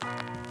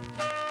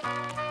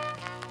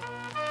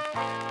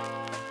Welcome,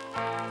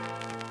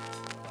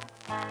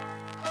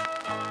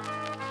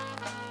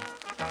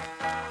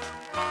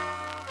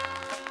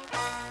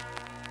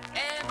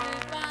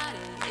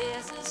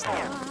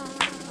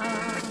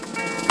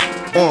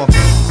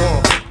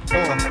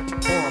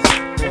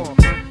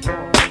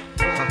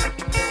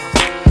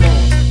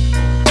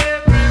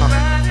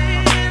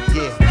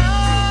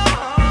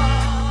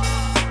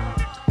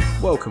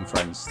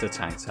 friends, to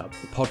Tanked Up,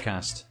 the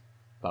podcast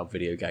about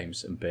video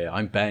games and beer.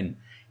 I'm Ben.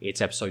 It's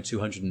episode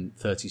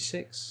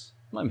 236.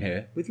 I'm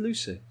here with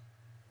Lucy.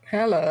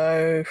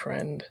 Hello,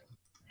 friend.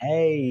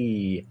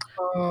 Hey.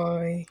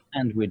 Hi.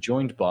 And we're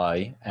joined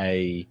by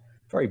a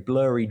very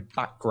blurry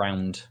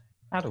background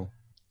Adel.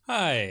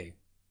 Hi.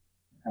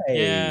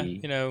 Hey.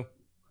 Yeah,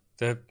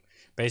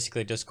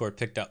 basically Discord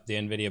picked up the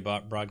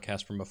NVIDIA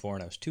broadcast from before,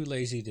 and I was too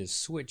lazy to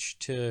switch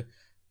to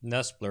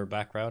this blur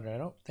background, and I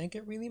don't think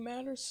it really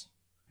matters.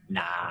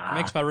 Nah. It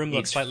makes my room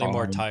look slightly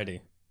more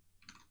tidy.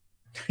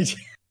 tidy.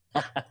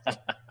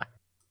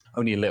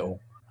 Only a little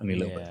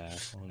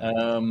bit.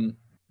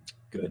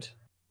 Good.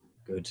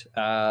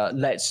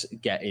 Let's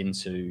get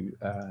into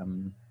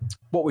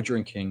what we're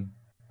drinking,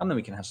 and then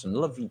we can have some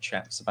lovely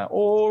chats about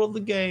all of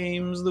the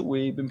games that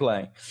we've been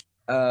playing.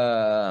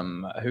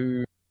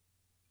 Who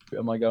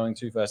am I going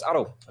to first?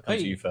 Adel, I'll come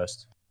to you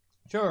first.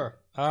 Sure.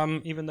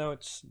 Even though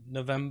it's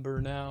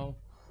November now,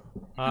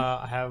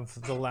 I have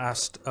the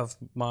last of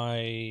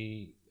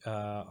my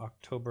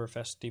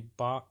Oktoberfesty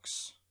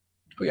box.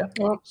 Oh, yeah.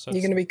 Well, So you're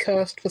going to be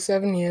cursed for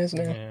 7 years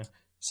now. Yeah.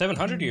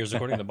 700 years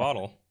according to the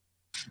bottle.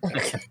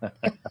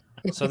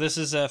 So this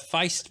is a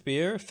Fest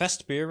beer,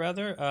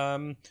 rather.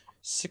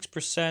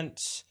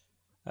 6%,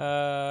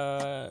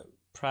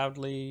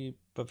 proudly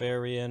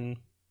Bavarian.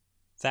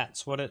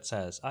 That's what it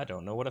says. I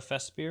don't know what a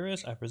Fest beer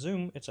is. I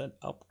presume it's an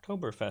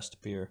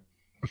Oktoberfest beer.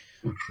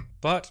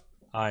 But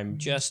I'm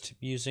just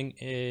using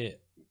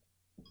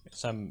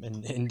some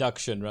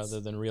induction rather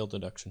than real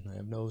deduction. I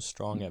have no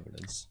strong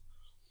evidence.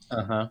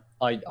 I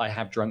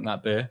have drunk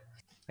that beer.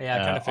 Yeah, I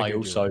kind of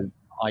figured.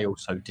 I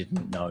also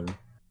didn't know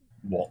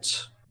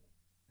what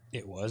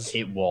it was.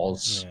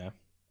 Yeah.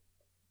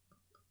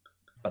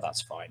 But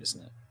that's fine,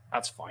 isn't it?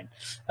 That's fine.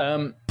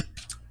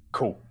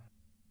 Cool.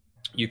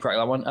 You crack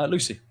that one.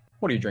 Lucy,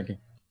 what are you drinking?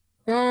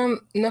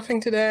 Nothing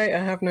today. I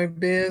have no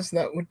beers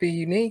that would be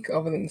unique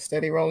other than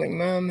Steady Rolling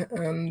Man,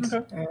 and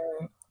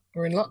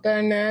we're in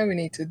lockdown now. We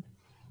need to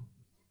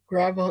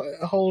grab a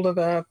hold of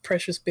our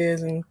precious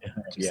beers and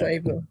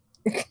save them.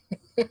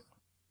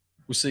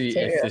 We'll see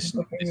if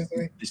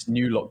this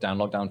new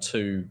lockdown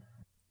 2,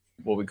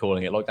 what are we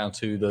calling it? Lockdown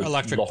 2, the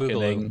Electric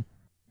lockening.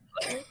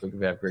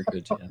 Yeah, very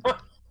good.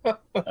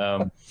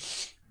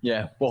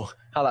 Yeah. Well,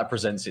 how that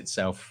presents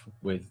itself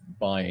with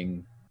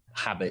buying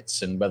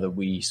habits and whether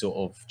we sort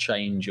of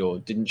change or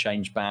didn't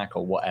change back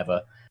or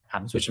whatever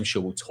happens, which I'm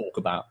sure we'll talk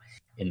about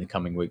in the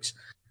coming weeks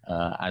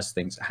as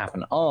things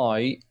happen.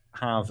 I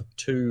have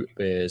 2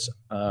 beers.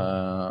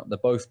 They're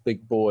both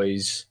big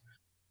boys.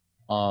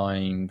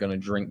 I'm going to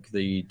drink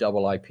the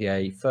double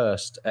IPA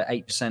first at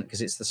 8%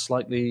 because it's the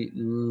slightly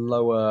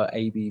lower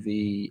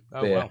ABV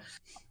beer. Wow.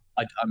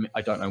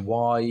 I don't know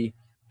why.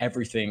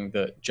 Everything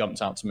that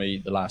jumped out to me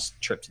the last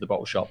trip to the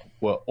bottle shop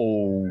were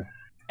all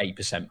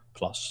 8%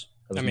 plus.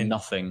 There was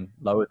nothing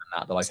lower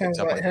than that I picked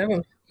up. Like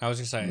heaven. I was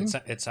going to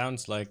say, it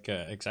sounds like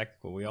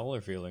exactly what we all are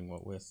feeling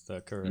with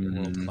the current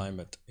world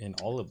climate in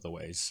all of the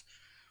ways.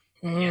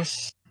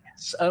 Yes.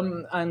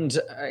 And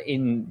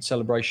in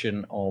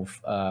celebration of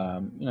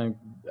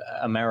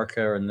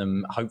America and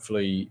them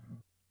hopefully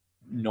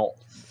not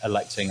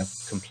electing a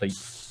complete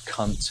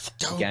cunt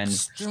again.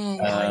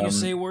 You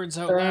say words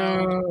out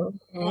loud.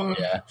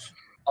 Yeah,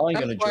 That's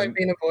why I've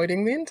been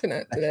avoiding the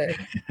internet today.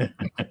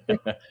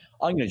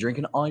 I'm going to drink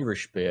an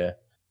Irish beer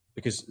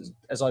because,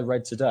 as I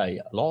read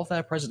today, a lot of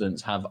their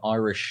presidents have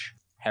Irish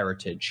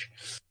heritage.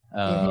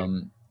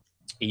 Even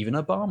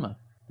Obama.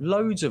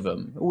 Loads of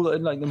them, all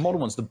like the modern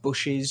ones, the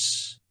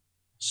Bushes,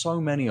 so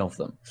many of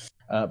them.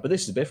 But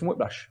this is a beer from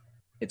Whiplash.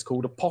 It's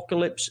called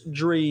Apocalypse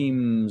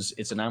Dreams.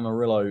 It's an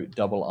Amarillo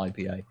double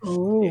IPA.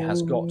 Ooh. It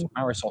has got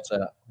Maris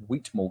Otter,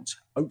 wheat malt,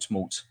 oat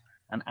malt,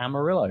 and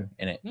Amarillo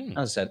in it.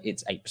 As I said,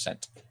 it's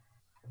 8%.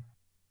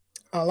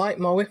 I like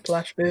my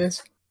Whiplash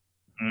beers.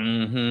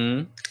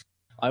 I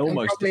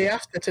almost probably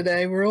after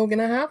today we're all going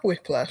to have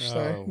Whiplash.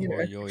 So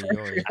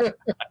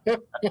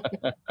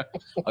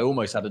I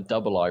almost had a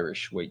double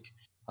Irish week.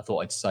 I thought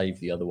I'd save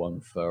the other one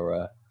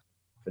for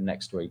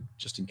next week,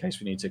 just in case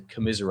we need to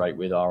commiserate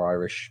with our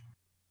Irish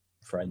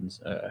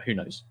friends. Who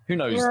knows?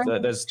 Yeah,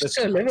 there's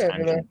live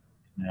over there.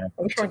 Yeah,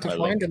 I'm trying to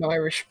find an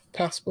Irish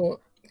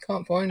passport.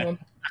 Can't find one.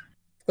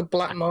 The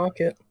black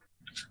market.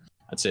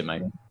 That's it,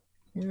 mate.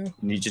 Yeah. You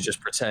need to just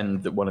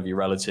pretend that one of your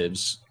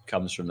relatives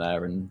comes from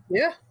there and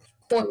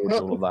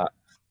all of that.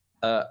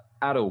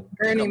 Adel,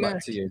 come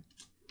back to you.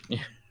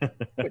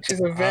 Which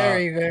is a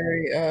very,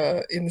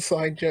 very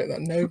inside joke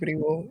that nobody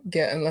will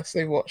get unless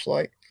they watch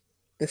like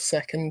the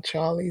second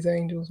Charlie's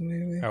Angels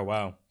movie. Oh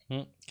wow!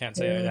 Can't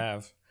say I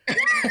have.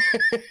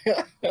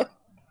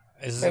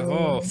 Is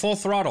Full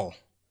Throttle?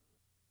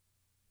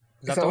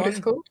 Is Is that that the what one? it's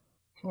called?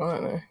 I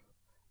don't know.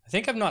 I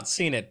think I've not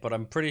seen it, but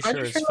I'm pretty I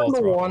sure just it's full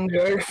remember throttle. one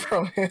joke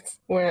from it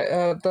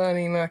where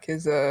Bernie Mac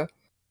is they're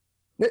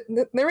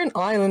in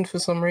Ireland for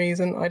some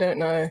reason. I don't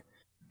know.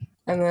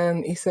 And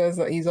then he says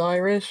that he's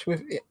Irish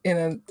in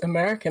an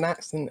American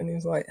accent, and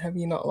he's like, "Have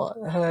you not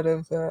heard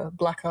of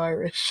Black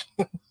Irish?"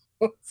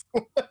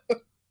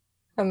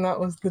 And that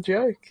was the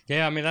joke.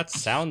 Yeah, I mean that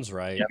sounds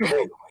right.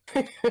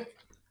 Yep.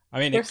 I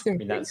mean, Rest in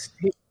mean, peace.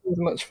 He was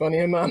a much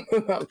funnier man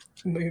than that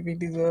movie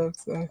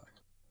deserves. So.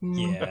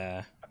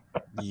 yeah,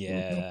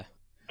 yeah.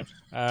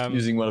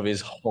 Using one of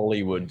his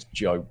Hollywood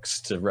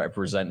jokes to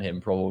represent him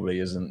probably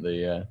isn't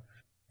the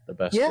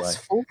best Yes,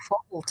 way. Full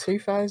Throttle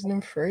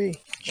 2003. Wow.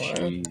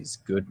 Jeez,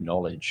 good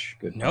knowledge.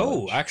 Good No,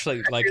 knowledge.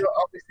 actually, like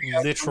Obviously,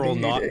 that's literal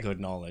on not DVD. good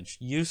knowledge,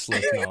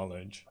 useless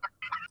knowledge.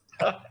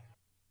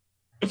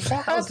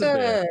 How's the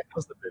beer?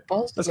 How's the beer?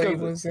 Let's Bosley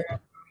go. was,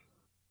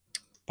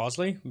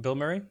 Bosley, Bill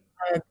Murray.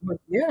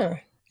 yeah.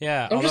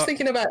 Yeah, I'm just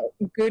thinking about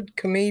good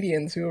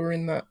comedians who were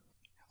in that.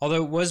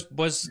 although was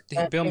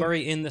Bill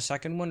Murray in the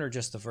second one or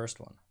just the first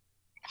one?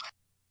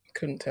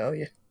 Couldn't tell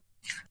you.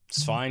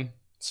 It's fine.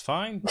 It's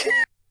fine.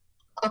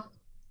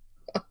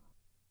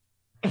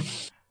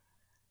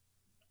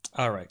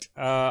 All right.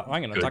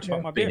 I'm going to talk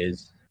about my beer.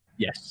 Beers.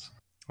 Yes.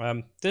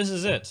 This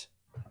is it.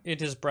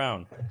 It is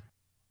brown.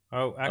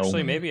 Oh,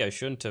 actually, Oh. maybe I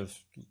shouldn't have.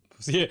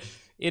 Yeah,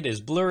 it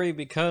is blurry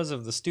because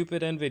of the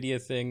stupid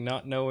NVIDIA thing,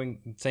 not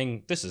knowing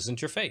thing. This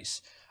isn't your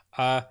face.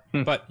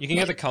 But you can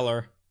get the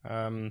color.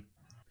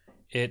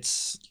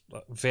 It's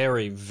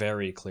very,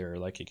 very clear.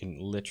 Like you can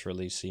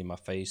literally see my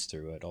face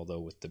through it. Although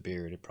with the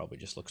beard, it probably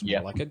just looks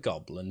more like a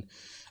goblin.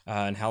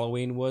 And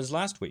Halloween was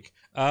last week.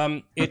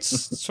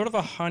 It's sort of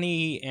a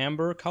honey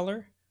amber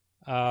color.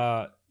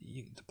 But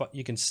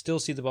you can still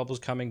see the bubbles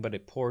coming, but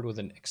it poured with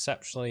an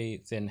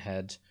exceptionally thin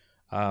head.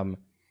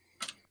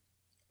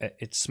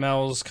 It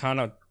smells kind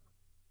of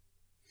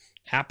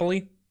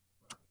appley.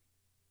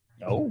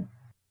 Oh.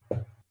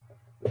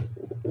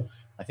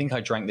 I think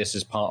I drank this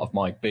as part of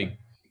my big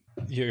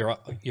Your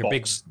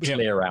big box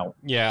clear out.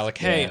 Yeah, like,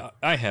 hey, Yeah.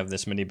 I have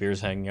this many beers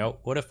hanging out.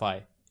 What if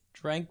I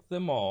drank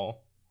them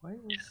all?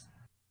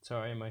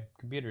 Sorry, my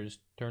computer's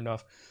turned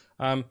off.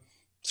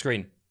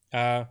 Screen.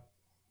 Yeah,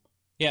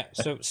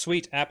 so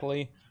sweet,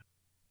 appley.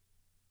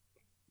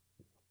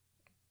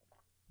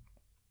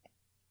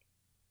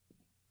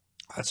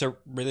 That's a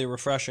really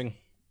refreshing.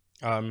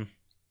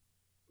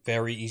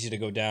 Very easy to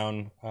go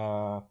down.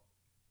 More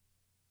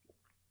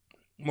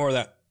of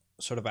that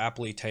sort of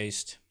appley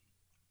taste.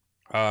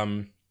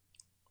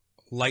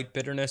 Light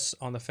bitterness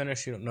on the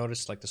finish. You don't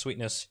notice like the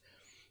sweetness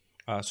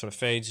sort of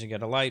fades. You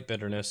get a light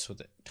bitterness with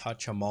a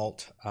touch of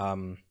malt.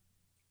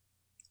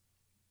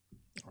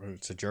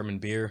 It's a German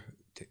beer.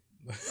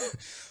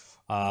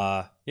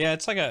 Yeah,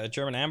 it's like a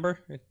German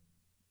amber.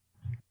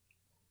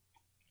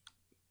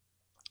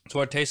 It's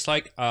what it tastes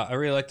like. I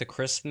really like the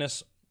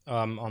crispness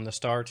on the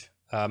start.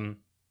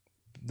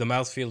 The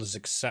mouthfeel is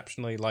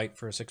exceptionally light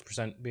for a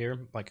 6%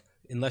 beer. Like,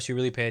 unless you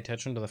really pay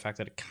attention to the fact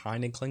that it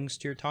kind of clings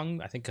to your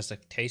tongue, I think because the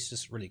taste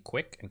is really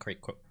quick and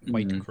quite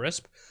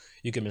crisp,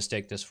 you can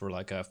mistake this for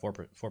like a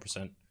 4%,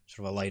 sort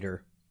of a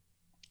lighter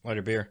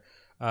beer.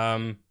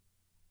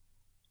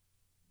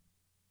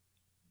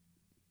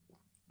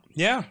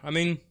 Yeah, I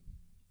mean,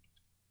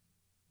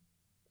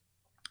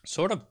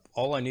 sort of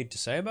all I need to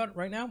say about it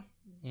right now.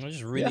 It's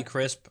just really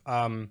crisp.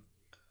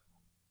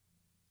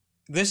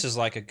 This is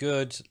like a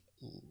good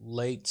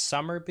late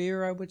summer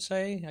beer, I would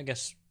say. I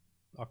guess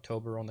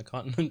October on the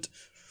continent.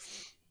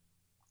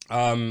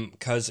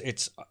 Because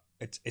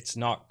it's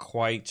not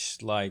quite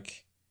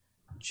like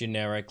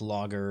generic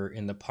lager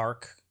in the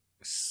park,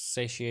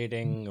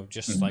 satiating of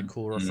just like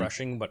cool,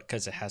 refreshing, but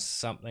because it has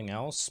something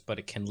else, but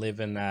it can live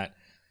in that.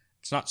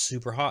 It's not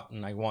super hot,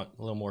 and I want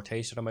a little more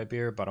taste out of my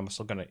beer, but I'm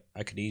still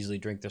I could easily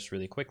drink this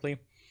really quickly.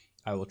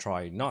 I will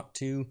try not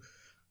to.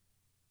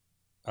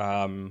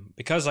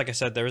 Because, like I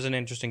said, there is an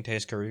interesting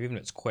taste curve. Even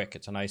if it's quick,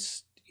 it's a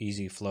nice,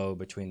 easy flow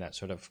between that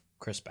sort of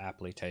crisp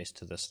appley taste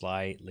to the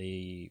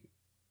slightly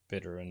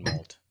bitter and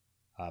malt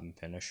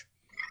finish.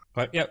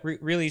 But yeah,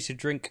 really easy to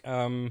drink.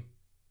 I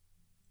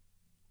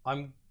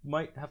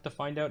might have to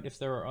find out if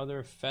there are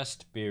other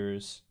fest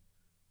beers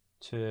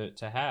to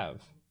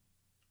have.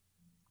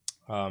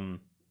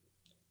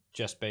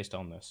 Just based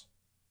on this.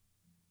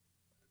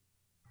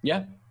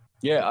 Yeah,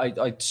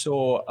 I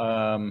saw.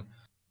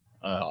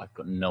 I've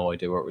got no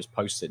idea where it was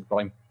posted,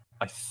 but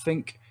I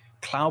think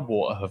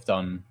Cloudwater have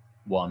done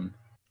one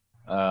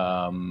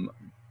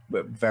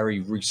very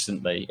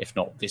recently, if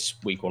not this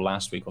week or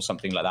last week or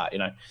something like that. You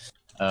know,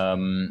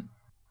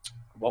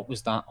 what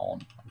was that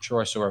on? I'm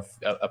sure I saw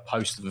a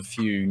post of a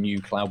few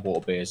new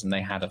Cloudwater beers, and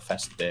they had a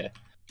fest beer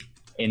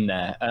in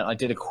there. And I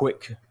did a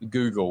quick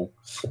Google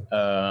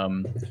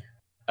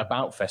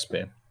about fest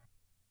beer.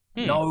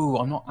 No,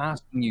 I'm not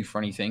asking you for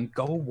anything.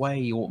 Go away,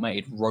 you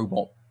automated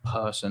robot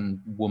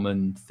person,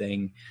 woman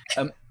thing.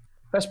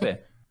 Fest beer.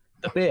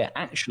 The beer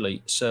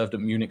actually served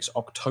at Munich's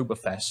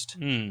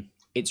Oktoberfest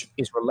It's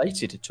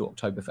related to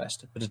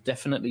Oktoberfest, but a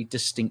definitely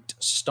distinct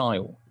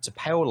style. It's a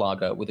pale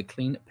lager with a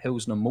clean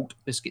Pilsner malt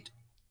biscuit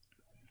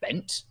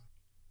bent.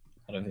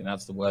 I don't think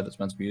that's the word that's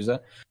meant to be used there.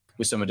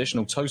 With some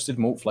additional toasted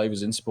malt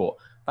flavors in support.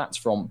 That's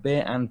from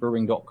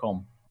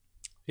beerandbrewing.com.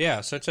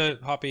 Yeah, so it's a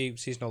hoppy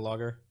seasonal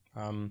lager.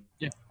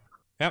 Yeah.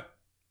 Yep.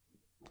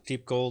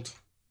 Deep gold.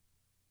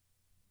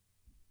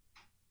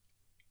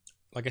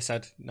 Like I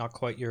said, not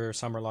quite your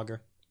summer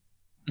lager.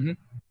 Mm-hmm.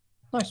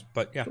 Nice.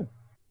 But yeah. Cool.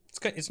 It's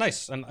good. It's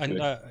nice, and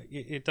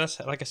it does.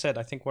 Like I said,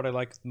 I think what I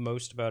like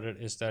most about it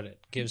is that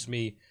it gives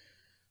me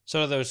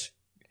sort of those,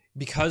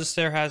 because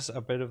there has a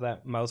bit of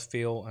that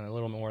mouthfeel and a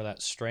little more of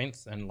that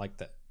strength and like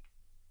that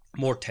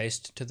more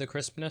taste to the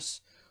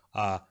crispness.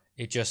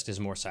 It just is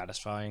more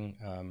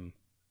satisfying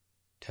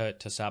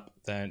to sap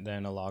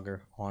than a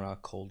lager on a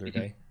colder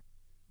day.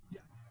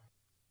 Yeah.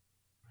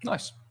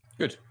 Nice.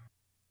 Good.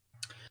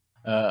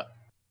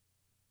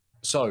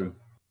 So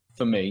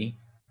for me,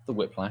 the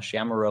Whiplash, the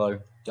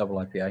Amarillo Double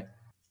IPA,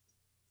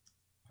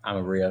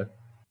 Amarillo.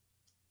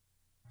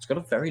 It's got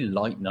a very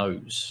light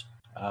nose.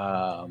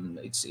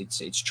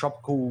 It's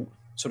tropical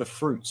sort of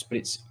fruits, but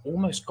it's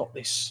almost got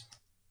this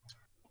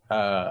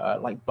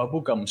like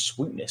bubblegum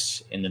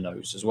sweetness in the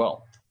nose as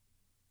well.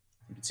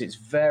 It's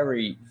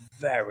very,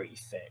 very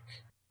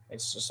thick.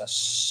 It's just a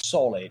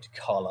solid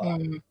color.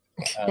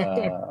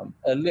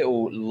 A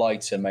little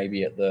lighter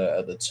maybe at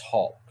the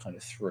top, kind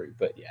of through,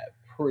 but yeah,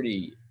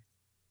 pretty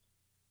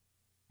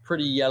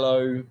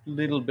yellow,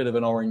 little bit of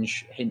an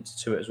orange hint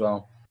to it as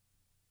well.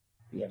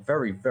 Yeah,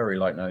 very, very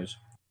light nose.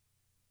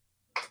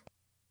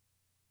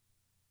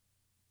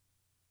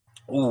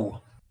 Ooh.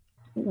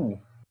 Oh,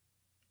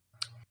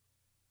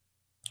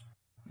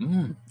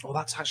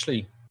 that's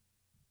actually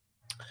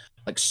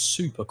like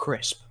super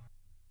crisp.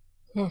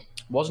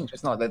 Wasn't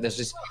just like that. There's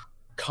this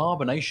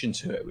carbonation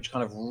to it, which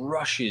kind of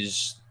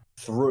rushes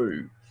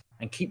through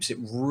and keeps it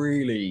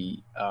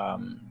really,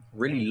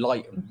 really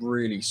light and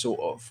really sort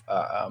of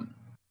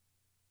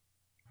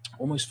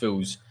almost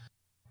feels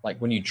like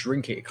when you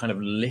drink it, it kind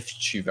of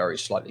lifts you very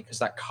slightly because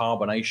that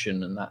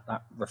carbonation and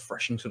that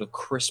refreshing sort of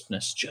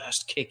crispness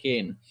just kick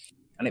in,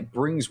 and it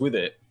brings with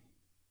it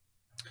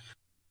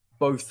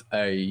both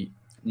a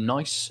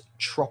nice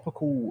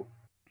tropical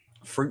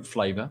fruit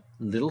flavor,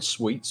 little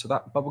sweet, so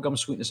that bubblegum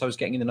sweetness I was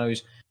getting in the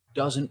nose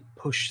doesn't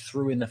push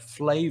through in the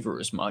flavor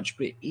as much,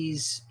 but it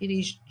is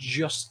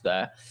just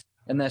there.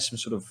 And there's some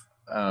sort of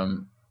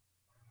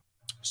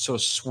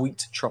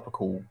sweet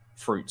tropical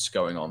fruits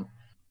going on.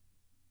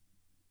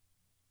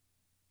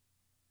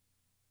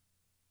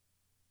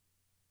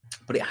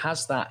 But it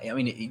has that. I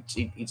mean,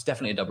 it's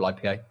definitely a double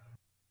IPA.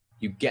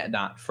 You get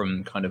that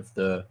from kind of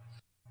the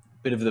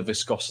bit of the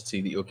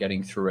viscosity that you're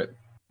getting through it,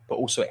 but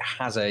also it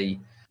has a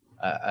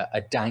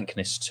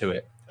dankness to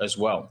it as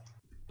well.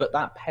 But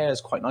that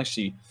pairs quite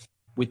nicely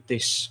with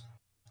this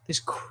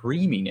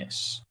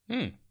creaminess.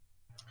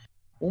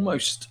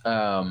 Almost,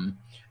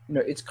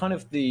 it's kind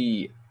of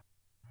it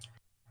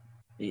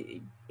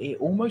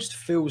almost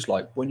feels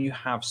like when you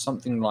have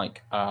something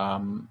like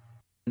an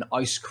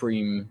ice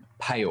cream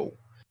pail,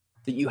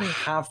 that you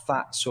have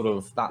that sort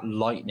of that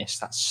lightness,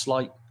 that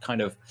slight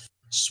kind of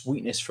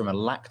sweetness from a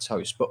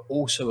lactose, but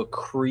also a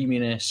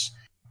creaminess,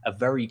 a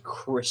very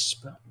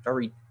crisp,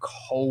 very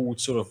cold,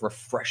 sort of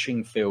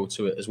refreshing feel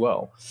to it as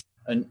well.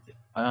 And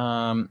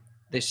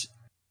this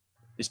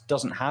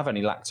doesn't have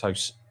any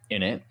lactose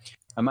in it.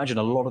 I imagine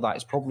a lot of that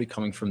is probably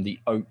coming from the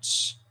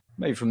oats,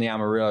 maybe from the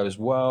Amarillo as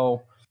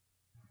well.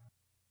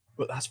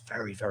 But that's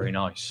very, very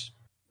nice.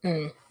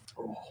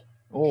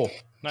 Oh,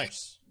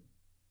 nice.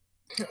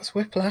 That's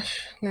Whiplash.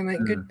 They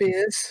make good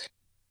beers.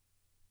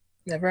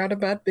 Never had a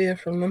bad beer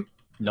from them.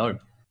 No.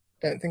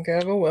 Don't think I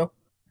ever will.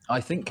 I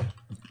think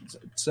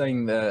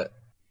saying that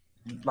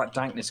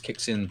dankness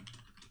kicks in,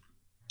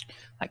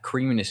 that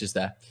creaminess is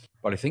there,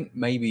 but I think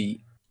maybe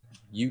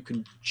you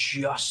can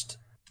just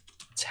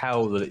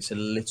tell that it's a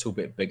little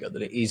bit bigger,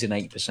 that it is an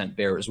 8%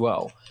 beer as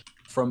well,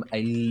 from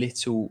a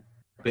little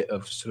bit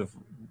of sort of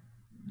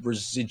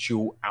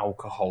residual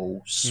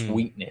alcohol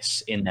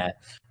sweetness in there.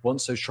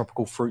 Once those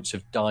tropical fruits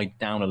have died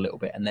down a little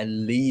bit and they're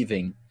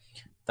leaving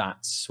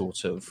that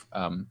sort of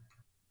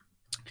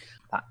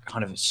that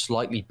kind of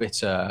slightly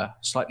bitter,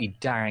 slightly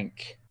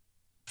dank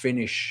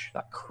finish,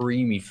 that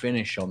creamy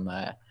finish on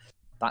there,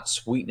 that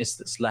sweetness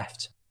that's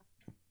left,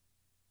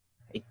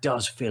 it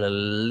does feel a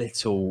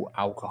little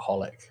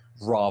alcoholic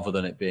rather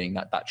than it being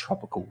that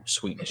tropical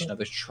sweetness. You know,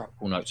 those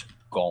tropical notes are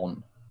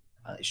gone.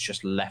 It's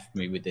just left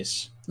me with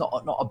this,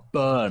 not a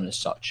burn as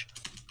such,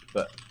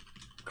 but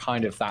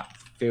kind of that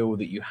feel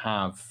that you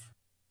have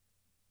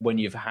when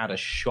you've had a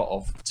shot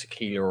of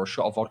tequila or a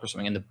shot of vodka or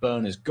something and the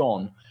burn is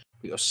gone,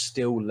 but you're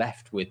still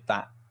left with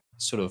that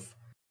sort of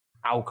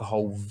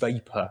alcohol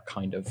vapor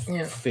kind of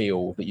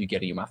feel that you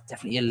get in your mouth.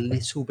 Definitely a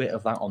little bit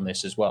of that on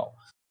this as well.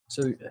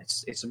 So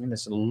it's I mean,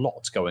 there's a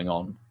lot going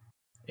on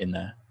in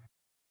there.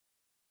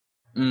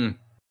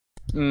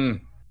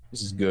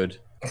 This is good.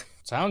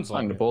 Sounds like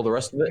I'm going to pour the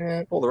rest of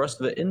it. Pour the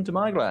rest of it into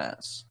my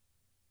glass.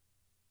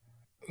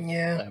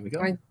 Yeah, There we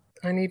go.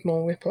 I need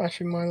more Whiplash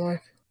in my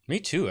life. Me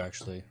too,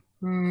 actually.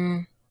 Hmm.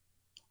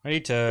 I need Me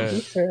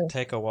to too.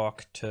 take a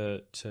walk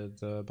to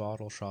the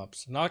bottle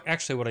shops. Not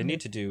actually. What I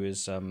need to do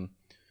is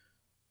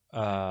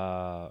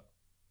uh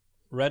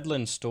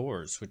Redland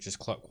stores, which is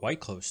quite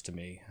close to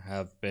me,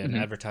 have been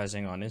Mhm.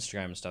 advertising on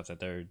Instagram and stuff that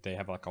they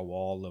have like a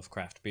wall of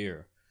craft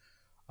beer.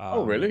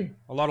 Oh, really?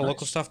 A lot of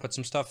local Nice. stuff, but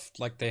some stuff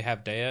like they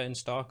have Dea in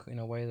stock in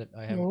a way that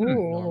I haven't Ooh.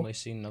 normally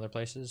seen in other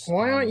places.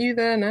 Why aren't you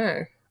there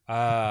now?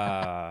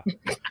 Uh,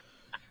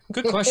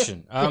 Good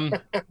question.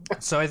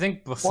 So I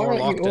think Why before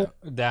aren't you all?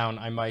 lockdown,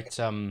 I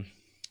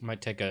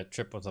might take a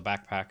trip with a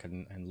backpack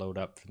and load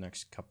up for the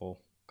next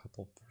couple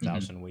Mhm.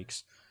 thousand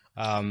weeks.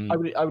 I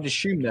would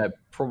assume they're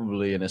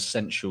probably an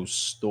essential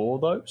store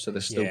though, so they'll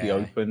still be Yeah,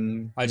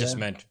 open. I just Yeah.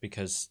 meant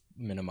because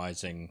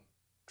minimizing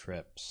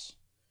trips.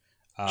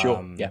 Sure.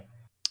 Um, Yeah.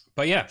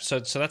 but yeah, so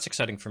that's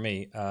exciting for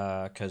me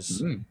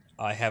because Mm.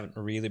 I haven't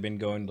really been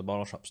going to the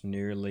bottle shops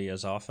nearly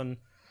as often.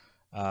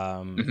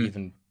 Mhm.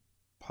 Even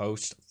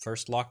post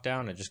first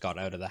lockdown, I just got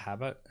out of the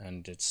habit,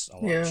 and it's a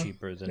lot Yeah.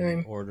 cheaper than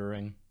Same.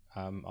 ordering,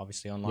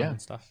 obviously online Yeah.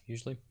 and stuff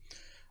usually.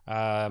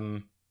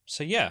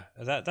 So yeah,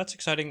 that's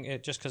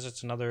exciting. Just because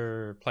it's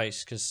another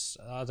place. Because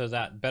other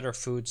that better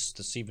foods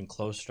that's even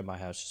closer to my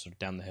house, just sort of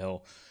down the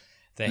hill.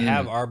 They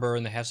have Mm. Arbor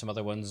and they have some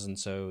other ones, and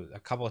so a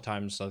couple of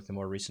times, like the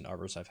more recent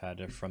Arbors I've had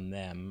are from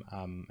them,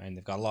 and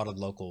they've got a lot of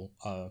local,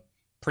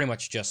 pretty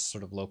much just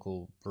sort of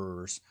local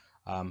brewers,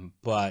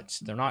 but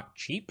they're not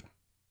cheap.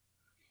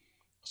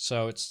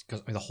 So it's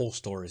because the whole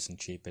store isn't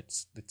cheap.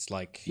 It's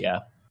like Yeah.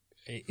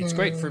 it's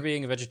great for Hmm.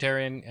 being a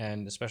vegetarian,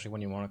 and especially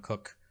when you want to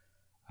cook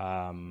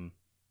um,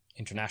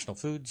 international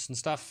foods and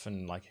stuff,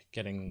 and like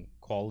getting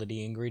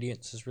quality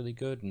ingredients is really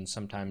good. And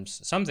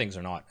sometimes some things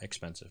are not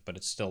expensive, but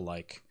it's still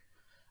like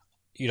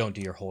you don't do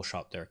your whole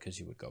shop there because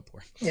you would go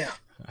poor. Yeah.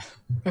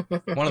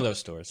 One of those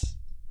stores.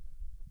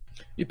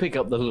 You pick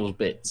up the little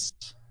bits.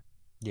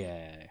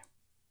 Yeah,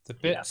 the Yeah.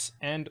 bits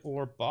and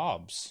or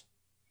bobs.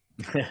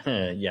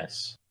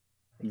 Yes.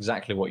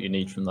 Exactly what you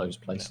need from those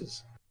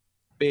places.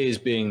 Beers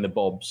being the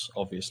bobs,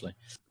 obviously.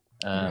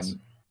 Yes.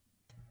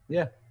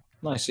 Yeah.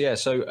 Nice. Yeah.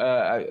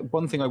 So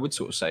one thing I would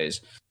sort of say is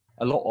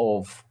a lot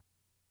of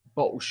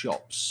bottle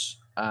shops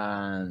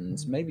and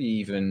maybe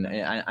even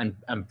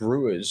and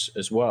brewers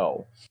as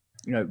well.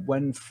 You know,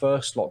 when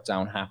first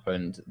lockdown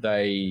happened,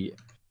 they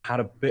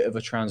had a bit of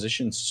a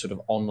transition to sort of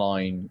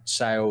online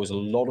sales. A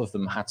lot of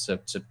them had to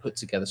put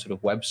together sort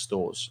of web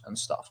stores and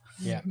stuff.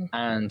 Yeah. Mhm.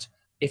 And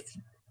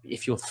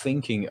if you're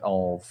thinking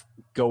of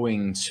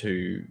going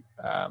to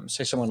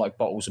say someone like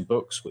Bottles and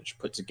Books, which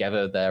put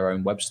together their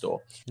own web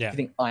store, Yeah. if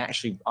you think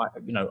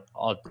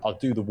I'll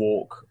do the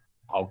walk,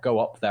 I'll go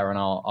up there and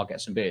I'll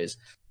get some beers.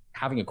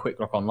 Having a quick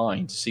look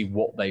online to see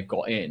what they've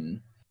got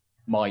in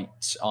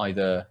might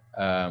either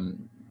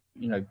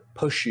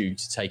push you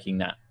to taking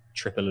that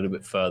trip a little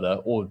bit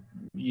further, or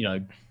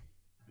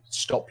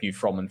stop you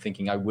from and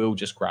thinking I will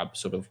just grab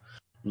sort of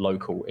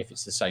local if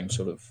it's the same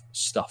sort of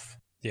stuff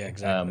Yeah,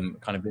 exactly.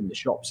 kind of in the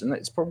shops. And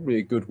it's probably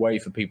a good way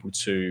for people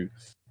to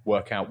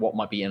work out what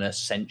might be an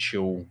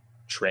essential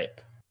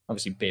trip.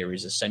 Obviously, beer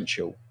is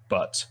essential,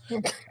 but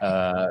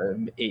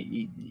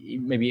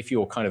maybe if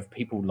you're kind of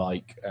people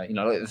like,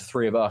 like the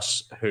three of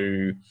us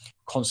who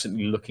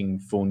constantly looking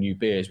for new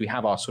beers, we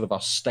have our sort of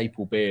our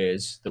staple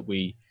beers that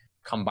we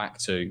come back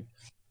to,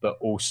 but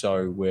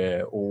also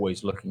we're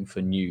always looking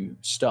for new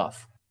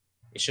stuff.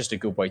 It's just a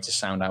good way to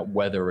sound out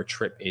whether a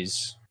trip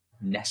is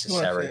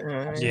necessary,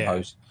 I Yeah.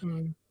 suppose.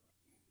 Mm.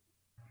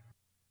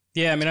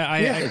 Yeah, I mean,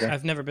 Yeah.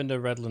 I've never been to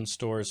Redland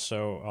stores,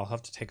 so I'll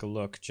have to take a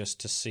look just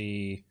to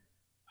see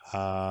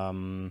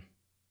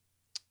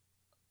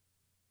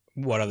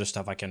what other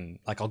stuff I can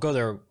like. I'll go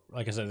there,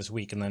 like I said, this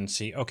week, and then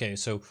see. Okay,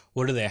 so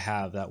what do they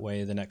have? That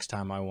way, the next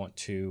time I want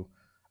to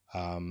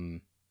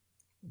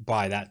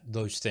buy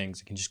those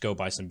things, I can just go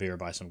buy some beer,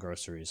 buy some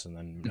groceries, and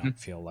then not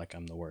feel like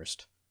I'm the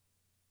worst.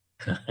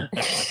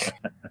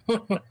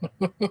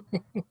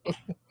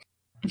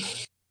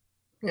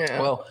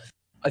 Yeah. Well,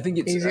 I think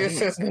it's Easier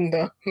said than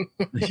done.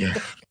 yeah.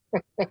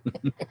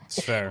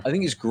 It's fair. I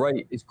think it's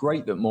great. It's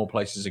great that more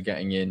places are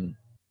getting in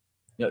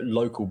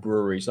local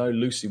breweries. I know,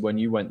 Lucy, when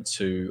you went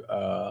to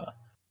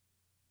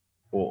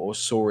or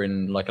saw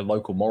in like a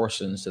local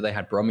Morrison's, that they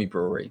had Brummy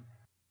Brewery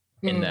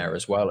in there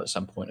as well at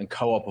some point. And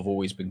Co-op have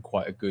always been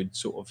quite a good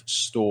sort of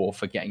store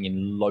for getting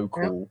in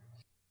local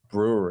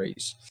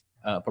breweries.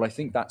 But I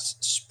think that's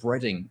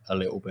spreading a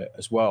little bit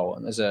as well.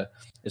 And there's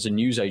a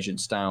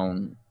newsagents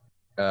down.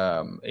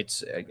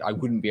 I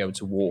wouldn't be able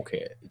to walk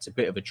it. It's a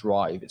bit of a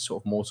drive. It's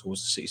sort of more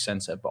towards the city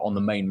centre, but on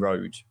the main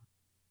road,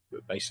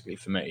 basically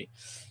for me.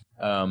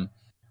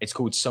 It's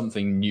called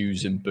Something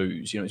News and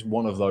Booze. It's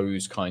one of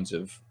those kinds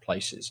of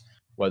places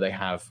where they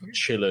have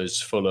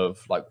chillers full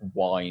of like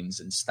wines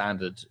and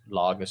standard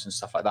lagers and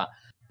stuff like that.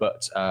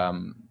 But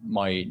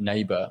my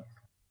neighbour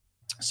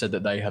said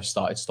that they have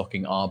started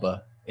stocking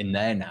Arbor in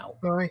there now.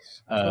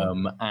 Nice.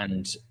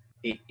 And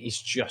it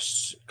is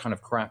just kind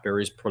of craft beer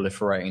is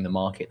proliferating the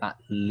market that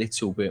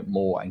little bit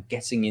more and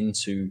getting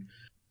into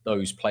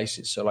those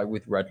places. So like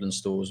with Redland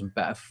stores and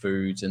Better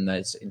Foods, and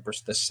there's in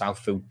Bristol there's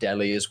Southfield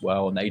Deli as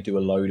well, and they do a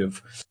load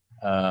of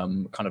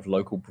kind of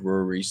local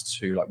breweries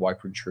too, like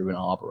Wiper and True and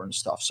Arbor and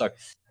stuff. So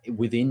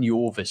within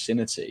your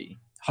vicinity,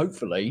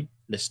 hopefully,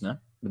 listener,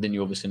 within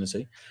your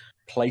vicinity,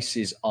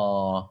 places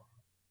are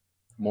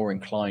more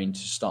inclined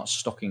to start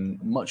stocking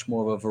much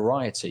more of a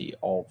variety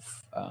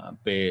of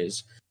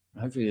beers.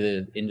 Hopefully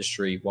the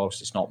industry,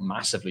 whilst it's not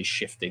massively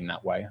shifting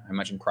that way, I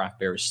imagine craft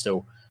beer is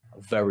still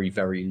a very,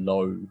 very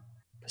low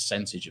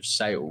percentage of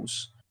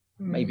sales.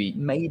 Maybe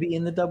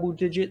in the double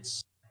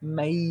digits,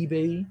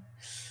 maybe.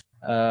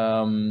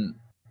 And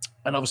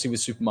obviously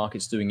with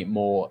supermarkets doing it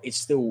more, it's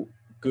still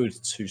good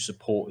to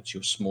support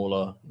your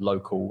smaller,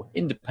 local,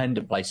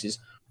 independent places,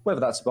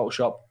 whether that's a bulk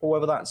shop or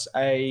whether that's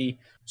a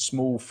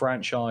small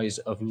franchise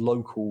of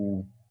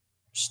local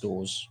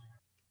stores,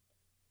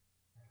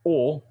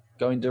 or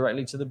going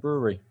directly to the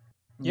brewery.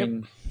 I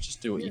mean,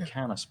 just do what you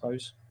can, I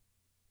suppose.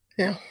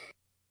 Yeah,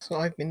 that's what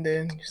I've been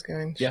doing, just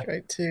going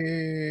straight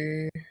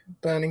to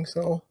Burning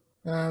Soul.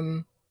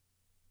 Yeah,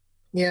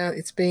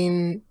 it's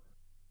been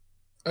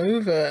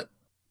over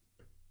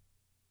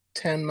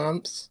 10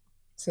 months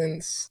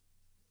since,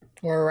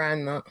 or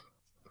around that.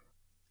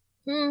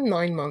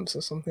 9 months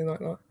or something like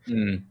that.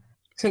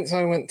 Since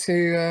I went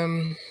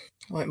to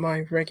like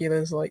my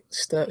regulars, like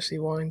Sturchley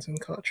wines and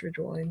Cartridge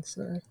wines.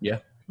 So yeah,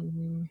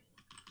 I'm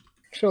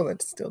sure they're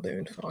still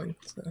doing fine.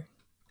 So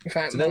in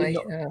fact,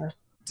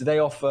 do they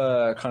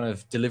offer kind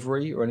of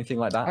delivery or anything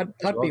like that?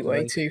 I'd be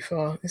way too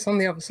far. It's on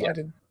the other side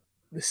of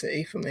the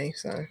city for me.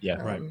 So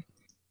right.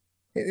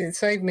 It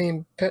saved me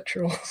in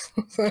petrol.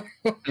 So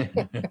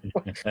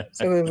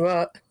there's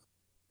that.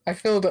 I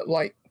filled up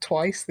like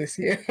twice this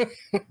year.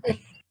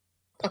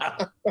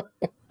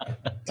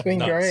 It's been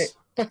great.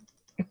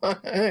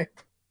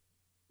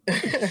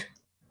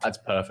 That's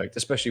perfect,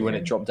 especially when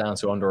it dropped down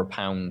to under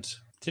 £1.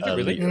 Did it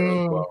really?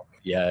 As well.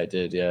 Yeah, it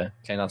did. Yeah,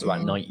 came down to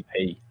about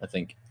 90p, I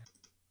think.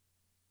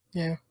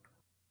 Yeah.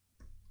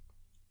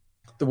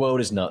 The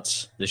world is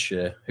nuts this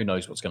year. Who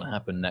knows what's going to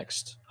happen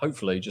next?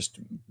 Hopefully, just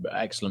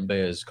excellent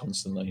beers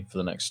constantly for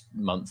the next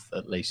month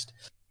at least.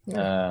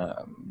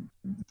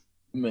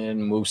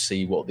 And we'll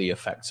see what the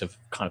effects of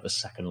kind of a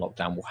second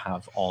lockdown will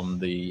have on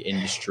the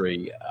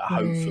industry,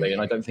 hopefully.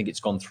 And I don't think it's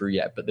gone through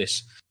yet, but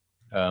this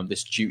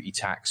duty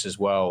tax as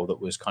well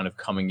that was kind of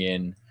coming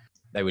in,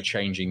 they were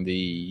changing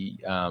the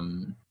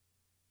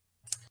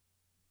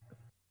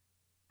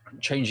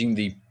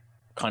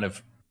kind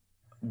of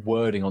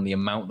wording on the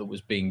amount that was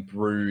being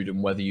brewed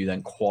and whether you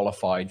then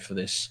qualified for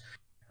this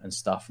and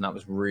stuff. And that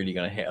was really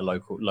going to hit a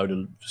load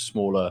of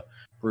smaller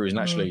breweries. And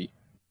actually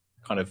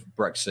kind of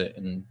Brexit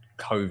and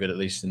COVID, at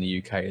least in the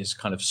UK, has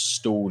kind of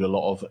stalled a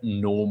lot of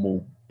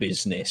normal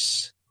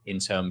business in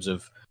terms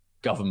of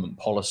government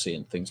policy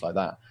and things like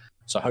that.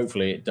 So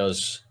hopefully it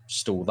does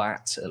stall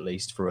that at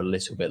least for a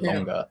little bit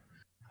longer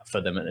for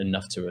them,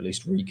 enough to at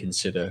least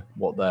reconsider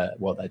what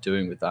they're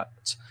doing with that.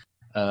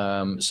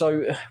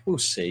 So we'll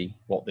see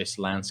what this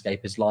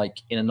landscape is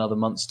like in another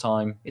month's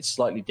time. It's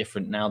slightly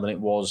different now than it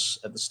was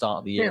at the start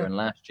of the year and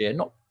last year.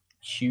 Not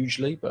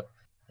hugely, but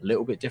a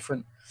little bit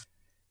different.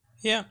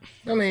 Yeah.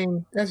 I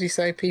mean, as you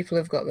say, people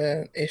have got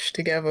their ish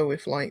together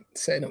with like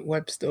setting up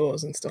web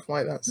stores and stuff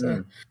like that.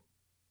 So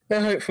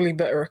they're hopefully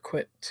better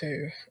equipped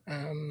to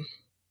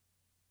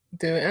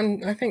do it.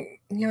 And I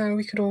think,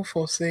 we could all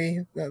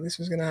foresee that this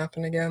was going to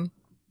happen again.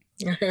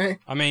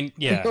 I mean,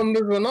 yeah. The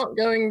numbers were not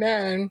going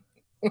down.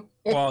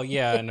 Well,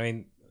 yeah, and I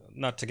mean,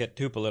 not to get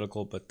too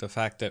political, but the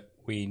fact that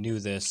we knew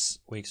this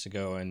weeks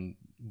ago and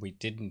we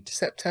didn't...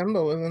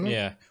 September, wasn't it?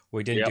 Yeah,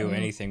 we didn't do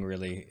anything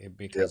really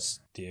because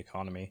the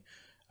economy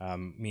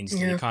means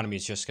the economy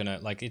is just going to...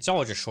 Like, it's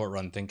all just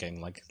short-run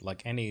thinking.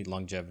 Like any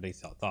longevity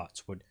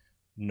thoughts would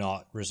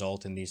not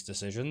result in these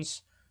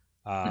decisions.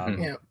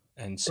 And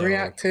so...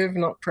 Reactive,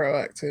 not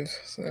proactive.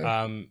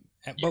 So.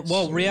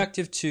 But,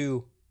 reactive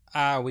to,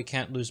 we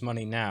can't lose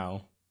money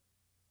now,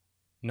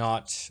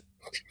 not...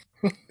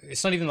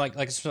 It's not even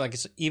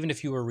it's even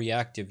if you were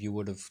reactive, you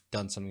would have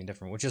done something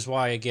different, which is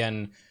why,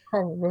 again,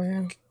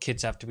 probably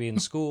kids have to be in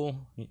school.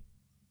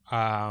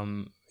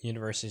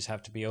 Universities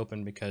have to be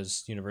open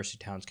because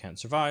university towns can't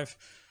survive,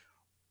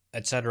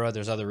 etc.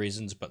 There's other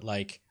reasons, but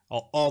like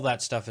all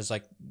that stuff is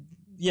like,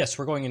 yes,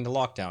 we're going into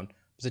lockdown.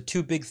 But the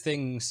two big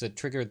things that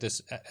triggered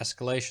this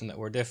escalation that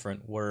were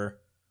different were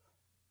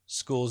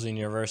schools and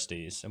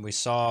universities, and we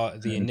saw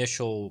the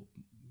initial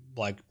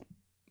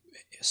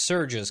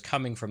surges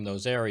coming from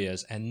those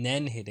areas and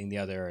then hitting the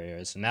other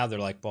areas. And now they're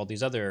like, well,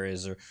 these other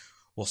areas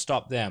we'll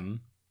stop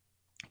them,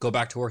 go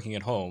back to working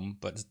at home,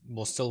 but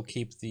we'll still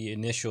keep the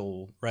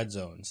initial red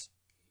zones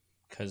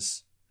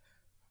because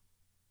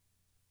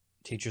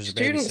teachers are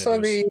students are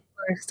the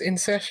most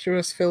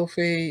incestuous,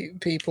 filthy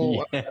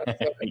people.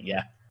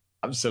 Yeah,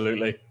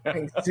 absolutely.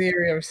 Makes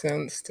zero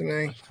sense to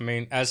me. I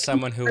mean, as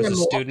someone who was a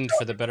student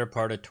for the better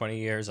part of 20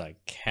 years, I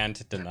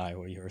can't deny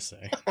what you were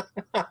saying.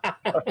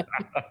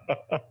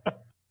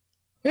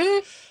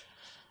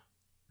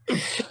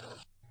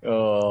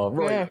 Oh,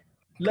 right. Yeah,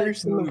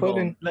 Let's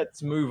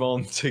move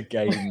on to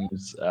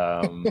games.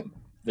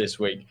 this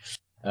week.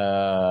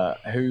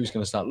 Who's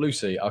going to start?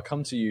 Lucy, I'll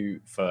come to you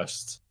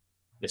first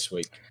this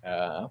week.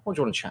 What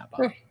do you want to chat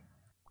about?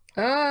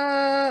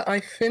 I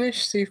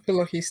finished Super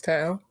Lucky's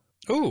Tale.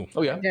 Ooh.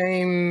 Oh, yeah.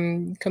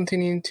 Game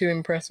continued to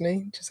impress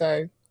me, just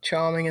how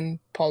charming and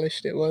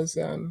polished it was.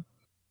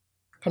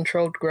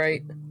 Controlled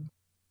great.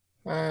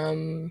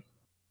 On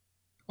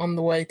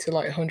the way to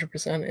like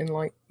 100% in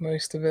like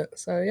most of it.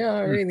 So yeah,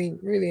 I really,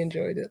 really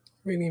enjoyed it.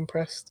 Really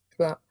impressed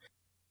with that.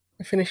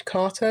 I finished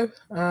Carto.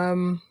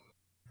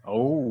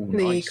 Oh,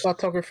 the nice.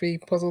 cartography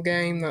puzzle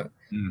game that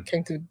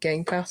came to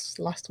Game Pass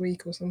last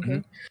week or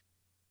something.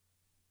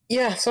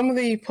 Yeah, some of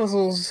the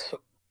puzzles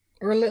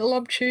were a little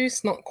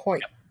obtuse, not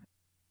quite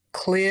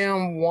clear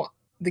on what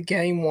the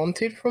game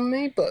wanted from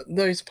me, but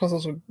those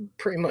puzzles were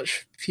pretty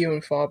much few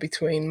and far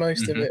between.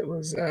 Most of it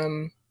was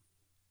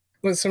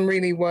some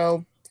really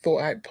well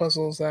thought out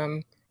puzzles.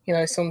 You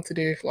know, some to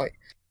do with like,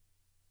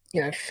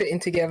 you know, fitting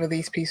together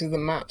these pieces of the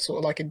map, sort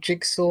of like a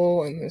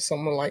jigsaw, and there's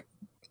some like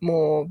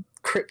more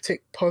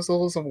cryptic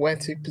puzzles of where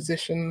to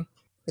position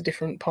the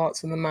different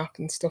parts of the map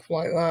and stuff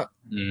like that.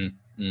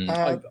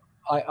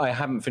 I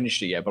haven't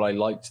finished it yet, but I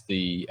liked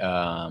the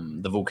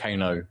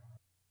volcano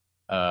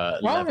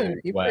level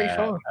you're where pretty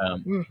far.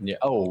 yeah.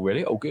 Oh,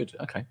 really? Oh, good.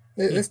 Okay.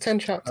 There's 10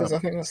 chapters. I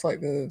think that's like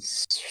the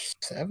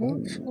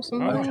 7th or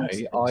something.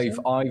 Okay,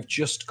 I've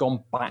just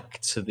gone back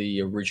to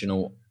the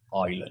original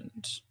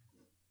island.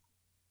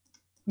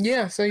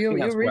 Yeah, so you're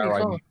really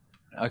far.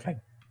 Okay.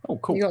 Oh,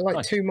 cool. You got like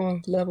nice. 2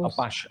 more levels.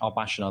 I'll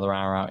bash another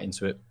hour out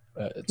into it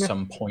at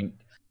some point.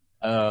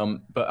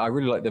 But I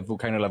really like the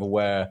volcano level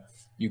where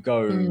you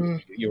go,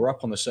 you're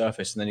up on the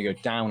surface, and then you go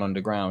down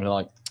underground. You're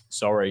like,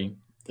 sorry,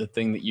 the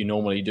thing that you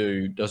normally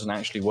do doesn't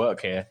actually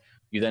work here.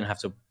 You then have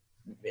to,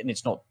 and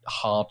it's not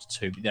hard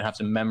to, you then have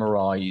to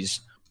memorize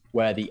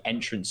where the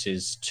entrance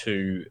is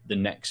to the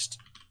next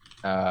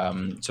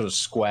sort of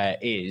square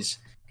is,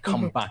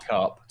 come back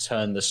up,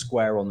 turn the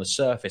square on the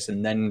surface,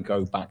 and then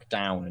go back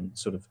down and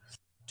sort of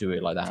do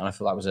it like that. And I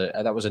thought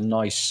that was a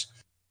nice,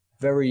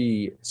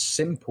 very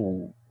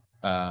simple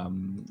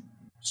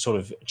sort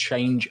of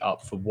change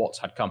up for what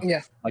had come.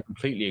 Yeah, I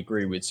completely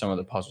agree with some of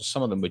the puzzles.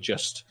 Some of them were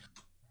just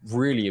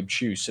really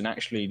obtuse, and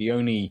actually the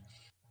only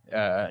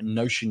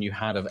notion you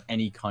had of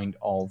any kind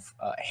of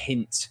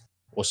hint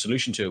or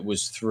solution to it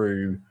was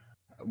through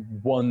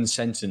one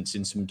sentence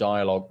in some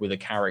dialogue with a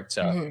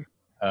character.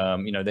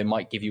 You know, they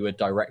might give you a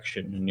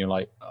direction, and you're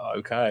like,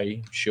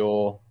 okay,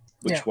 sure.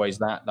 Which way's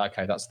that?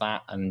 Okay, that's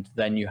that. And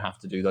then you have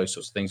to do those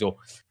sorts of things, or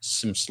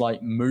some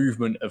slight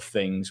movement of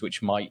things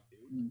which might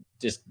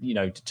just, you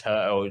know,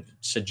 deter or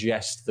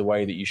suggest the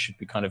way that you should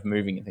be kind of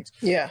moving and things.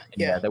 Yeah.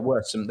 There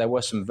were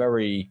some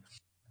very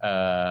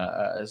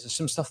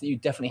some stuff that you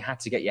definitely had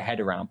to get your head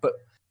around. But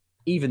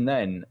even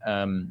then,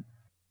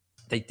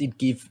 they did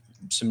give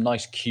some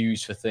nice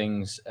cues for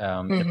things. In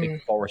a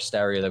big forest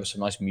area, there were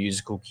some nice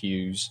musical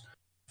cues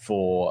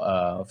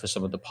for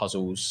some of the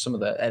puzzles,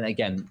 and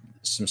again,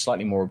 some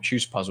slightly more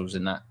obtuse puzzles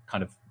in that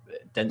kind of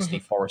densely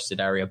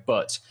forested area,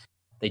 but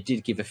they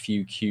did give a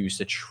few cues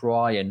to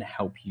try and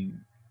help you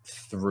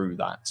through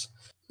that.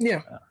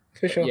 Yeah,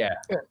 for sure. Yeah.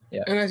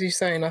 And as you're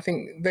saying, I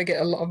think they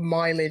get a lot of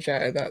mileage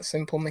out of that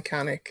simple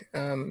mechanic,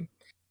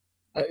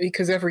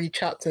 because every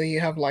chapter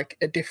you have like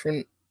a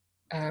different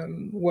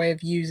way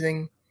of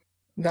using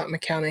that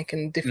mechanic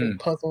and different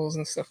puzzles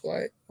and stuff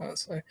like that.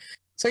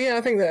 So yeah,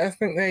 I think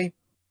they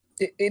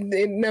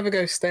it never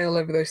goes stale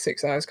over those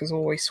 6 hours because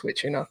always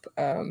switching up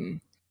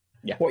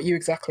what you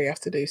exactly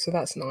have to do. So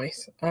that's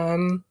nice.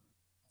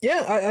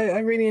 Yeah, I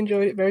really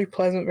enjoyed it. Very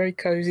pleasant, very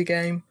cozy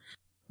game.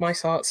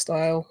 Nice art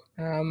style.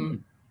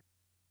 You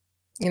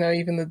know,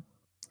 even the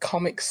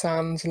Comic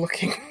Sans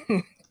looking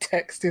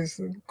text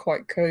is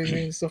quite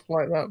cozy and stuff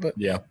like that. But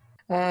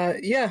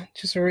yeah,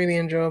 just a really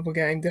enjoyable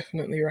game.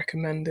 Definitely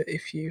recommend it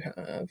if you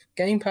have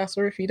Game Pass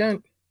or if you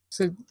don't.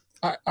 So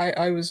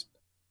I was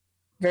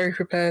very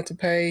prepared to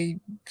pay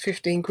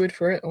 15 quid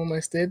for it,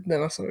 almost did.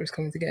 Then I saw it was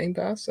coming to Game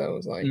Pass, so I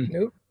was like,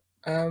 nope.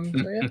 So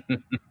yeah.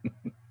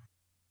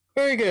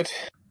 Very good.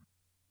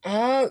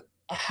 I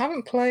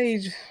haven't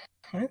played,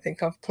 I don't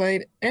think I've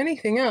played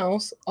anything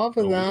else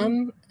other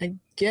than a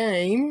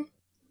game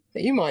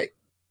that you might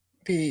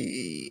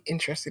be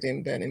interested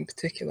in, Ben, in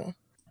particular.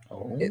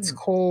 It's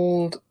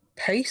called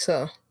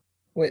Pacer,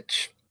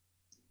 which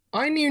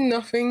I knew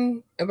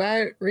nothing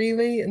about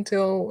really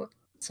until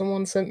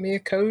someone sent me a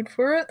code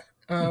for it.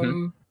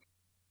 And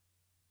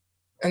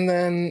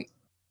then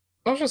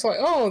I was just like,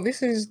 oh,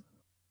 this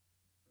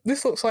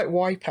looks like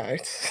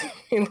Wipeout.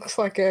 It looks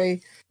like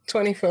a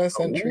 21st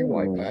century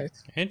Wipeout.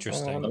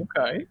 Interesting.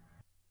 Okay.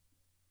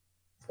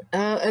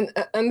 And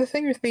the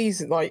thing with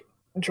these like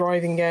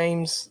driving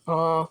games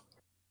are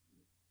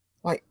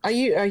like I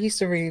used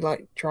to really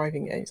like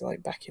driving games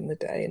like back in the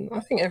day, and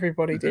I think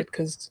everybody did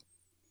because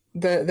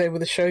they were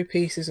the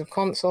showpieces of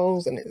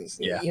consoles, and it was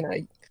you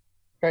know,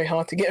 very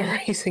hard to get a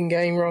racing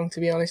game wrong, to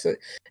be honest,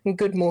 and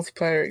good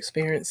multiplayer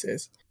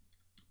experiences.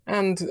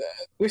 And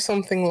with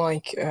something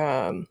like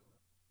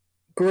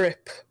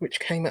Grip, which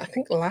came out I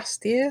think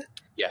last year,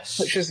 Yes.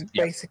 which is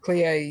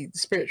basically a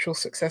spiritual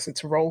successor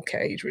to Roll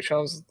Cage, which I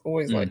was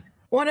always like,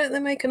 why don't they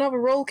make another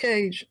Roll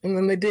Cage? And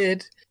then they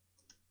did,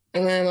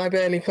 and then I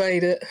barely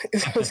played it.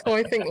 So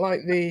I think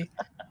like the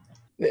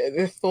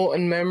thought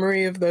and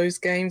memory of those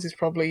games is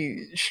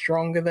probably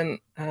stronger than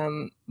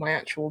my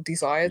actual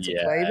desire to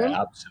play them.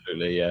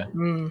 Absolutely, yeah.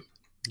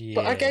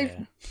 But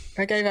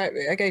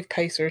I gave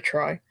Pacer a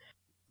try.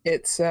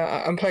 It's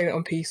I'm playing it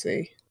on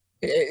PC.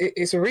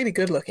 It's a really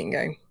good looking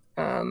game,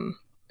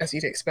 as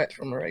you'd expect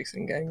from a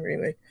racing game,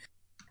 really.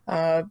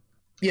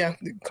 Yeah,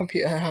 the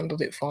computer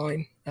handled it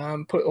fine.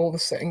 Put all the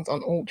settings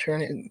on ultra,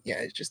 and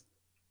it's just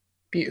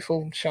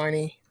beautiful,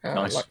 shiny,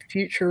 Nice. like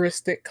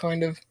futuristic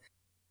kind of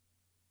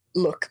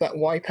look that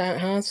Wipeout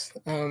has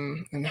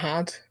and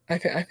had. I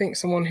think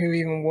someone who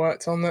even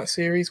worked on that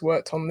series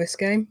worked on this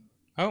game.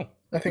 Oh,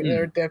 I think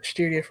they're a dev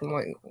studio from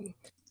like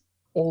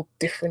all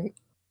different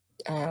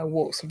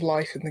walks of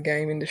life in the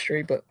game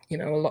industry, but a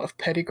lot of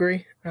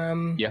pedigree.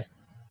 Yeah.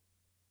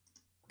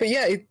 But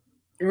yeah,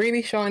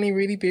 really shiny,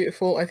 really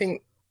beautiful. I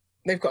think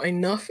they've got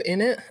enough in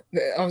it.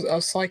 I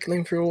was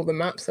cycling through all the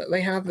maps that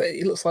they have. That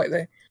it looks like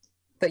that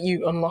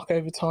you unlock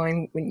over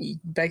time when you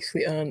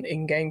basically earn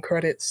in-game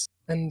credits,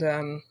 and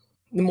the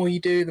more you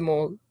do, the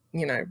more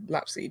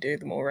laps that you do,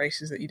 the more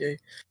races that you do.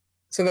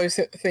 So those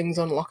things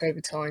unlock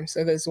over time.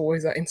 So there's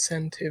always that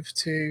incentive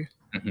to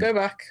go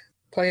back,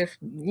 play,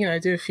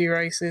 do a few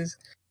races,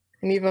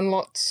 and you've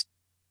unlocked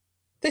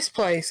this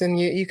place, and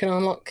you can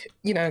unlock,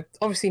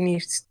 obviously new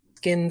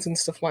skins and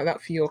stuff like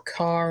that for your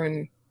car,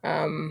 and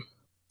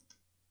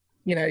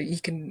you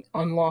can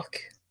unlock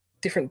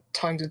different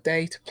times of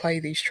day to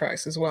play these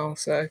tracks as well.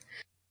 So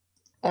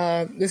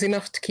there's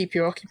enough to keep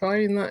you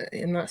occupied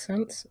in that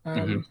sense.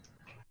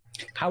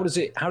 How does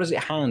it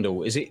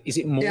handle? Is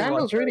it more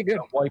handle's like really good.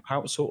 a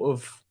Wipeout sort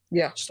of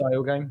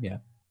style game? Yeah.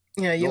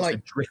 Yeah, you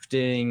like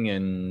drifting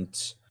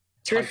and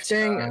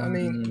drifting. I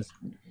mean,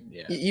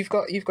 you've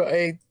got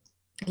a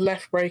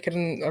left brake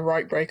and a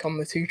right brake on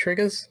the two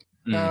triggers.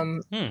 Yeah,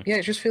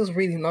 it just feels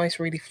really nice,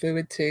 really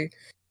fluid to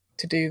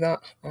do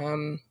that.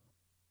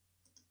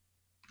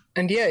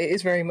 And yeah, it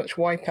is very much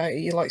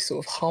Wipeout. You like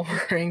sort of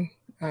hovering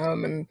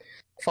and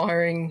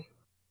firing.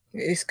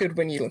 It's good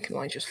when you look at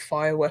like just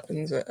fire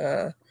weapons at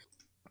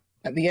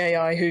the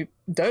AI, who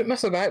don't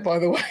mess about. By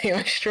the way,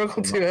 I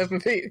struggle to ever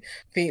beat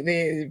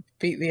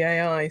the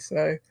AI.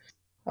 So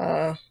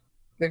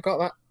they've got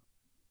that.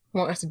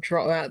 Might have to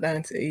drop that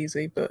down to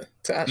easy, but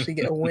to actually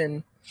get a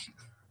win.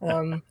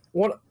 One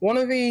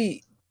of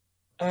the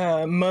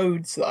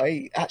modes that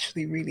I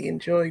actually really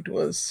enjoyed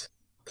was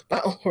the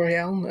Battle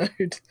Royale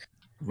mode.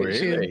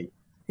 Really?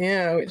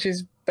 Which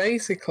is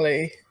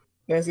basically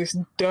there's this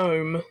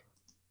dome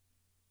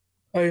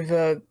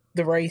over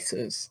the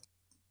races,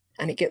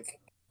 and it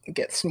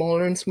gets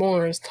smaller and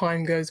smaller as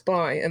time goes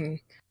by, and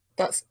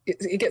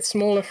it gets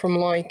smaller from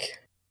like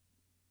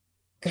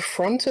the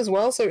front as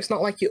well. So it's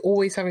not like you're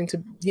always having to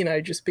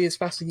just be as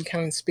fast as you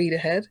can and speed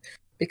ahead,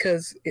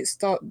 because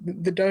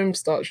the dome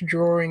starts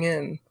drawing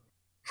in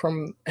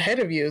from ahead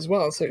of you as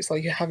well. So it's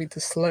like you're having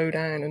to slow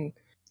down and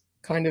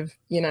kind of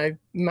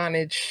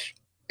manage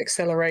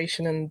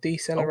acceleration and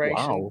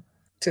deceleration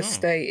to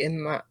stay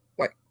in that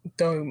like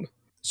dome.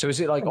 So is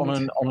it like on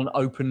an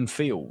open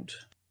field?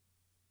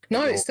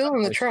 No, it's still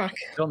on the track.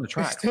 Still on the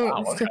track. It's still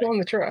on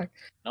the track.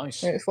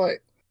 Nice. And it's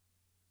like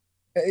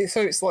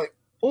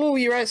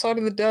you're outside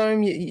of the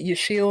dome. Your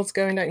shield's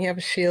going down. You have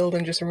a shield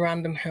and just a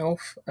random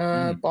health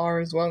bar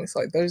as well. It's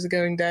like those are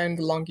going down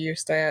the longer you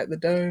stay out of the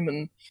dome,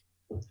 and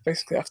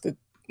basically have to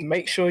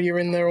make sure you're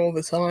in there all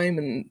the time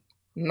and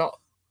not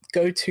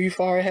go too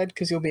far ahead,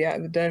 because you'll be out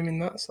of the dome in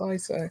that side.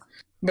 So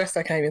best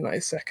I came in that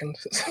is second.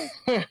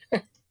 Yeah.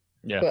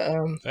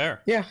 But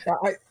fair. Yeah,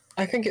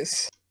 I think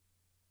it's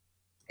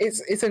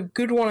a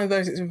good one of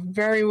those. It's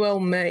very well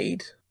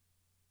made.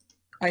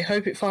 I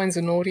hope it finds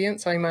an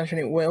audience. I imagine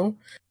it will.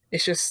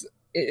 It's just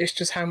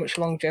how much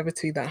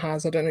longevity that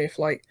has. I don't know if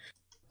like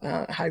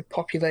how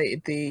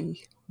populated the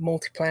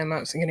multiplayer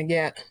maps are going to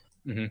get.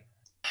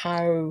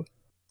 How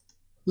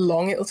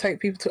long it'll take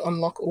people to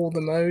unlock all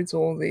the modes,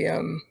 all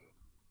the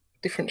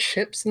different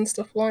ships and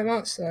stuff like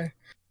that. So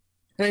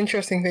an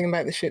interesting thing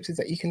about the ships is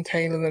that you can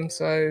tailor them,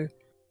 so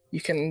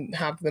you can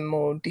have them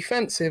more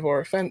defensive or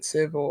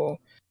offensive or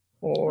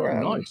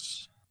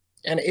nice.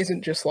 And it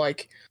isn't just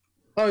like,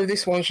 oh,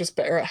 this one's just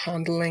better at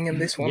handling and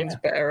this one's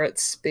better at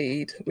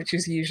speed, which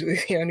is usually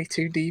the only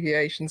two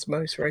deviations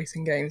most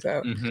racing games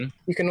have.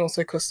 You can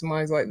also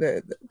customize like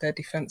their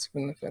defensive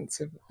and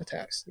offensive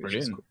attacks, which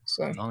is cool.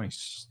 So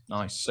nice.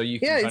 So you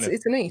can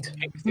it's neat.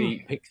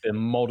 Pick the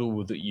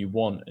model that you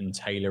want and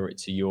tailor it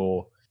to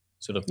your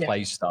sort of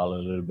play style a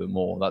little bit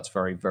more. That's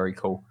very, very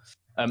cool.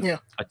 I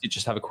did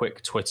just have a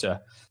quick Twitter,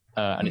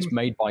 and it's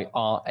made by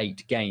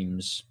R8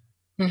 Games,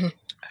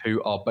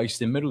 who are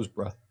based in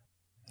Middlesbrough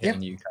here in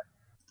the UK.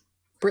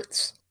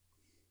 Brits.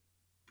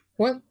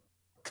 Well,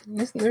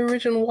 isn't the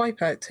original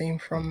Wipeout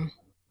team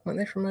weren't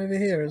they from over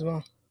here as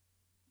well?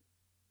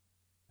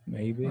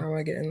 Maybe. Or am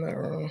I getting that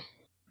wrong?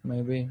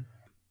 Maybe.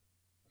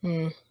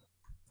 Well,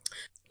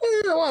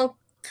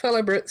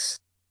 fellow Brits.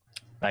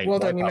 Well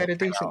done, you Wipeout made a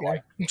came decent out,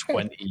 game.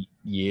 20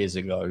 years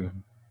ago.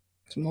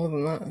 It's more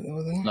than that,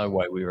 wasn't it? No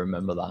way we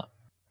remember that.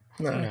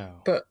 No.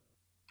 But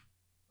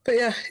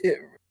yeah, it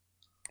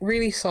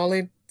really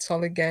solid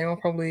game. I'll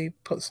probably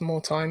put some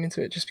more time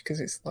into it just because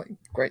it's like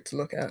great to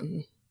look at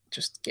and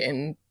just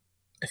getting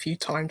a few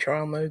time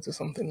trial modes or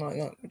something like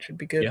that, which would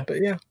be good. Yeah.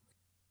 But yeah,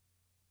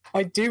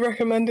 I do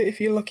recommend it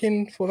if you're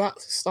looking for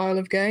that style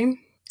of game.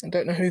 I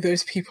don't know who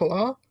those people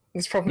are.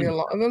 There's probably a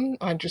lot of them.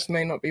 I just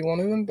may not be one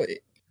of them, but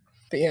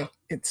yeah,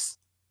 it's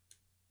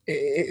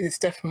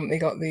definitely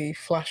got the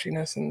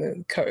flashiness and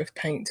the coat of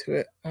paint to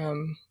it.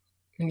 And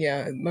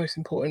yeah, most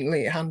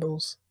importantly, it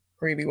handles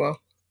really well.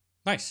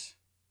 Nice.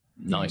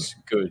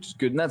 Good.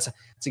 And that's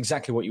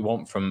exactly what you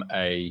want from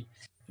a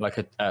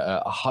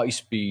high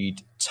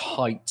speed,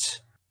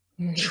 tight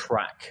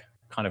track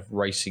kind of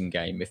racing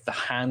game. If the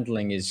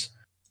handling is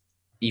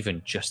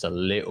even just a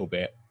little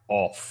bit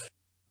off,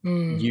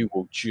 you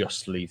will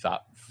just leave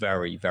that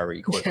very,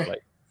 very quickly.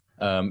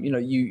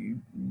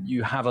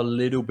 You have a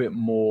little bit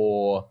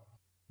more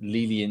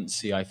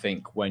leniency, I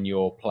think, when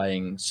you're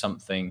playing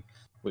something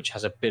which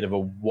has a bit of a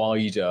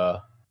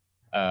wider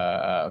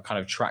kind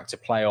of track to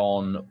play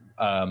on.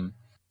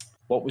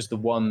 What was the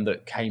one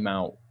that came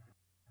out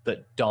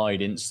that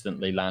died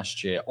instantly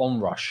last year?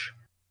 Onrush.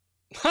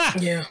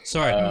 Yeah.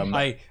 Sorry,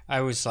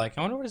 I was like,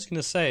 I wonder what he's going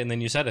to say, and then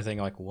you said a thing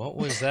like, "What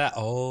was that?"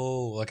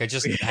 Oh, like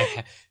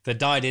the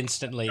died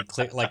instantly,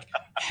 like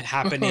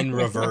happened in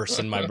reverse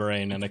in my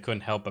brain, and I couldn't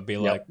help but be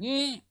like,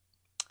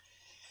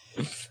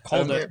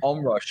 Hold it.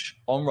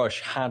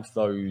 Onrush had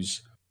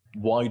those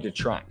wider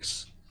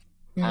tracks,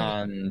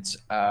 and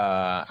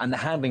the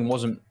handling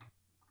wasn't.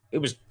 It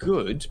was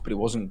good, but it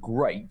wasn't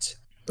great.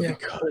 But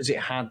because it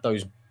had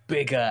those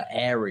bigger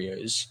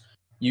areas,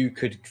 you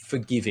could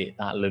forgive it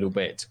that little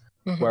bit.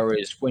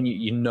 Whereas when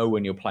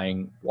when you're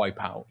playing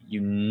Wipeout,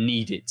 you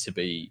need it to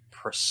be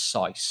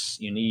precise.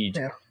 You need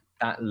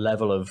that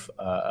level of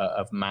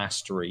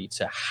mastery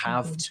to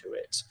have to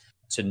it,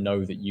 to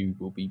know that you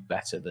will be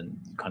better than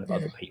kind of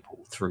other people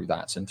through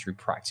that and through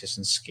practice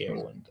and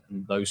skill and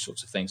those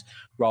sorts of things,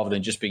 rather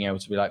than just being able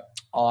to be like,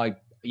 I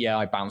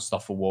bounced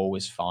off a wall,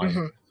 is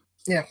fine.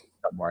 Yeah.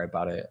 Don't worry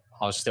about it.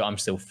 I'm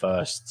still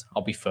first.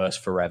 I'll be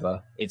first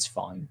forever. It's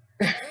fine.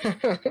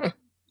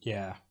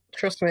 Yeah.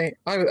 Trust me,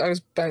 I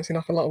was bouncing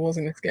off a lot of walls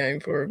in this game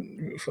for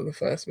the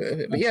first bit of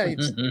it. But yeah,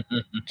 it's,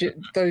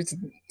 those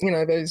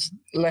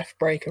left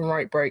brake and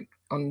right brake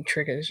on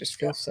triggers just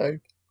feel so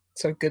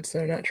good,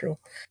 so natural.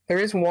 There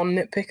is one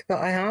nitpick that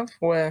I have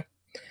where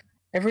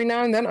every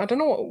now and then, I don't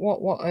know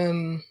what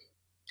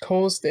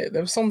caused it.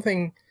 There was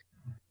something,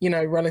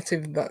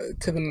 relative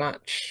to the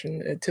match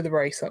and to the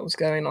race that was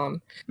going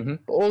on. But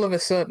all of a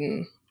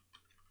sudden,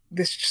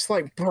 this just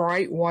like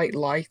bright white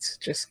light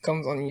just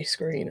comes on your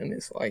screen, and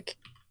it's like,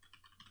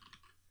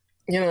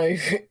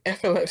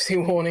 epilepsy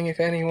warning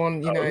if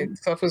anyone,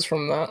 suffers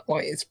from that.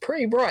 Like, it's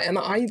pretty bright. And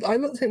I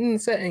looked at it in the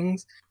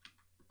settings.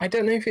 I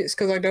don't know if it's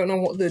because I don't know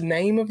what the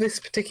name of this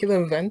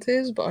particular event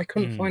is, but I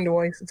couldn't find a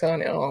way to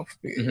turn it off.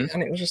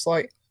 And it was just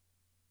like,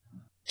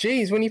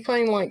 geez, when you're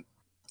playing, like,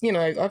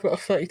 I've got a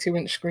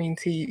 32-inch screen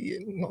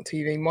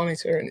TV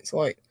monitor, and it's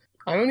like,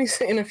 I'm only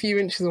sitting a few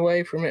inches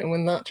away from it, and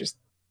when that just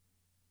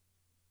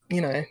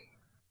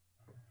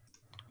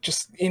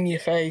in your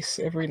face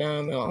every now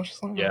and then, I was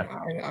just like,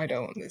 I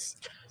don't want this.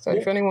 So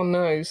if anyone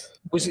knows,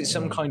 was it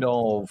some kind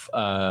of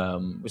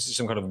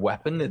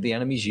weapon that the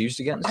enemies used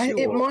against you?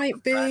 It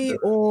might be,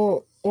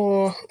 or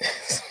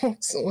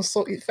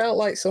it felt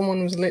like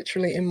someone was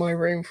literally in my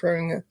room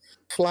throwing a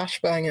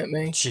flashbang at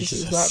me.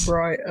 Jesus. It was that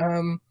bright.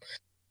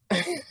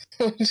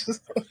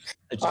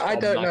 I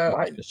don't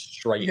know.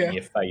 Straight in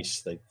your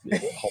face. They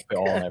pop it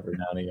on every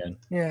now and again.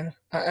 Yeah,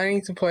 I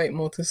need to play it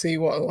more to see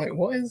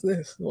what is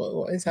this?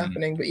 What is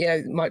happening? But yeah,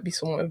 it might be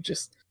someone who've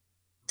just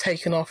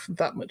taken off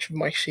that much of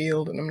my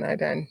shield, and I'm now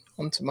down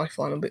onto my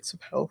final bits of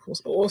health,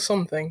 or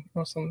something.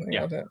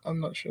 Yeah. I'm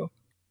not sure.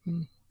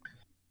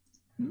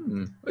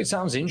 It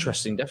sounds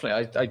interesting,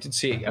 definitely. I did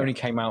see it only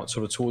came out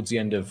sort of towards the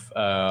end of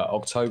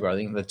October, I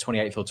think the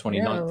 28th or 29th.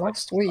 Yeah,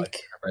 last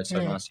week.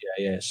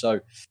 Yeah. So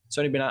it's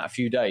only been out a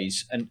few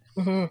days, and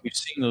we've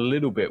seen a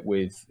little bit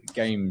with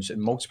games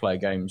and multiplayer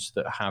games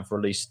that have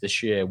released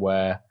this year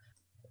where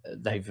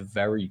they've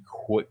very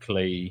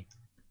quickly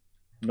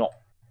not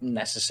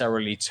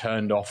necessarily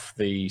turned off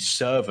the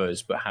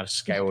servers, but have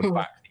scaled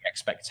back the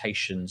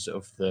expectations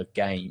of the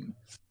game.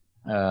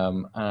 I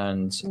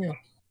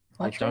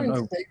don't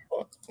know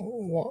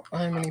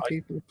how many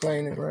people are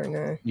playing it right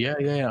now.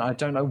 Yeah. I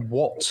don't know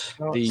what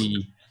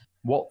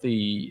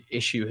the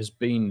issue has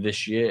been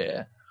this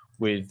year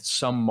with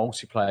some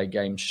multiplayer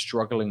games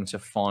struggling to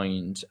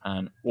find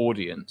an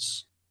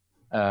audience.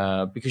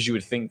 Because you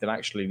would think that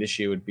actually this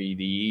year would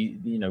be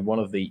one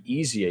of the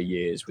easier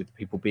years with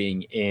people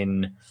being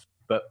in,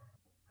 but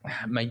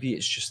maybe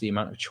it's just the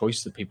amount of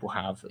choice that people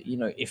have.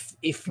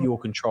 If your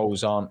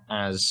controls aren't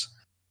as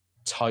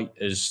tight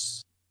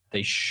as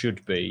they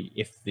should be,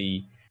 if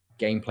the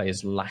gameplay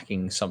is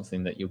lacking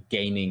something that you're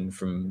gaining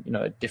from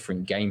a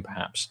different game,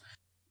 perhaps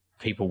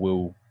people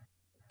will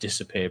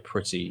disappear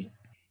pretty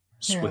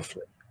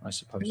swiftly, I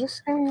suppose. Is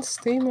this in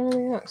Steam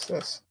Early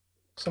Access?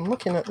 So I'm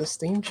looking at the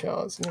Steam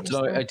charts. And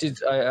So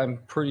I'm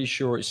pretty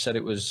sure it said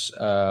it was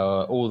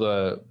all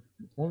the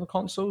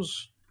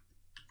consoles.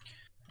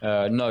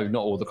 No, not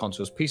all the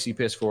consoles. PC,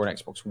 PS4, and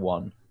Xbox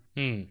One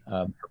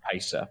for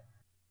Pacer.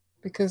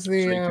 Because So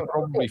you can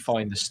probably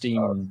find the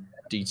Steam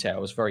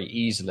details very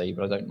easily,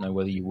 but I don't know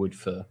whether you would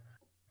for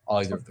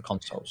either of the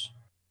consoles.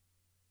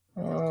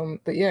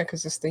 But yeah,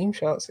 because the Steam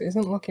charts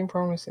isn't looking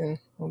promising.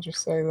 I'll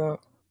just say that.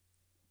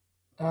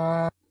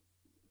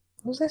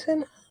 Was this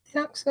in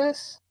Early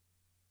Access?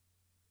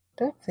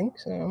 Don't think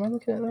so. Am I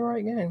looking at the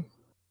right game?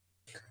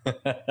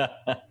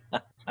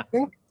 I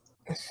think.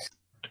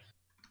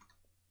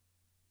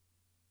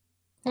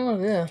 Oh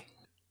yeah.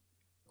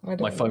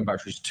 My phone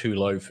battery's too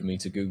low for me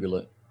to Google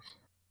it.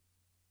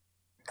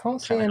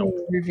 Can't see any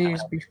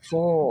reviews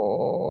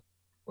before,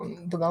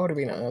 but that would have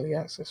been an early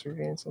access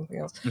review and something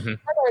else. Mm-hmm.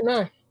 I don't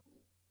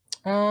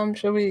know.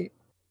 Shall we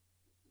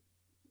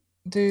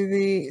do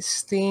the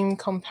Steam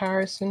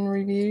comparison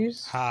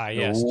reviews?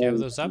 Yes. Do you have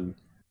those up?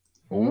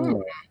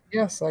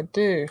 Yes, I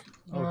do.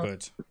 Oh,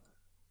 good.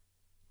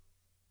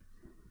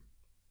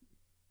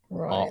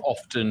 Right.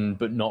 Often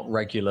but not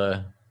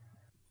regular.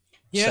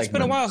 Yeah, segment. It's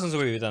been a while since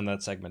we've done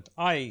that segment.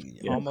 I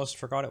almost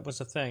forgot it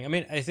was a thing. I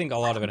mean, I think a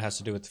lot of it has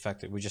to do with the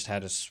fact that we just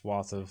had a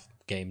swath of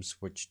games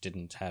which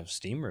didn't have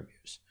Steam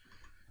reviews.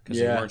 Because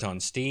they weren't on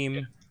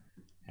Steam,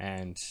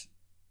 and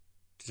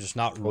there's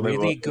not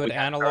really good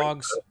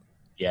analogs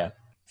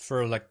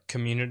for like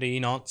community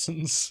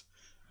nonsense.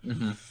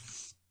 Mm-hmm.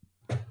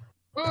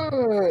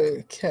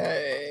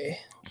 Okay.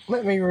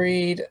 Let me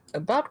read a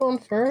bad one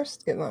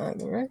first. Get that out of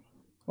the way.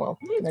 Well,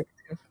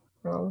 negative,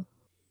 rather.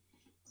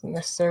 Doesn't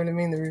necessarily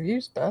mean the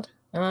review's bad.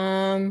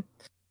 Some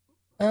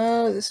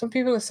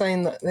people are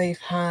saying that they've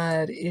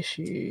had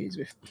issues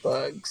with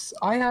bugs.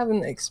 I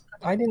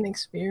didn't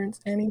experience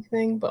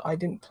anything, but I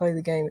didn't play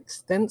the game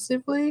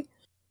extensively.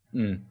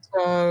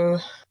 So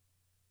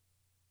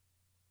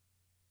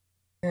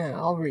yeah,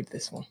 I'll read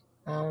this one.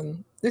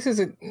 This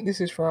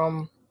is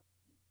from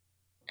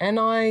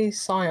Ni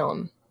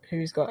Scion,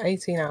 who's got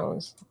 18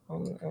 hours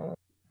on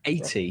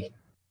 80.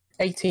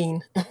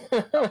 18.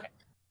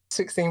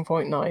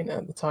 16.9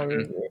 at the time of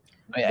review.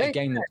 A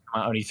game that came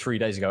out only 3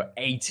 days ago,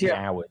 80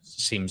 hours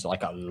seems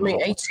like a lot. I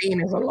mean,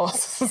 18 is a lot.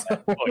 So.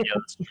 Oh, yeah,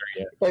 that's true,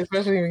 yeah.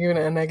 Especially if you're giving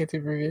it a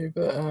negative review,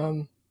 but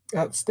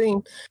at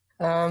Steam.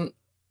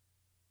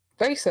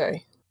 They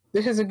say,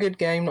 this is a good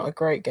game, not a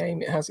great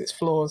game. It has its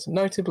flaws,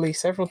 notably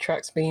several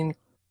tracks being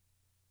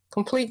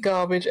complete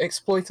garbage,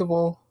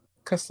 exploitable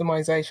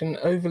customization,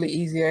 overly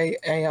easy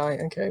AI.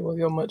 Okay, well,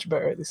 you're much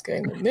better at this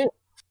game than me.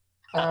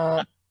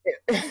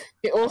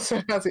 It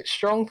also has its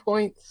strong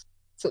points,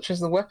 such as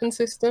the weapon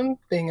system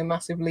being a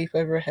massive leap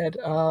overhead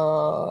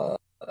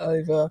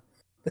over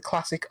the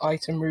classic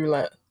item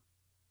roulette.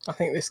 I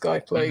think this guy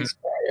plays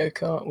Mario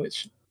Kart,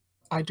 which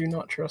I do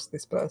not trust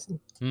this person.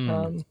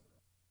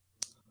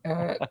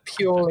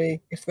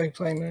 Purely if they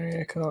play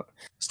Mario Kart.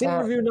 Steam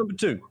review number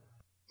 2.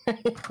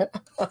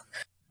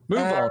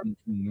 Move on,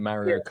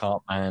 Mario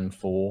Kart Man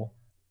 4.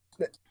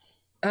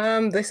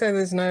 They say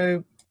there's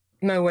no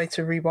way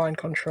to rewind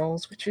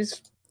controls, which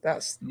is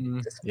that's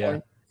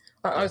disappointing.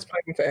 I was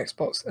playing for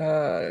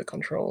Xbox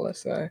controller,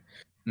 so.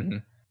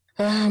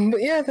 But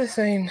yeah, they're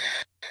saying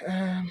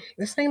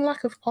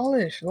lack of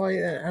polish, like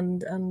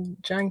and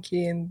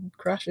janky and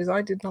crashes.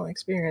 I did not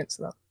experience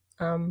that.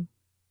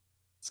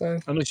 So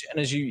and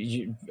as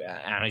you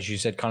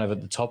said, kind of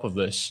at the top of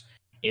this,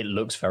 it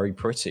looks very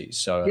pretty.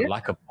 So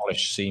lack of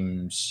polish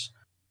seems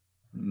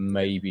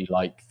maybe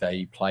like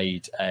they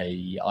played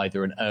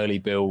either an early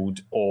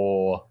build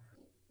or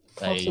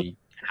they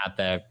had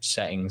their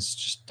settings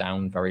just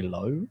down very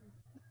low.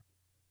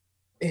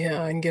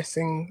 Yeah, I'm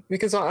guessing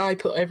because I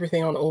put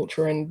everything on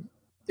ultra and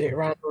it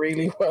ran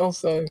really well.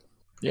 So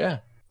yeah,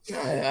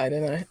 I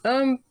don't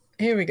know.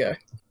 Here we go.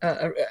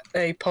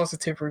 A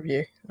positive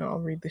review. I'll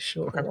read this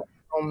short one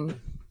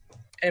from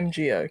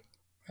MGO.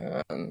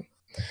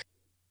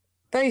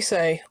 They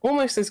say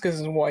almost as good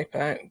as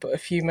Wipeout, but a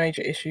few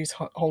major issues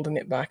holding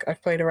it back.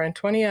 I've played around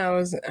 20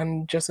 hours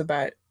and just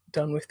about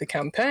done with the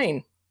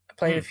campaign. I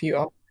played a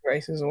few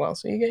races as well,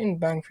 so you're getting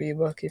bang for your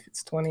buck if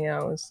it's 20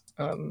 hours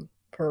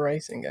per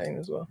racing game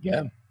as well.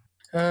 Yeah.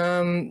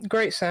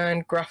 Great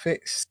sound,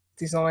 graphics,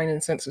 design,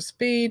 and sense of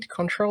speed.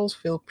 Controls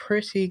feel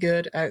pretty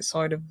good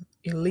outside of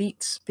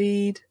elite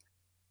speed.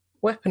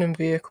 Weapon and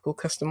vehicle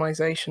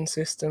customization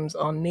systems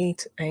are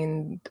neat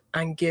and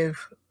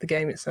give the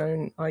game its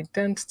own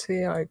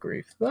identity. I agree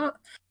with that.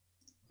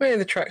 Many of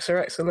the tracks are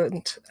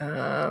excellent.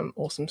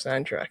 Awesome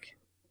soundtrack.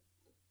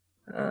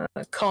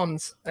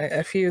 Cons.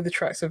 A few of the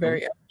tracks are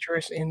very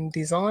amateurish in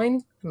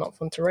design, not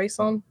fun to race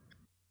on.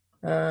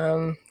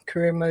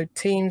 Career mode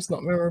teams,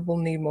 not memorable,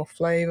 need more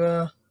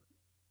flavor.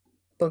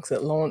 Bugs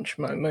at launch,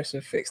 most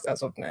are fixed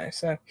as of now.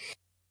 So,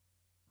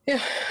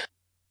 yeah.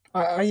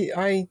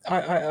 I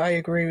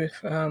agree with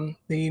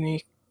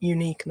the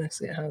uniqueness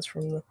it has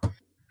from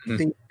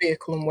the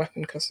vehicle and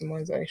weapon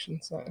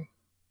customization. So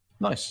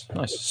nice.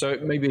 So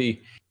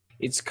maybe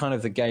it's kind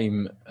of the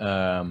game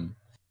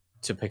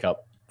to pick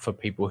up for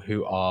people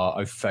who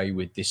are au fait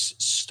with this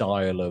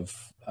style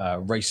of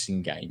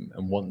racing game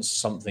and want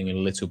something a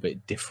little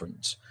bit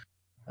different.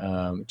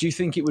 Do you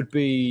think it would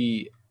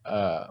be?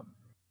 Do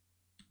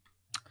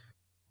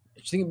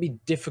you think it'd be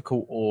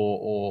difficult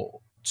or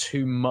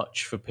too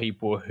much for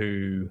people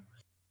who,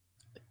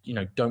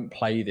 don't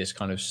play this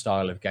kind of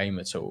style of game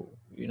at all?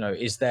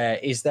 Is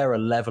there a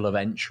level of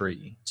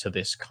entry to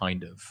this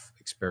kind of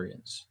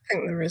experience? I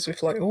think there is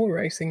with like all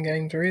racing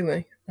games,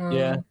 really.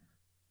 Yeah.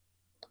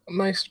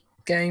 Most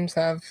games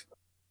have,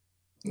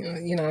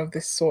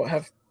 this sort of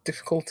have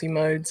difficulty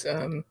modes.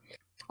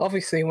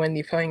 Obviously, when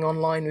you're playing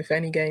online with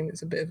any game,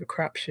 it's a bit of a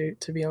crapshoot,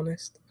 to be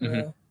honest.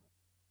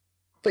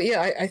 But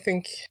yeah, I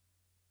think.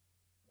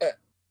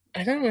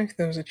 I don't know if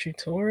there was a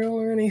tutorial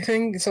or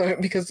anything. So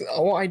because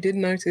what I did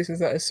notice is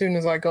that as soon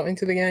as I got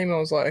into the game, I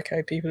was like,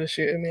 okay, people are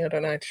shooting me. I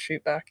don't know how to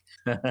shoot back.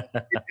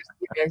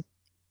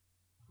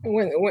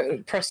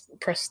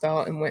 Press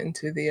start and went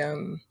into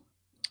the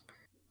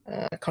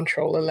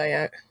controller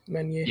layout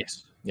menu.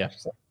 Yes. Yeah.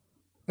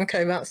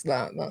 Okay, that's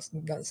that.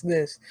 That's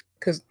this.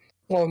 Because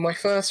my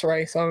first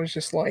race, I was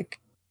just like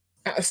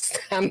at a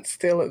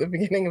standstill at the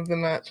beginning of the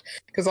match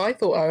because I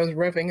thought I was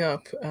revving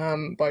up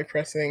by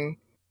pressing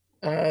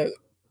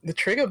the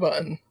trigger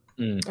button.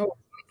 To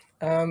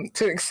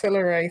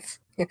accelerate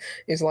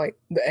is like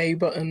the A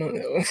button.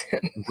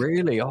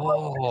 Really? Yeah,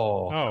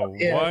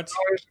 What?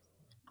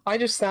 I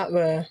just sat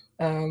there.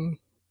 I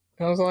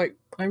was like,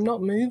 I'm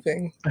not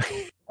moving.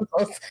 I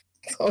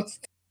was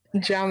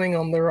jamming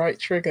on the right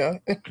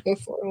trigger. I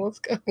was like, what's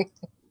going on?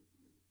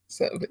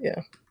 So, but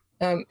yeah.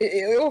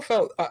 It all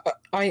felt.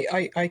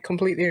 I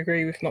completely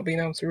agree with not being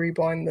able to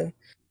rebind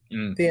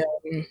the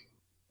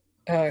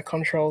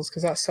controls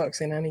because that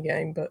sucks in any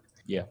game. But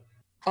yeah,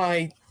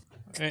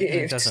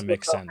 it doesn't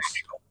make sense.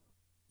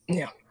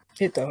 Yeah,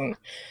 it doesn't.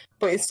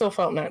 But it still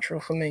felt natural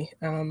for me.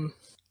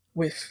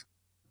 With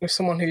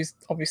someone who's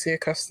obviously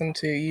accustomed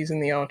to using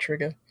the R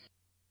trigger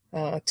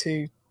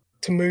to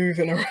move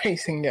in a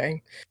racing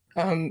game.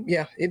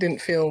 Yeah, it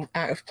didn't feel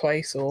out of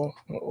place or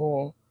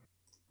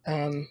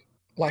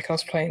like I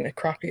was playing a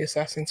crappy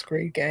Assassin's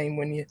Creed game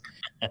when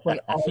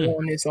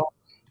R1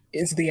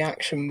 is the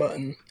action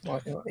button.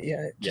 Like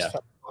yeah, it just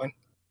felt fine.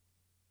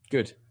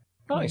 Good,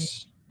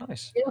 nice.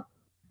 Yeah,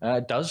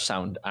 it does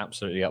sound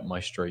absolutely up my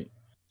street.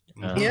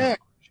 Yeah,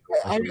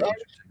 I'm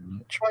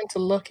trying to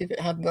look if it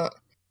had that.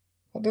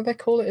 What do they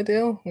call it? A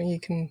deal where you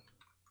can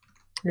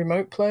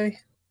remote play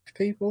with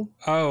people?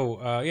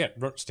 Oh, yeah,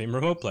 Steam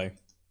Remote Play.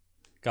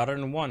 Got it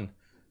in one.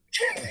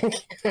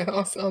 I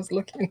was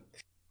looking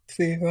to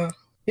see if.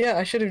 Yeah,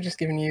 I should have just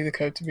given you the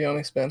code, to be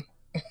honest, Ben.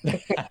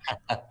 But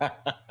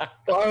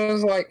I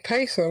was like,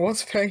 Pacer,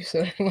 what's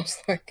Pacer? And I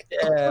was like,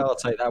 yeah, I'll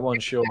take that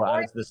one. Sure,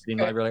 add to the Steam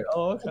library. Like,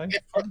 oh, okay.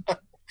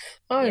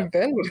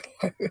 Ben would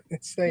play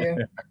this. So yeah,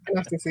 I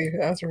have to see if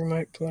it has a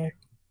remote play.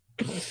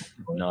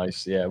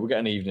 Nice. Yeah, we'll get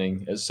an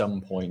evening at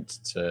some point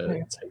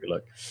to take a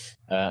look.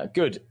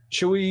 Good.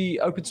 Shall we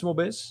open some more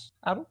beers,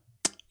 Adam?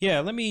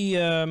 Yeah, let me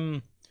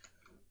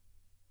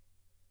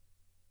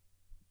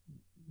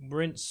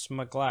rinse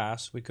my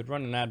glass. We could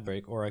run an ad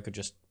break, or I could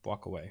just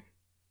walk away.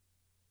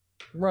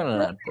 Run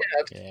an ad.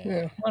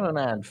 Yeah. Run an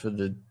ad for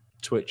the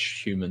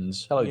Twitch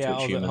humans. Hello,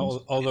 Twitch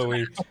humans. Although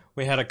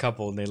we had a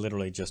couple, and they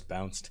literally just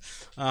bounced.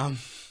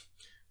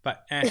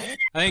 But I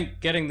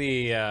think getting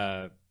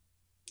the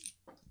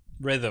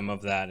rhythm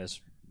of that is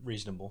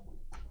reasonable.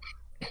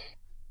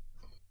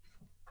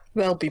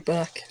 They'll be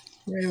back.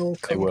 They will.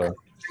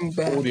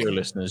 Audio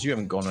listeners, you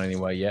haven't gone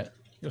anywhere yet.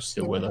 You're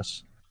still with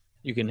us.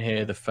 You can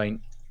hear the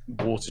faint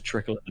water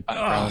trickle in the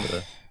background of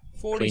a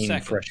 40 clean,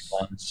 seconds. fresh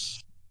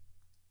glass.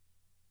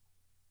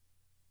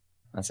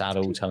 That's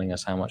Adel telling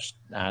us how much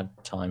ad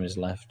time is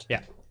left.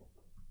 Yeah.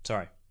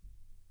 Sorry.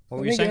 What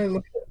were you saying? Go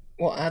look at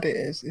what ad it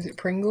is. Is it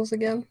Pringles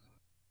again?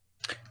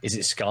 Is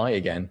it Sky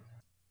again?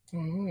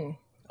 Mm-hmm.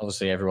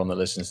 Obviously, everyone that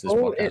listens to this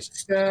podcast.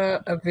 It's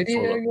a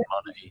video game.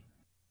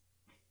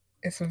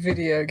 It's a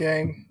video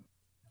game.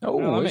 Oh,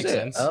 that is makes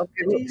it? sense.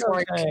 It looks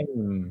like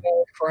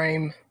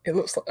Warframe. It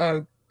looks like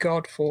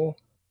Godfall.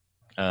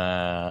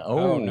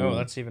 Oh no,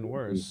 that's even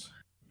worse.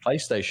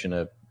 PlayStation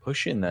are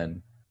pushing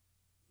then.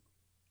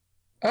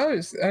 Oh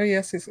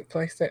yes, it's a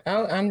PlayStation.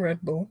 Oh, and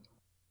Red Bull.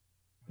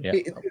 Yeah.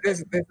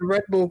 There's a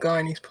Red Bull guy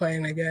and he's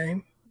playing a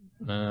game.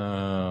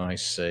 Oh, I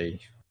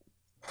see.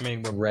 I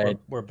mean,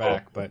 we're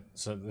back, but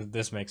so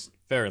this makes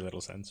very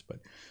little sense. But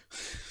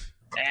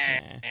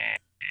yeah,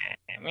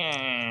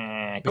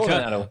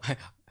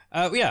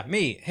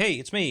 me. Hey,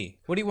 it's me.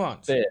 What do you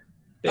want? Beers.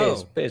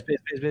 Cool.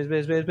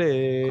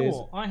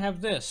 I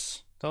have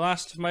this. The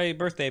last of my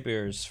birthday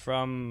beers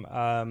from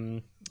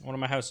one of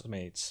my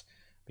housemates.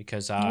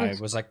 Because I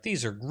was like,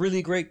 these are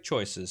really great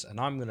choices,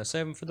 and I'm going to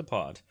save them for the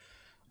pod.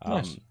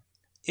 Nice.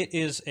 It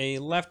is a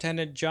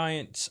Left-Handed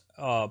Giant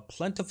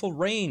Plentiful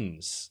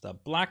Rains, the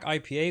black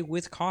IPA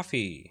with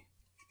coffee.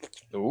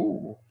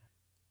 Ooh.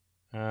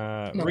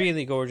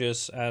 Really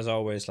gorgeous, as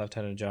always,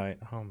 Left-Handed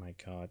Giant. Oh my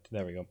god.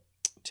 There we go.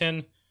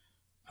 10.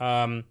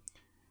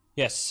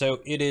 Yes, so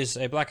it is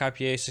a black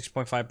IPA,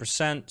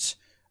 6.5%.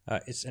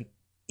 It's an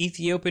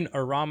Ethiopian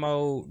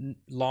Aramo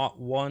Lot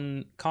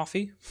 1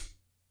 coffee.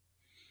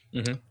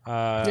 Mm-hmm.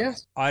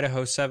 Yes.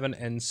 Idaho 7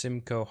 and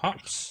Simcoe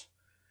hops.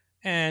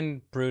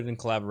 And brewed in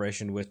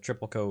collaboration with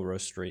Triple Co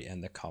Roastery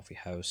and the Coffee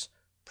House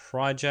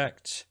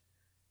Project.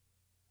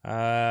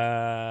 That's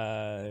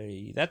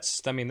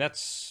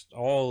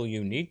all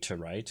you need to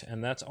write,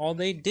 and that's all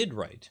they did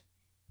write.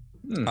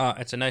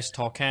 It's a nice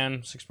tall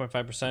can,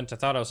 6.5%. I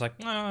thought, I was like,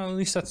 at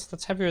least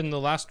that's heavier than the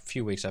last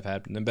few weeks I've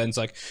had. And then Ben's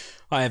like,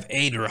 I have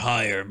 8 or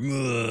higher.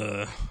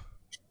 Ugh.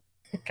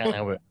 Can't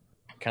help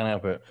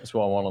it. That's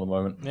what I want at the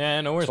moment.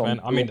 Yeah, no worries, man.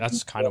 I mean,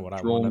 that's kind of what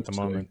I want at the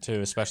moment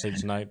too, especially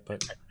tonight.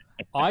 But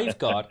I've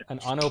got an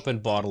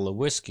unopened bottle of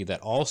whiskey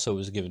that also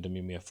was given to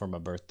me for my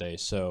birthday.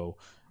 So,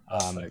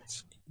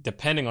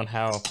 depending on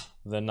how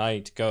the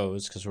night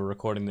goes, because we're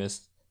recording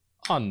this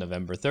on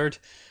November 3rd,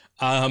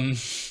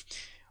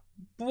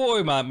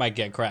 boy, might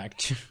get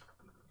cracked.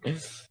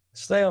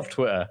 Stay off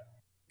Twitter.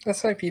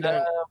 Let's hope you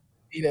don't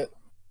eat it.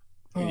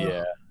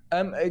 Yeah.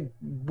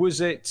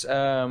 Was it?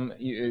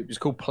 It was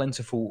called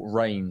Plentiful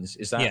Rains.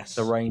 Is that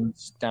the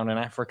rains down in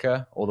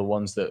Africa, or the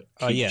ones that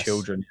keep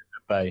children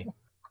at bay?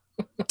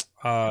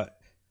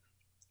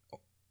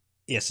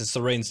 Yes, it's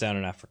the rains down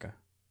in Africa.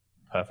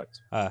 Perfect.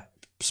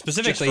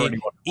 Specifically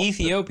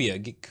Ethiopia,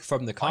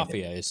 from the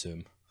coffee, I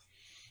assume.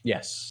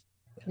 Yes.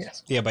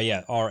 Yeah, but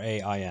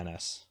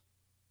RAINS.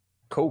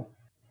 Cool.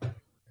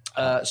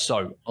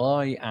 So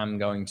I am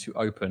going to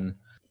open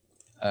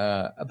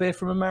a beer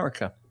from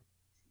America.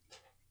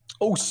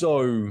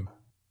 Also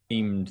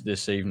themed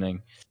this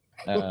evening.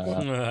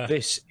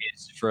 This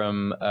is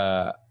from,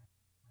 I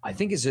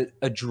think it's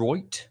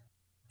Adroit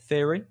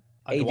Theory.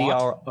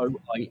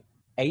 ADROIT.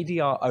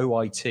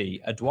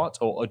 Adroit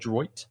or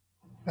Adroit?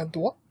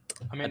 Adroit?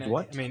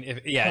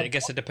 I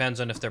guess it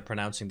depends on if they're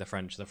pronouncing the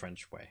French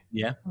way.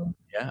 Yeah.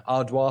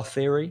 Ardois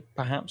Theory,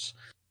 perhaps.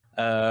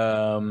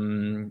 So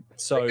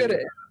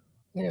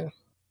yeah,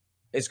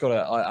 it's got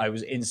I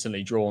was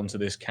instantly drawn to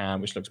this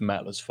can, which looks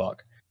metal as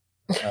fuck.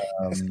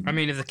 I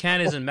mean, if the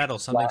can isn't metal,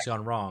 something's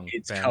gone wrong.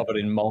 It's covered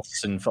in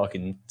moths and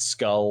fucking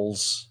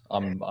skulls.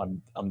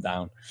 I'm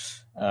down.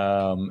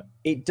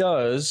 It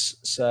does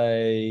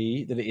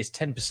say that it is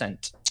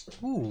 10%.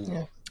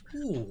 Ooh.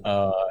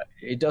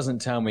 It doesn't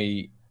tell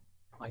me.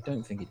 I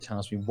don't think it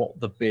tells me what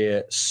the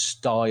beer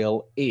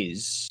style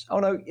is. Oh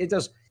no, it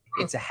does.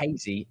 It's a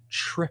hazy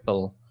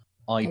triple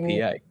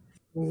IPA.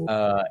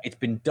 It's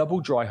been double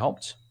dry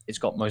hopped. It's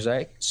got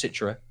Mosaic,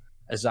 Citra,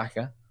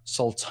 Azaka,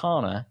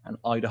 Sultana, and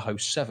Idaho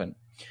 7.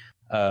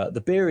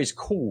 The beer is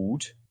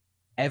called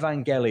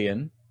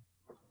Evangelion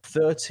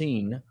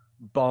 13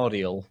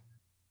 Bardial.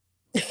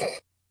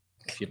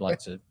 If you'd like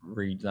to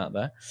read that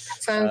there.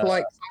 Sounds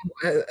like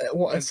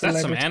what a that's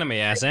some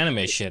anime-ass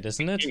anime shit,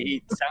 isn't it?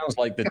 It sounds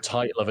like the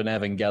title of an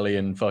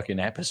Evangelion fucking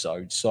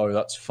episode, so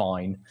that's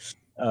fine.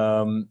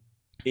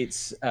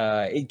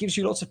 It gives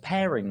you lots of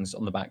pairings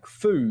on the back.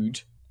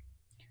 Food,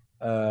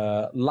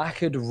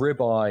 lacquered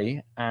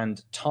ribeye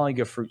and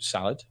tiger fruit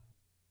salad.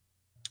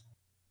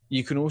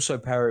 You can also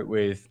pair it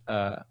with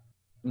pave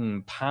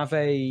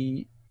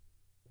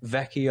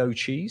vecchio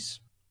cheese.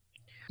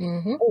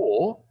 Mm-hmm.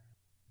 Or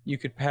you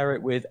could pair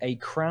it with a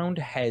Crowned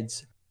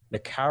Heads Le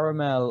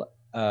Caramel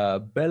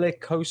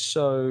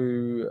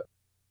Bellicoso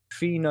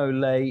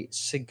Finole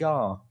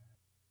cigar.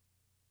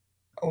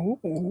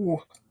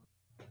 Oh,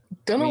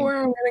 don't know where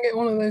I'm going to get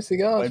one of those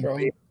cigars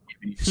from.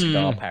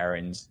 Cigar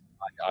pairings.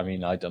 I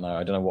mean, I don't know.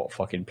 I don't know what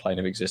fucking plane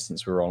of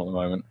existence we're on at the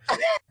moment.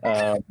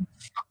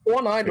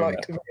 One I'd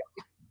like to be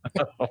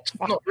on.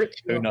 I'm not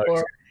rich Who enough knows?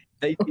 for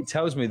it. It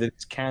tells me that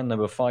it's can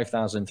number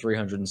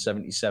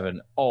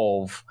 5,377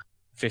 of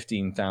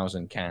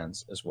 15,000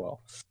 cans as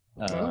well.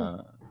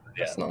 There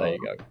you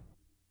go.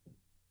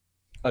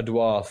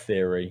 Adroit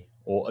Theory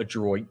or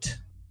Adroit.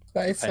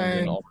 That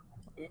sounds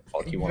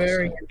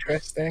very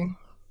interesting.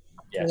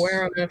 Yes.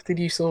 Where on earth did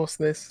you source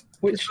this?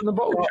 Which from the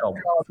bottle shop?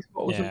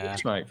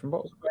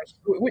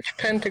 Which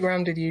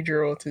pentagram did you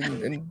draw to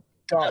in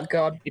Dark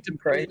God? It's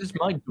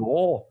my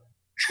door.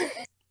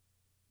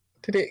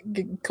 Did it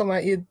come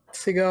out your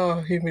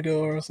cigar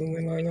humidor or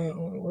something like that?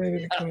 Where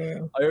did it come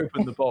out? I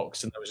opened the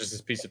box and there was just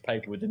this piece of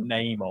paper with a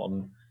name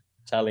on,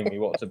 telling me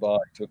what to buy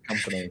to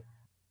accompany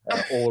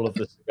all of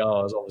the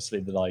cigars, obviously,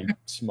 that I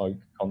smoke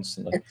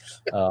constantly.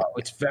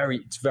 It's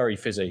very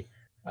fizzy.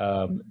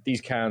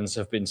 These cans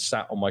have been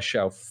sat on my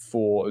shelf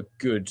for a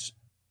good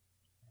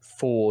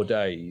 4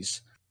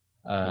 days,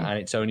 and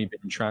it's only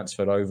been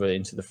transferred over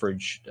into the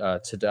fridge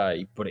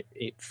today. But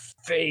it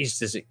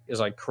fizzed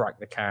as I cracked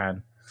the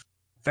can.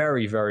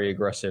 Very, very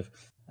aggressive.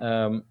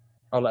 I'll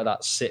let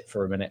that sit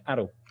for a minute.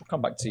 Adel, I'll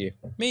come back to you.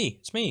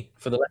 It's me.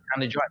 For the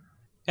left-handed giant.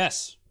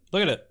 Yes.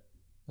 Look at it.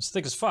 It's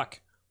thick as fuck.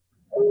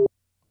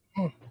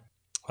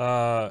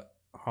 Oh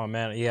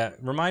man, yeah.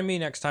 Remind me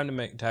next time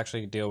to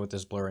actually deal with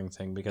this blurring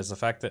thing, because the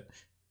fact that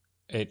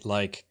it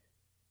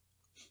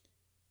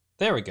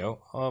there we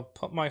go. I'll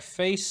put my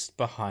face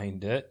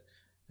behind it,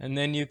 and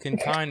then you can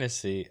kind of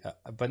see.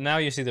 But now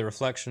you see the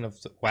reflection of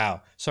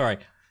wow. Sorry.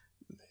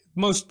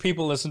 most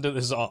people listen to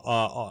this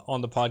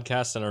on the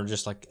podcast and are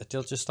just like,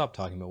 they'll just stop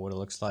talking about what it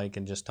looks like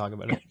and just talk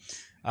about it.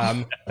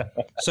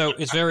 So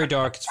it's very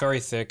dark, it's very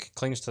thick,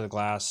 clings to the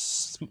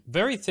glass,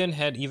 very thin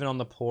head even on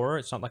the pour.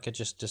 It's not like it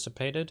just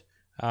dissipated.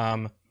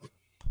 I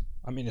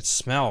mean, it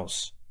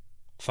smells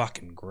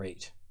fucking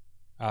great.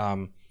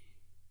 You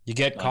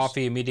get Nice.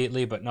 coffee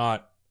immediately, but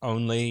not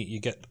only. You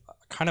get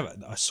kind of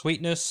a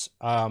sweetness,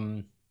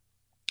 and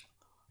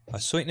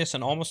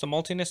almost a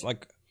maltiness,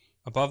 like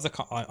above the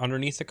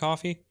underneath the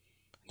coffee.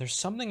 There's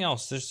something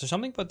else. There's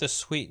something about this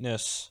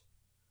sweetness.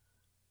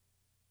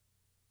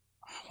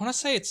 I want to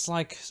say it's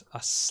like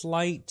a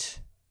slight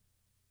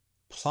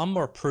plum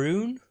or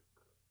prune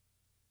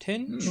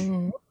tinge.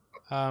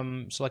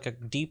 Mm. So like a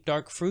deep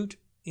dark fruit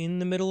in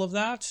the middle of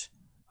that.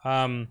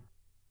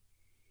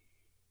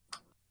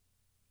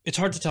 It's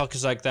hard to tell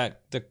because like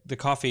that the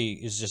coffee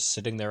is just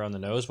sitting there on the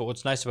nose. But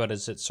what's nice about it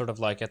is it's sort of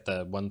like at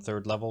the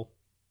 1/3 level,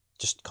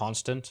 just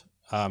constant.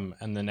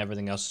 And then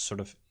everything else is sort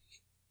of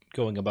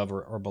going above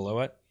or below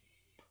it.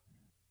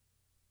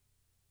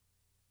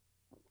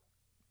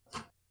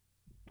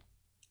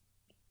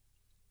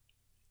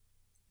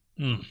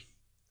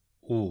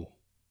 Ooh.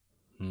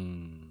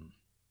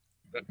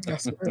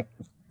 That's it.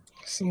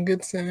 Some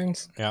good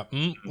sounds. Yeah.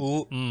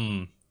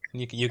 Ooh.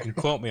 You can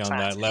quote me on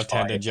that, Satisfying.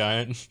 left-handed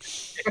giant.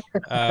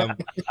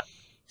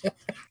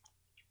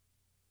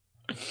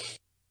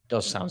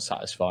 Does sound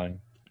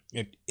satisfying.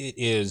 It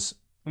is.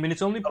 I mean,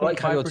 it's only I like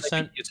how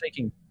 0.5%. you're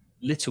taking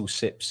little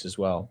sips as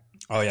well.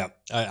 Oh yeah,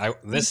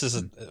 this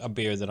is a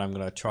beer that I'm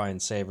gonna try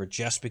and savor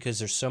just because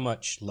there's so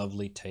much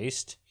lovely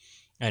taste,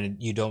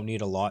 and you don't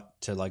need a lot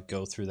to like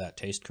go through that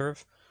taste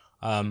curve.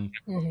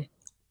 Mhm.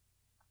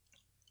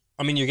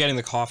 I mean, you're getting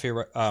the coffee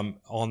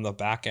on the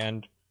back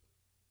end.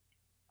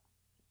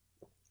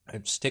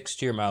 It sticks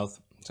to your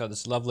mouth. It's got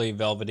this lovely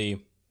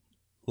velvety,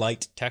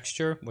 light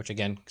texture, which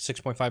again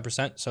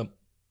 6.5%. So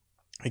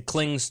it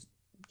clings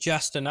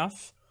just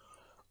enough.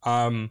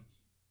 Oh,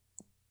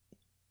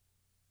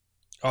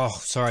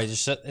 sorry,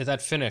 just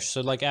that finish.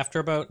 So like after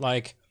about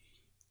like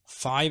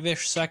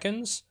 5-ish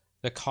seconds,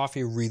 the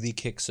coffee really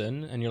kicks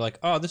in, and you're like,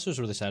 oh, this was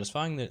really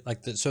satisfying.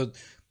 So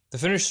the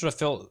finish sort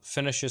of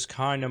finishes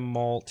kind of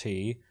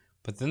malty,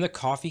 but then the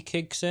coffee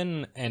kicks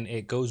in, and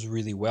it goes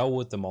really well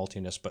with the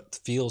maltiness, but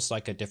feels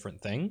like a different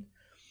thing.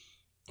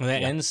 And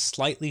it ends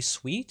slightly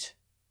sweet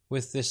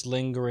with this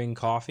lingering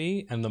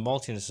coffee, and the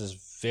maltiness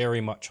is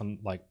very much on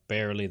like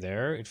barely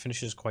there. It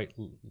finishes quite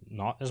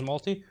not as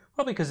malty,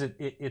 probably because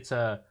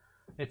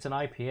it's an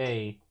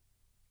IPA,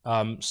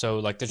 so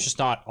like there's just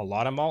not a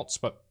lot of malts,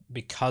 but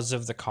because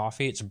of the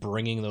coffee, it's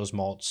bringing those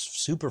malts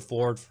super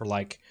forward for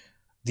like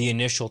the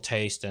initial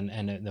taste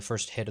and the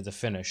first hit of the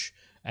finish,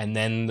 and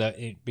then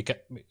because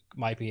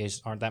my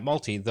IPAs aren't that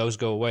malty, those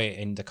go away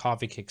and the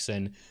coffee kicks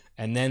in,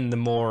 and then the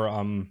more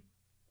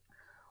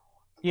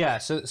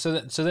so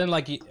then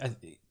like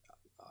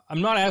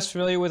I'm not as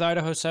familiar with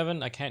Idaho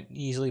 7. I can't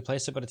easily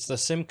place it, but it's the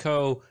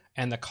Simcoe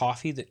and the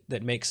coffee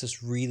that makes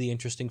this really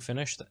interesting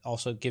finish that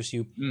also gives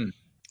you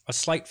a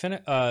slight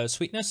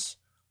sweetness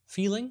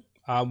feeling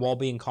while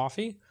being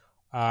coffee.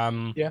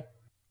 And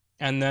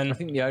then I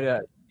think the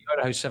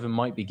Idaho 7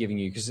 might be giving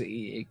you, because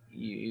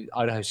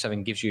Idaho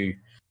 7 gives you,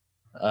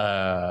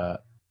 am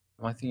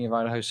I thinking of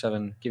Idaho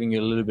 7 giving you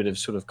a little bit of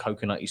sort of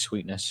coconutty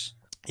sweetness?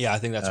 Yeah, I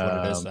think that's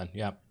what it is then.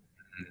 Yeah,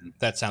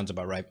 that sounds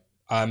about right.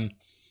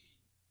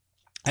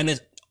 And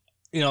it's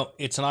an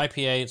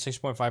IPA. It's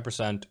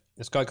 6.5%.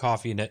 It's got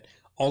coffee in it.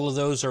 All of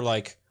those are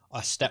like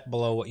a step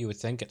below what you would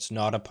think. It's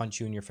not a punch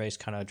you in your face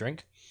kind of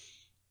drink.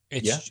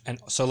 And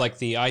so like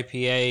the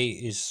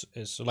IPA is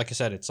like I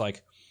said, it's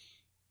like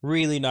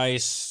really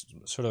nice,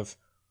 sort of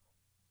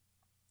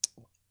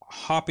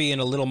hoppy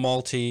and a little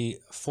malty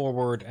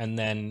forward, and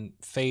then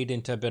fade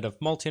into a bit of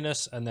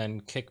maltiness, and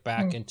then kick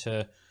back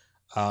into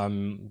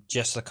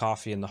just the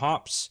coffee and the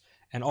hops.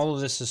 And all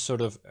of this is sort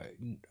of,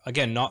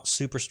 again, not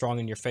super strong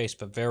in your face,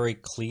 but very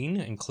clean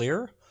and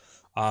clear.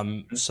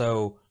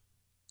 So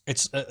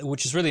it's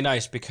which is really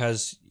nice,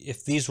 because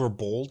if these were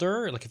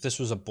bolder, like if this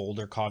was a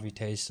bolder coffee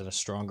taste and a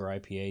stronger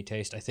IPA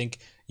taste, I think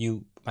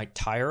you might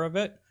tire of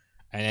it.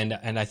 And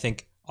I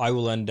think I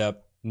will end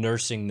up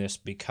nursing this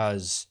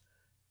because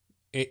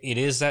it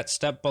is that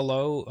step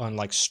below on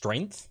like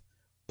strength,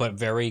 but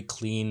very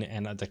clean,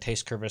 and the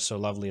taste curve is so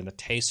lovely, and the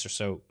tastes are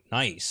so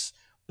nice.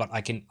 But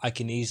I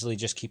can easily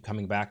just keep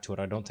coming back to it.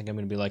 I don't think I'm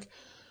going to be like,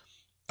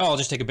 oh, I'll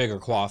just take a bigger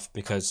quaff,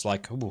 because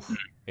like, ooh,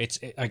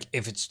 like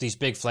if it's these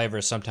big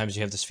flavors, sometimes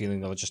you have this feeling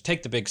they'll just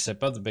take the big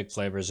sip of the big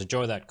flavors,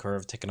 enjoy that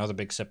curve, take another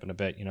big sip in a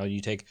bit.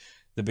 You take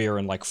the beer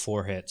in like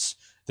 4 hits.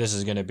 This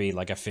is going to be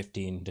like a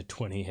 15 to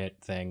 20 hit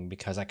thing,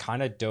 because I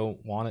kind of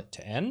don't want it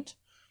to end.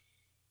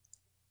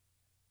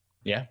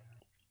 Yeah.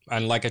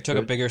 And like I took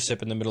a bigger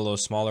sip in the middle of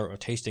those smaller or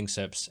tasting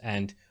sips,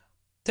 and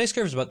taste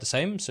curve is about the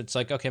same. So it's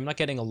like, okay, I'm not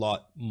getting a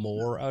lot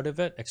more out of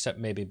it, except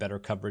maybe better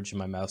coverage in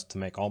my mouth to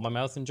make all my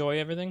mouth enjoy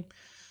everything.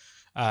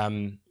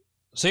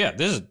 So yeah,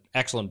 this is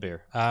excellent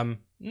beer.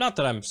 Not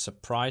that I'm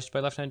surprised by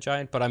Left Hand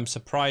Giant, but I'm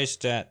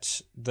surprised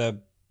at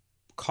the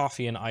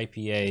coffee and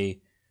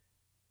IPA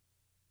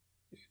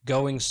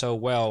going so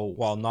well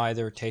while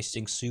neither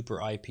tasting super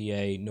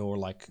IPA nor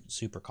like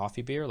super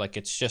coffee beer. Like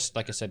it's just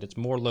like I said, it's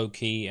more low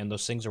key, and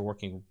those things are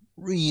working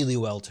really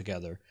well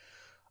together.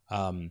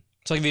 So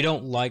if you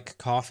don't like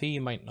coffee,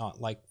 you might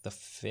not like the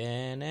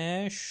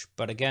finish,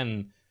 but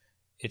again,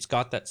 it's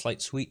got that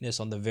slight sweetness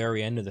on the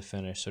very end of the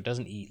finish, so it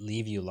doesn't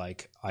leave you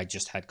like I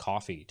just had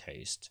coffee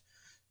taste.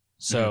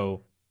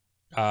 So.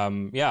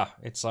 Yeah,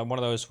 it's one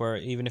of those where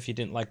even if you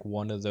didn't like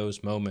one of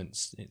those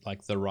moments,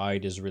 like the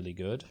ride is really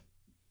good.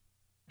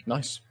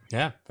 Nice.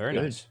 Yeah, very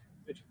Good. nice.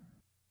 Good.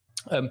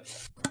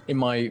 In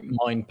my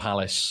mind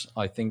palace,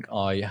 I think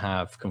I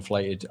have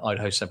conflated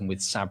Idaho 7 with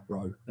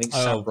Sabro. I think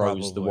Sabro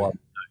is the one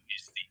that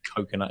is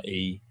the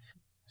coconutty,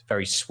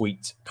 very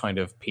sweet kind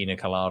of pina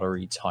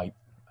colada-y type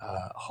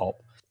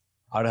hop.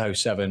 Idaho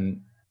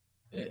 7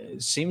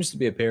 seems to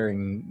be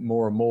appearing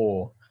more and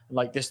more.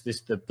 Like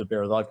the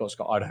beer that I've got's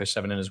got Idaho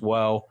 7 in as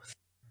well.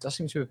 It does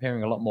seem to be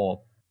appearing a lot more.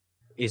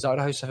 Is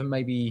Idaho 7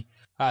 maybe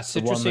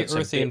citrusy,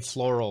 earthy, and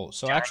floral?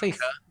 So actually,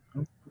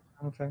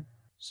 okay.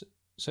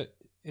 So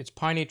it's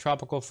piney,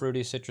 tropical,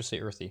 fruity,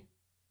 citrusy, earthy.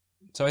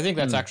 So I think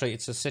that's actually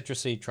it's a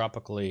citrusy,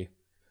 tropically.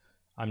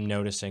 I'm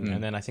noticing,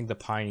 and then I think the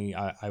piney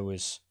I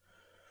was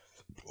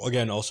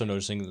again also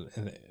noticing.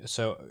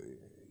 So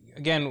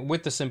again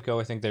with the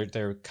Simcoe, I think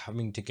they're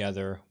coming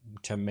together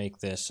to make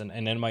this, and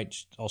it might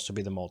also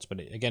be the malts. But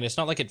again, it's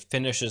not like it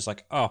finishes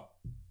like, oh,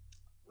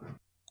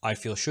 I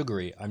feel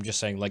sugary. I'm just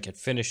saying like it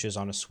finishes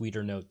on a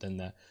sweeter note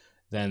than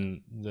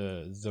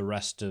the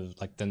rest of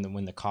like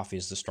when the coffee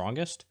is the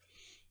strongest.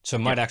 So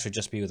it might actually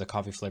just be with the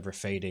coffee flavor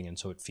fading, and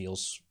so it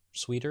feels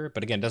sweeter.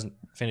 But again, it doesn't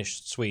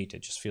finish sweet.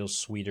 It just feels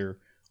sweeter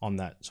on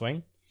that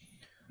swing.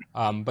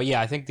 But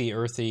yeah, I think the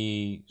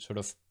earthy sort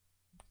of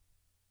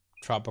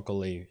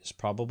tropically is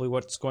probably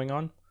what's going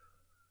on.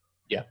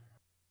 Yeah.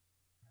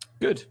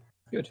 Good.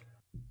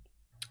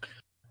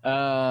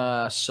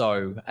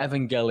 So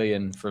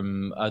Evangelion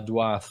from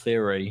Adwa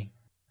Theory,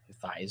 if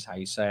that is how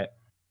you say it,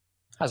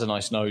 has a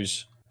nice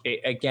nose. It,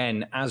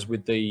 again, as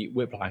with the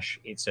Whiplash,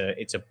 it's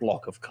a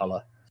block of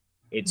color.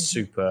 It's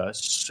super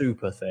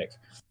thick.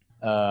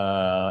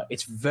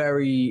 It's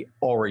very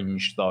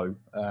orange though.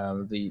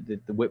 The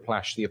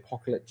Whiplash, the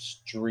Apocalypse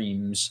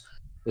Dreams,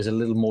 there's a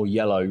little more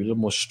yellow, a little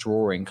more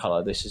straw in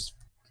color. It's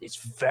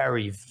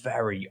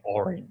very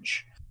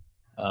orange,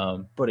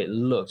 but it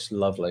looks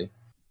lovely,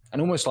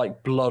 and almost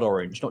like blood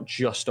orange, not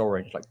just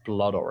orange, like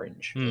blood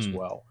orange as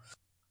well.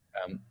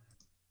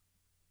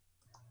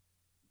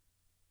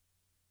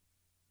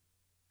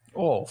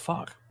 Oh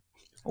fuck!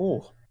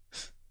 Oh,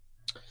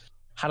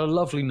 had a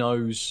lovely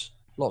nose,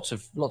 lots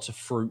of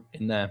fruit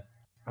in there,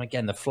 and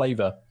again the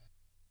flavor.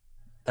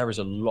 There is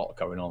a lot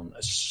going on.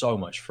 There's so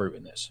much fruit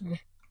in this.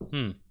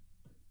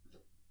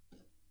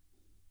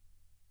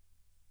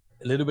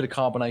 A little bit of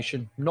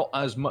carbonation, not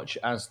as much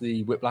as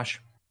the Whiplash.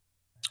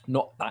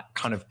 Not that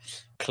kind of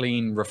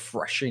clean,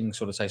 refreshing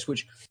sort of taste,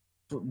 which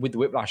with the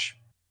Whiplash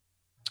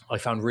I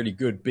found really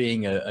good,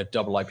 being a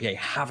double IPA,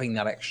 having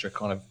that extra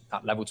kind of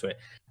that level to it.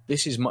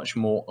 This is much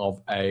more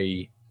of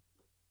I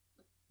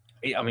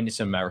mean, it's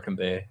an American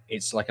beer.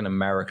 It's like an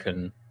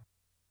American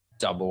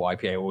double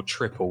IPA or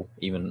triple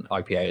even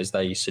IPA, as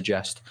they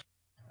suggest.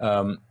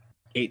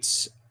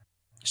 It's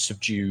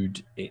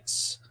subdued.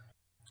 It's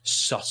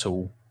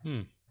subtle.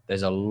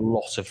 There's a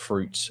lot of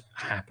fruit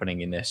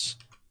happening in this.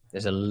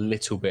 There's a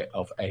little bit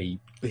of a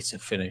bitter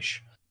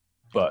finish,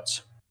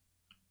 but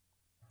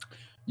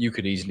you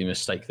could easily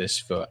mistake this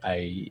for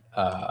a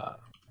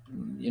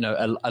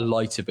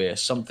lighter beer,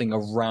 something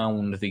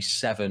around the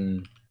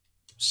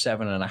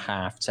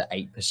 7.5% to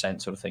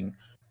 8% sort of thing,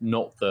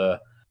 not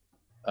the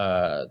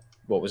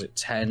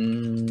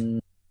 10%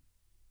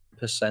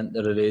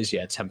 that it is.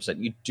 Yeah,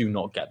 10%. You do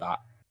not get that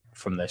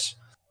from this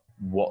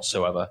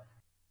whatsoever.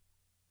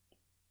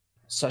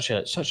 Such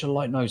a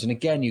light nose, and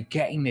again, you're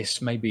getting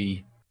this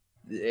maybe,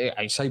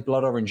 I say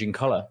blood orange in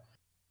color.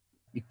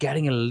 You're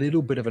getting a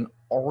little bit of an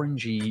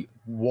orangey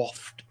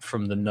waft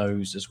from the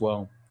nose as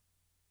well.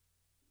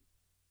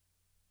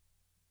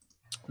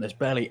 There's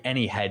barely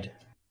any head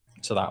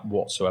to that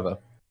whatsoever.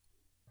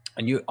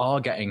 And you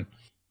are getting a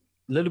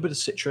little bit of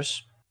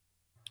citrus,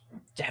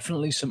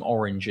 definitely some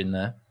orange in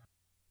there.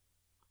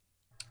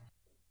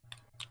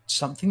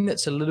 Something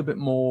that's a little bit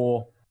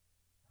more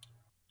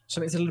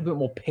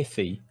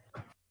pithy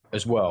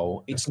as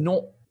well. It's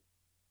not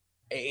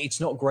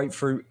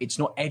grapefruit. It's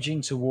not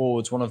edging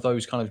towards one of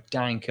those kind of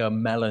danker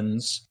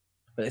melons,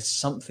 but it's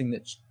something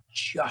that's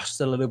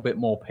just a little bit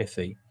more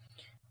pithy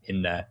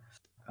in there.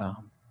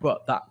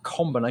 But that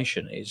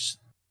combination is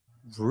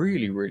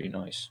really, really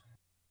nice.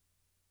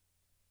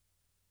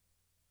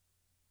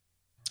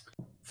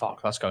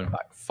 Fuck, that's going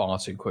back far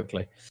too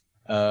quickly.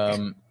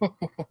 That's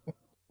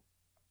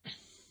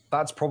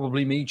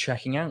probably me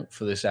checking out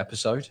for this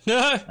episode.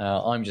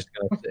 I'm just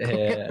going to sit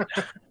here,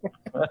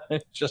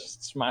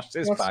 just smash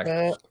this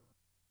back.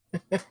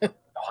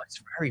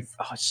 It's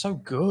so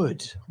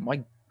good.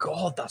 My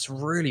God, that's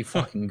really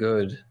fucking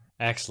good.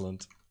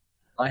 Excellent.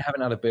 I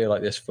haven't had a beer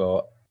like this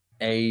for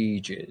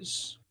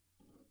ages.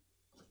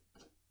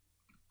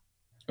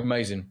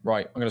 Amazing.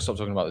 Right, I'm going to stop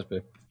talking about this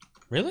beer.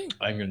 Really?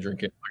 I'm going to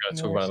drink it. I'm going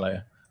to talk about it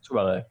later. Talk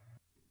about it later.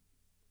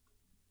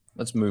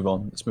 Let's move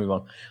on.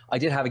 I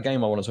did have a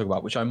game I want to talk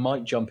about, which I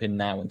might jump in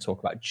now and talk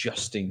about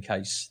just in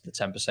case the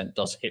 10%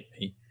 does hit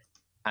me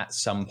at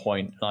some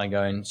point. And I'm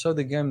going, so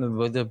the game... I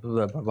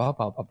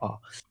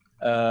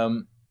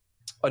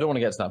don't want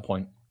to get to that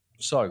point.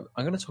 So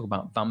I'm going to talk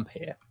about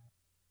Vampire.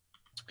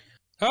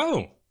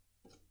 Oh!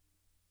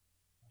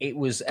 It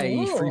was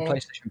a free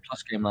PlayStation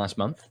Plus game last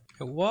month.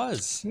 It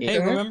was. Hey,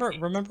 remember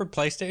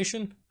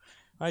PlayStation?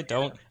 I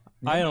don't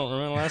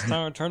remember last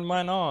time I turned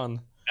mine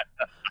on.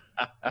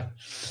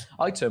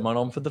 I turn mine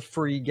on for the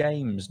free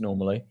games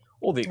normally,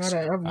 or the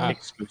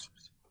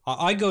exclusives.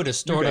 I go to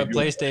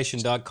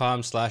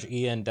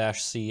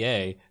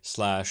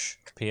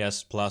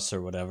store.playstation.com/en-ca/PS Plus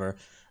or whatever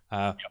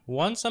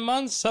once a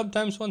month,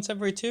 sometimes once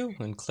every 2,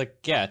 and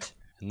click get,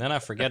 and then I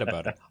forget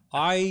about it.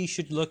 I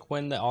should look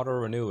when the auto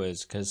renew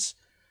is, because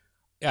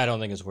I don't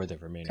think it's worth it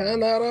for me. Turn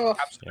that off.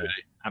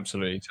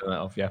 Absolutely, turn that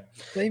off. Yeah,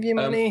 save your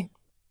money.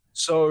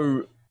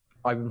 So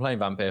I've been playing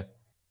Vampire.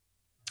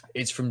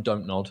 It's from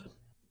Don't Nod.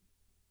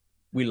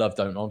 We love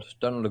Don't Nod.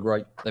 Don't Nod are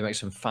great. They make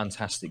some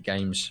fantastic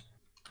games.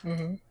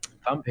 Mm-hmm.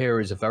 Vampire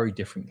is a very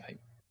different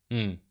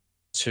game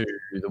to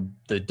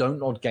the Don't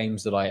Nod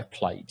games that I have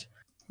played.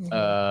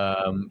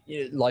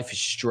 Mm-hmm. Life is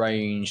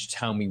Strange,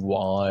 Tell Me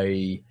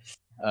Why.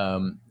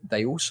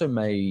 They also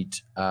made,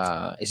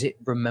 is it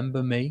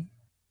Remember Me?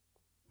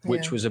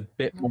 Which was a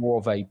bit more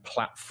of a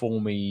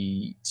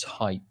platformy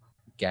type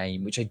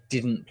game, which I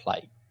didn't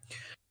play.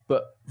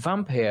 But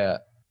Vampire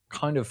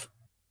kind of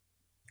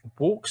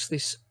walks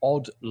this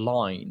odd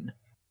line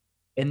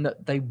in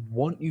that they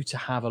want you to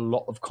have a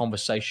lot of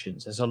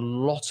conversations. There's a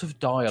lot of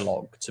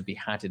dialogue to be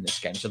had in this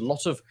game. There's a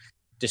lot of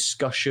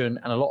discussion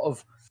and a lot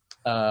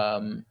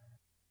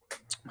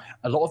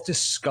of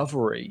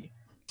discovery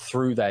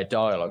through their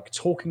dialogue.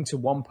 Talking to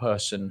one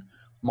person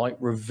might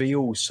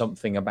reveal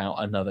something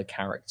about another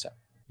character.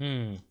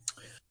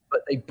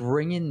 But they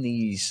bring in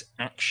these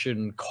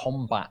action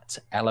combat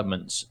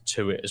elements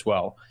to it as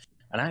well.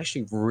 And I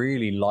actually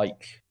really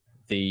like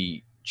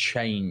the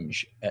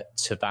change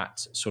to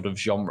that sort of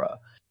genre.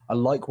 I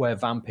like where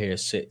Vampire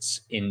sits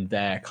in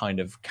their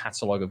kind of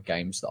catalogue of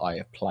games that I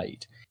have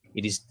played.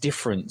 It is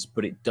different,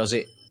 but it does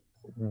it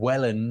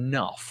well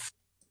enough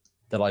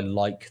that I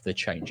like the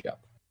change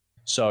up.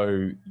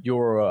 So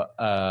you're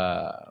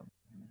a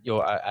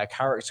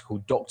character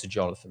called Dr.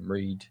 Jonathan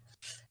Reed.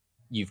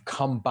 You've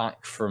come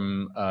back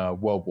from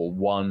World War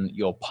One.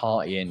 You're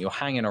partying. You're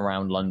hanging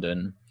around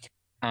London,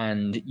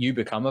 and you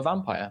become a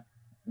vampire.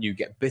 You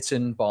get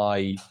bitten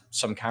by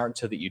some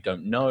character that you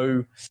don't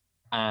know,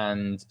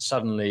 and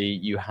suddenly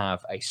you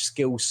have a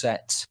skill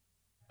set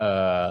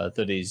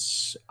that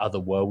is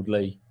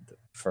otherworldly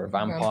for a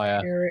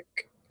vampire.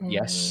 Vampiric.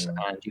 Yes,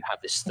 and you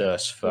have this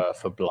thirst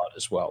for blood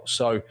as well.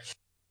 So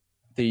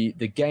the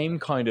game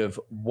kind of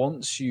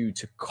wants you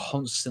to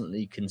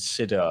constantly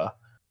consider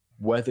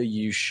whether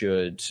you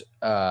should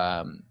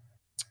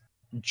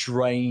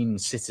drain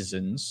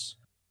citizens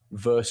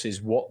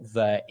versus what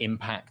their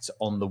impact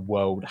on the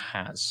world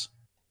has.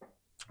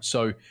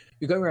 So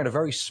you're going around a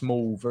very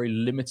small, very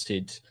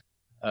limited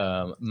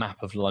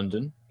map of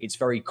London. It's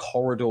very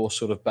corridor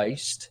sort of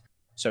based.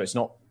 So it's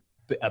not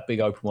a big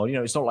open world. You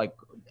know, it's not like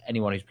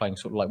anyone who's playing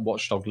sort of like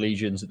Watchdog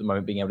Legions at the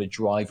moment being able to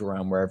drive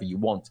around wherever you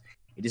want.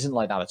 It isn't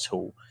like that at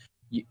all.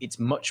 It's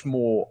much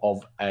more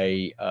of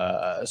a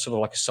sort of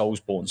like a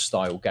Soulsborne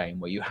style game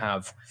where you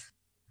have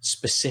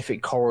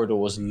specific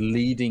corridors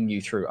leading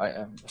you through.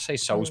 I say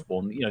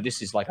Soulsborne, you know,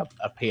 this is like a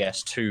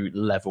PS2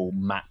 level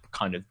map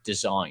kind of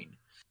design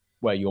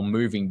where you're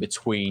moving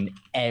between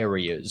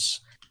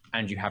areas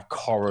and you have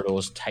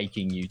corridors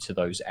taking you to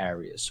those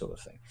areas, sort of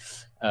thing.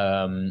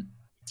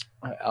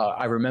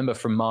 I remember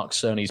from Mark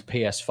Cerny's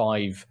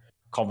PS5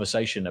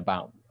 conversation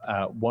about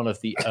one of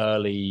the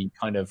early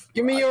kind of...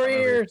 Give me your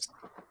ears!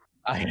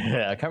 I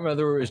can't remember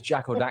whether it was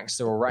Jack or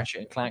Daxter or Ratchet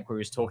and Clank where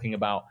he was talking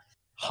about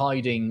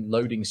hiding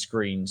loading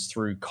screens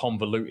through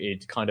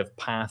convoluted kind of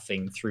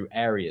pathing through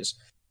areas.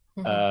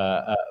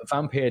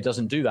 Vampire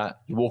doesn't do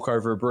that. You walk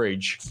over a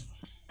bridge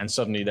and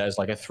suddenly there's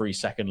like a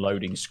 3-second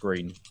loading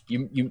screen.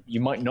 You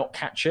might not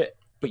catch it,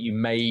 but you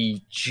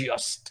may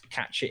just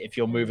catch it if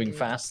you're moving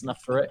fast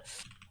enough for it.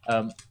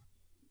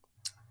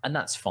 And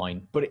that's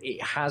fine, but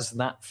it has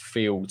that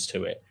feel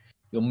to it.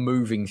 You're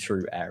moving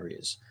through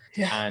areas.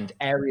 And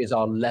areas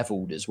are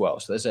leveled as well.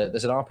 So there's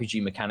an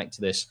RPG mechanic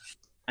to this.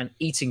 And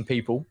eating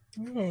people,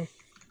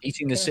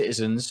 eating the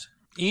citizens.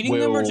 Eating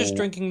them or just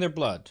drinking their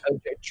blood?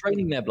 Okay,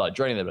 draining their blood.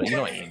 You're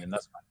not eating them,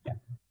 that's fine. Yeah.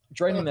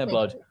 Draining their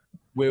blood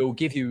will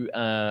give you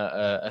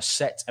a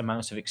set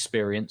amount of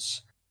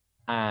experience,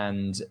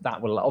 and that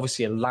will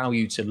obviously allow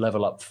you to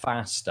level up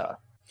faster.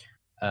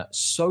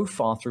 So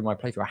far through my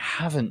playthrough, I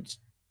haven't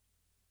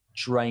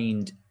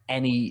drained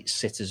any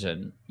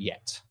citizen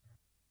yet.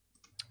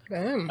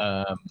 Damn.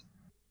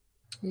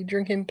 You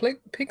drinking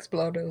pig's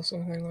blood or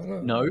something like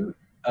that? No.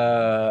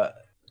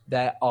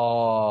 There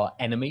are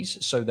enemies.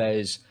 So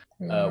there's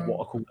what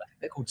are called,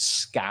 they're called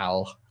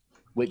Skal,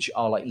 which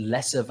are like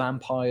lesser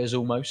vampires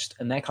almost,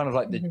 and they're kind of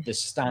like the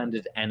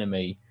standard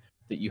enemy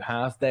that you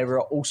have. There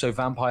are also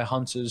vampire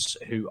hunters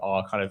who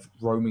are kind of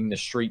roaming the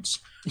streets,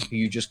 who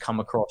you just come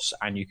across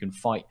and you can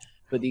fight.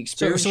 But the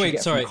experience you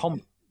get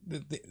from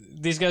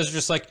these guys are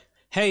just like,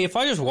 hey, if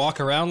I just walk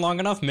around long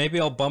enough, maybe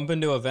I'll bump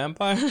into a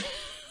vampire.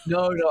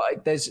 No,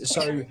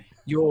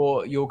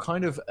 you're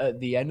kind of at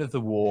the end of the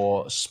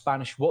war.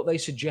 Spanish. What they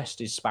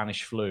suggest is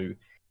Spanish flu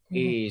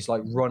is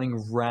like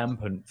running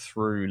rampant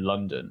through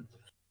London,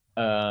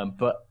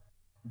 but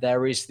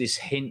there is this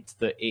hint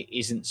that it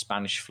isn't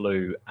Spanish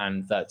flu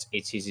and that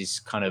it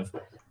is kind of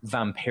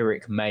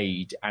vampiric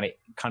made, and it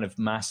kind of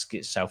masks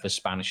itself as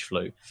Spanish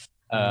flu.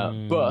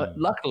 But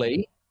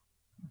luckily,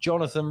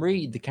 Jonathan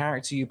Reed, the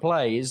character you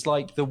play, is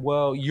like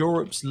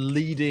Europe's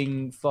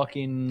leading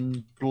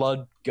fucking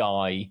blood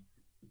guy,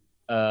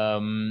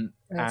 and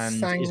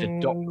is a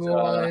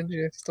doctor,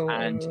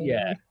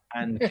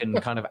 and can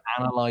kind of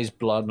analyze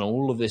blood and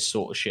all of this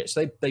sort of shit.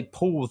 So they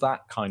pull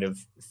that kind of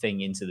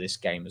thing into this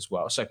game as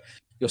well. So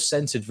you're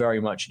centered very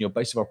much, and your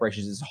base of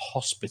operations is a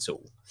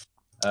hospital.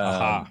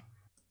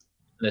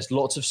 There's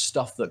lots of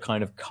stuff that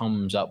kind of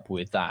comes up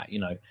with that,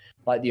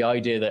 like the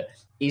idea that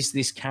does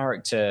this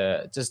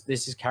character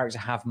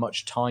have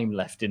much time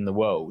left in the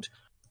world?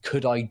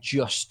 Could I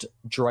just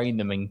drain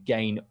them and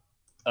gain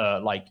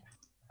like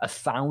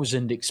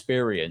 1,000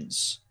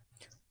 experience?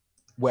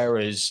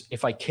 Whereas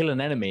if I kill an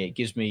enemy, it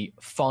gives me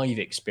 5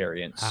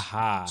 experience.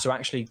 So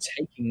actually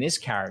taking this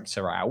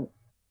character out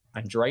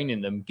and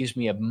draining them gives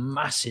me a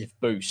massive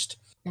boost.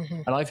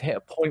 And I've hit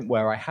a point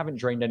where I haven't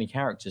drained any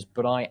characters,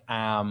 but I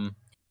am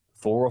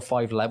 4 or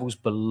 5 levels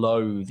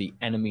below the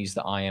enemies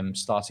that I am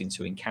starting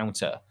to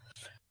encounter.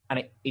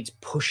 And it's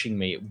pushing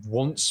me. It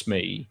wants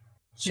me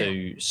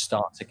to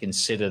start to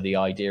consider the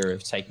idea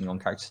of taking on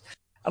characters.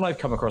 And I've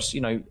come across,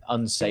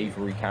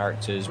 unsavory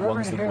characters,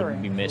 ones that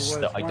wouldn't be missed,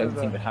 that I don't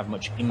think would have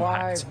much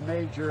impact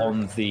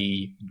on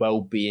the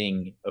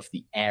well-being of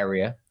the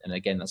area. And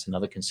again, that's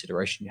another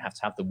consideration. You have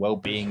to have the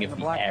well-being of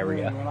the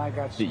area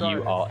that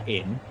you are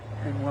in.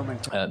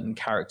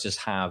 Characters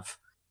have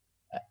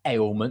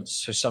ailments,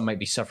 so some may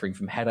be suffering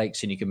from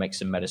headaches, and you can make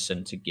some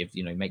medicine to give,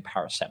 make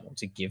paracetamol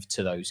to give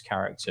to those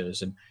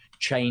characters and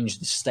change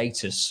the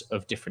status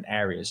of different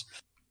areas.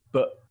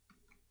 But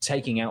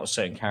taking out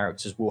certain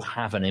characters will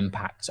have an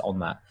impact on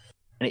that.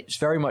 And it's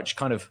very much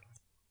kind of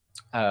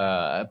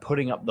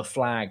putting up the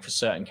flag for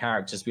certain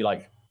characters to be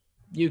like,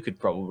 you could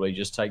probably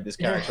just take this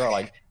character out.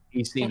 Like,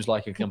 he seems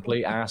like a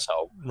complete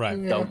asshole.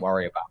 Right. Don't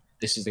worry about it.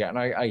 This is the guy.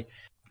 And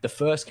the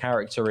first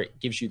character, it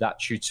gives you that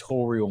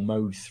tutorial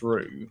mode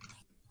through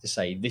to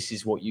say, this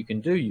is what you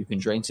can do. You can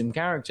drain some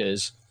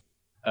characters.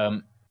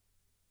 I'm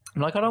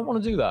like, I don't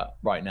want to do that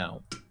right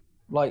now.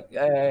 Like,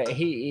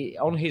 he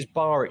on his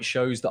bar, it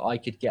shows that I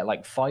could get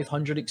like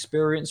 500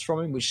 experience from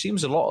him, which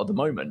seems a lot at the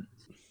moment,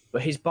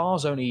 but his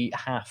bar's only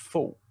half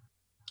full.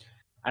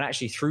 And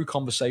actually, through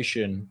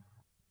conversation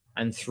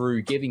and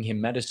through giving him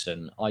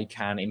medicine, I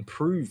can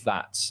improve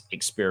that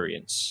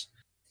experience.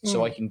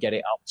 So I can get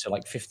it up to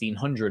like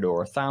 1,500 or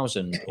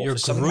 1,000. You're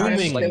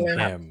grooming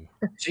him.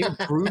 So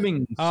you're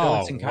grooming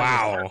certain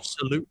characters.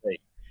 Absolutely.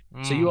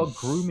 So you are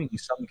grooming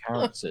some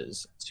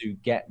characters to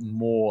get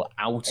more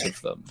out of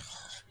them.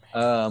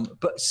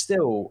 But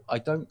still, I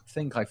don't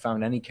think I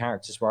found any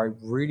characters where I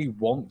really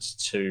want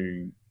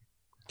to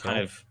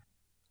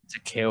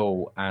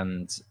kill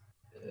and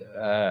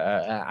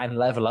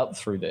level up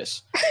through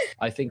this.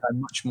 I think I'm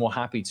much more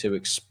happy to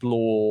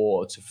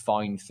explore, to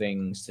find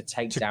things, to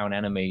take down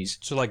enemies,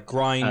 to like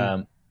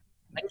grind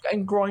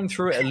and grind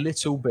through it a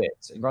little bit.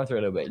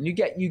 And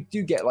you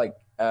do get like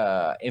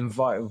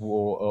invite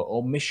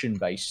or mission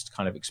based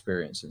kind of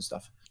experience and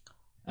stuff.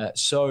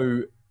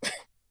 So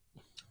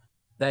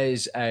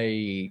there's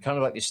a kind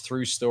of like this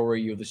through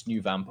story. You're this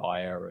new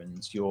vampire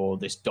and you're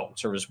this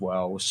doctor as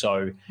well.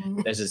 So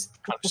there's this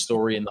kind of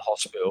story in the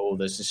hospital.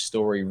 There's this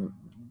story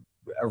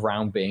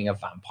around being a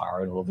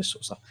vampire and all this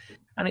sort of stuff.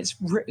 And it's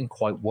written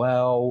quite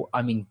well.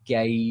 I'm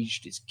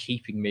engaged. It's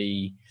keeping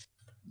me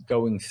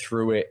going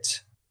through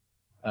it.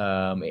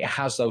 It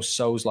has those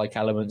Souls-like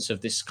elements of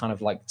this kind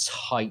of like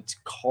tight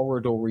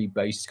corridory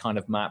based kind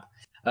of map.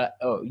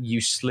 You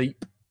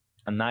sleep,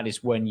 and that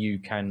is when you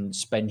can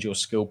spend your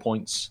skill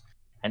points,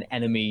 and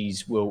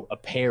enemies will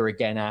appear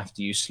again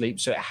after you sleep.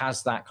 So it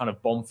has that kind of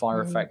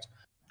bonfire effect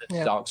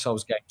that Dark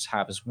Souls games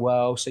have as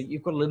well. So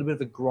you've got a little bit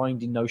of a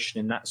grinding notion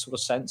in that sort of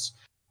sense.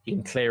 You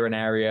can clear an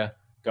area,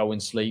 go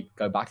and sleep,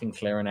 go back and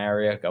clear an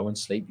area, go and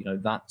sleep.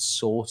 That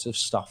sort of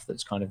stuff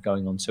that's kind of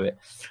going on to it.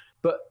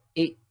 But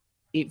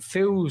it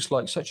feels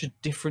like such a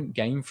different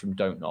game from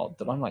Don't Nod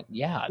that I'm like,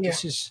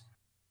 this is,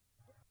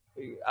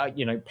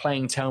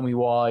 playing Tell Me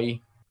Why.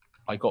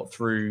 I got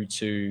through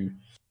to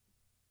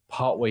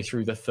partway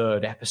through the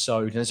 3rd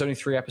episode, and there's only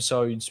 3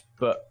 episodes,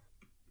 but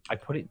I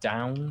put it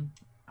down,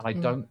 and I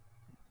don't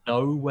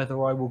know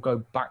whether I will go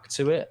back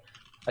to it.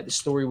 Like, the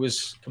story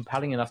was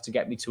compelling enough to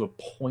get me to a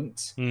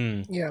point,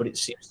 but it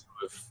seems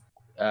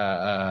to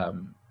have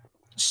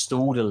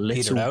stalled a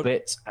little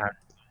bit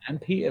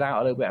and petered out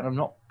a little bit, and I'm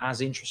not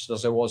as interested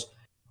as I was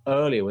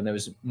earlier when there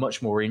was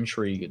much more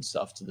intrigue and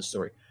stuff to the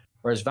story.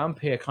 Whereas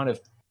Vampire kind of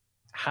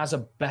has a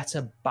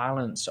better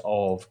balance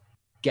of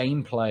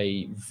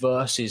gameplay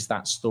versus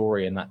that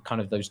story and that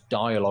kind of those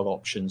dialogue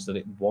options that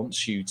it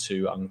wants you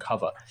to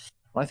uncover.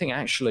 And I think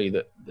actually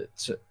that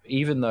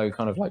even though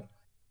kind of like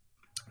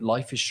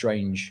Life is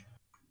Strange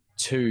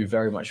 2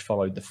 very much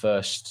followed the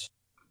first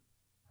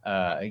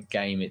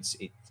game,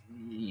 that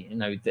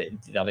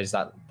is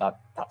that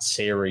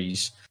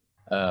series,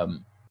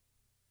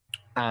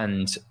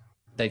 and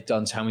they've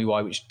done Tell Me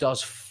Why, which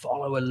does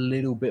follow a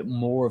little bit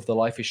more of the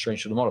Life is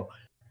Strange sort of model.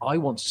 I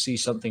want to see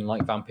something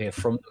like Vampire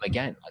from them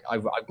again.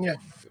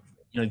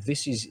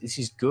 This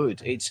is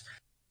good. It's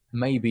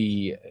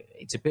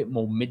a bit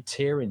more mid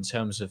tier in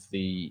terms of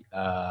the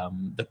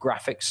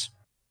graphics.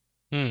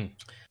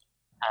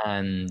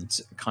 And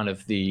kind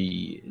of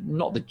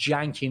not the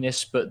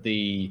jankiness, but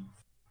you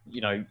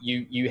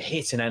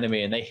hit an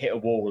enemy and they hit a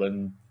wall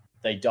and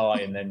they die,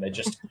 and then they're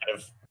just kind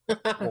of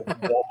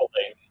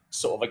wobbling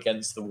sort of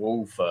against the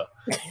wall for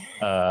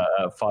 5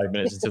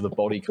 minutes until the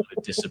body kind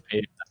of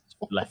disappears,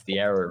 left the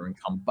area and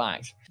come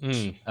back.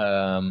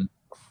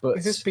 But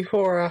is this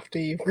before or after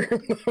you've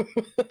groomed them?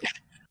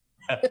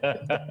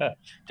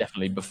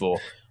 Definitely before.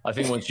 I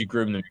think once you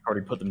groom them, you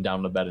probably put them down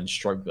on the bed and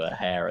stroke their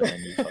hair, and then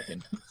you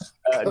fucking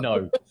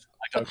no.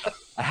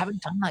 I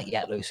haven't done that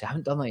yet, Lucy. I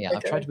haven't done that yet. Okay.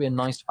 I've tried to be a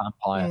nice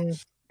vampire.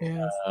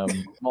 Yes.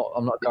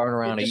 I'm not going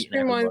around eating. It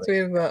reminds me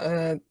of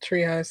that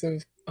Treehouse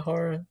of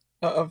Horror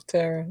of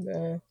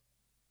Terror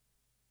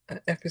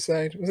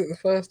episode. Was it the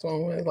first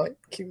one where like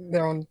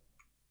they're on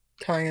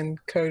Kang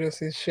and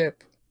Kodos's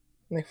ship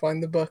and they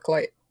find the book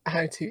like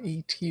how to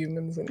eat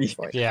humans, and it's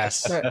like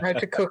yes, how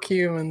to cook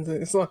humans,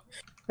 and it's like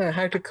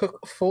how to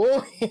cook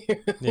for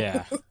humans.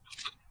 Yeah.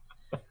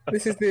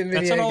 This is the video.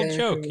 That's an old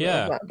joke,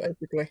 yeah. That,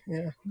 basically,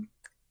 yeah.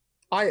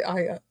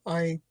 I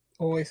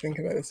always think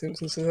about The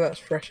Simpsons, so that's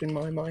fresh in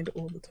my mind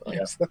all the time.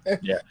 Yeah, so.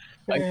 yeah.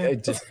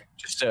 Just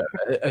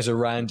as a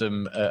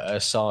random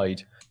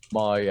aside,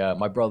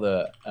 my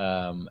brother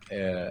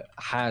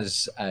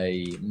has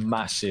a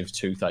massive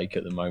toothache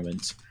at the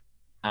moment,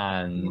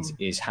 and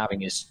is having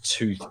his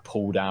tooth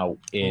pulled out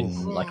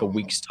in like a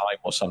week's time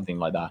or something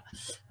like that.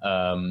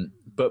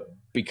 But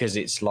because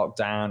it's locked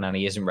down and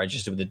he isn't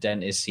registered with the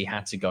dentist, he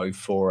had to go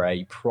for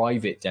a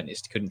private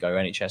dentist. He couldn't go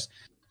NHS.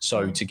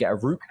 So to get a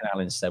root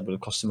canal instead would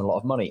have cost him a lot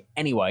of money.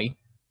 Anyway,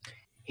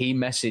 he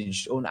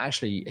messaged, or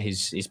actually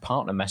his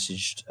partner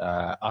messaged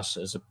us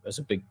as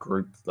a big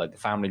group, like the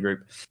family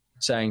group,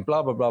 saying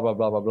blah, blah, blah, blah,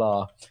 blah, blah,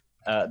 blah.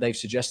 They've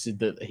suggested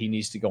that he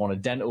needs to go on a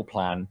dental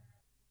plan.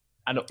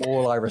 And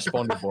all I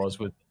responded was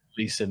with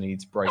Lisa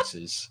needs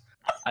braces.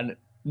 And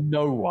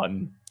no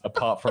one,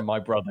 apart from my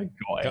brother,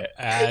 got it.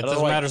 It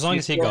doesn't matter as long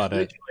as he got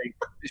it.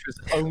 This was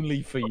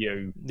only for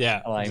you.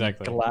 Yeah, and I'm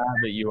exactly. glad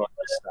that you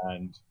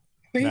understand.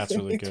 That's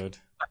really good.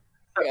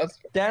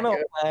 Dental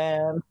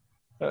plan.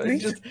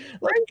 Just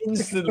like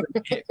instantly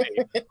hit me.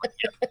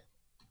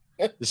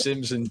 The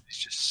Simpsons is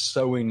just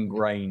so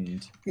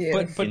ingrained.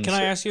 Yeah. But can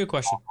I ask you a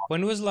question?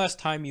 When was the last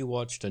time you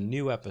watched a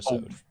new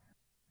episode?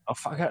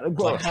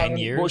 Like 10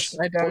 years?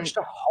 I watched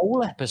a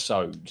whole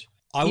episode.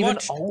 I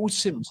watched old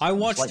Simpsons. I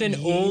watched like an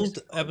old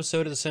ago.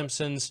 episode of The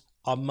Simpsons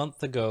a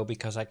month ago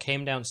because I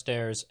came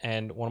downstairs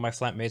and one of my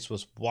flatmates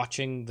was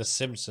watching The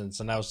Simpsons,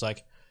 and I was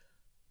like,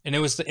 and it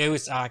was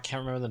I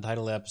can't remember the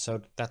title of the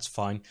episode. That's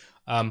fine.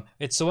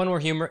 It's the one where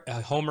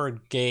Homer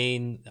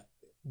gains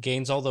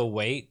all the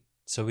weight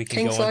so we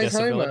can go on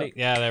disability. Homer.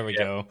 Yeah, there we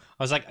go.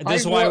 I was like,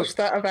 this is why I watched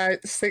that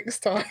about 6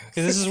 times.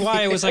 This is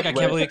why I was like, I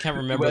can't believe I can't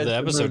remember the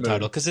episode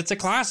title because it's a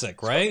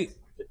classic, right?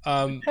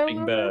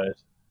 Big Bird.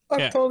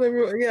 I've told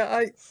everyone.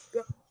 Yeah,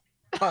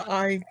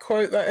 I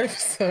quote that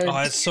episode. Oh,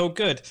 it's so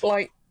good.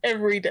 Like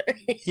every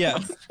day. Yeah,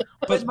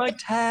 but my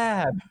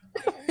tab.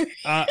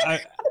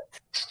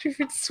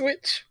 Stupid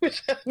Switch,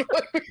 which had no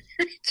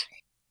reach.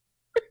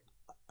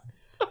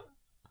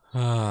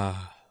 I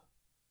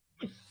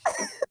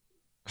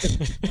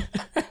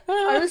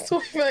was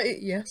talking about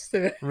it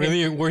yesterday.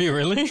 Really? Were you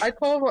really? I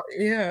told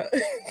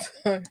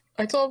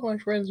my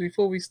friends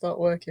before we start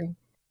working,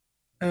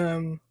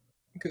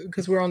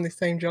 because we're on the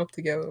same job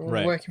together. We're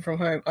right. working from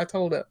home. I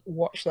told her,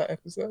 watch that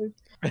episode.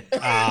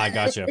 I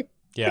gotcha.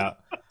 Yeah,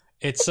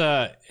 it's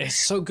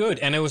so good,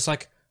 and it was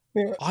like,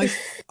 yeah.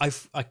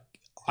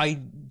 I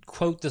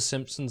quote The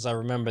Simpsons. I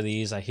remember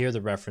these. I hear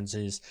the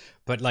references,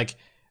 but like,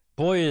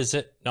 boy, has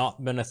it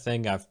not been a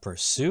thing I've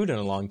pursued in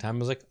a long time. I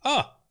was like,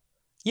 oh,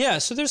 yeah.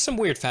 So there's some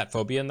weird fat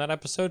phobia in that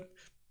episode.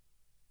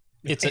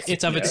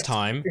 It's of its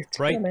time,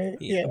 right? Funny,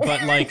 yeah.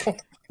 But like,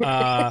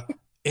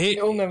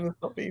 it'll never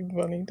stop being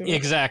funny.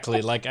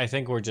 Exactly. Like, I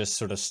think we're just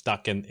sort of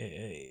stuck in.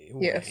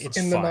 Yes,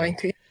 in the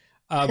 90s.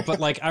 But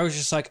like, I was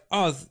just like,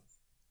 oh.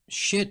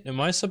 Shit, am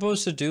I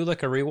supposed to do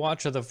like a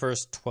rewatch of the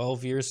first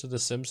 12 years of The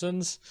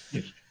Simpsons?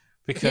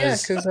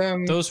 Because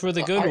those were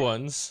the good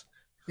ones.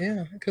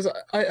 Yeah, because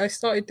I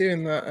started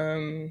doing that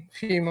a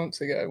few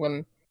months ago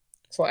when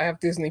it's like I have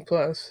Disney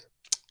Plus.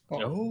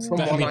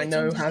 Someone I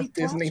know has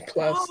Disney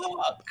Plus.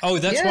 Oh,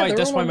 that's Yeah, they're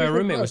that's all why on my Disney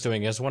roommate Plus. was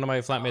doing it. As one of my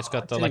flatmates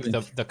got the didn't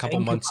even the couple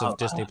think months of about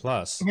Disney that.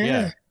 Plus. Yeah.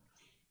 Yeah.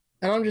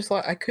 And I'm just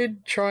like, I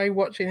could try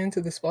watching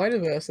Into the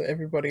Spider-Verse that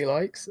everybody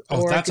likes,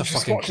 Oh, or that's I a could just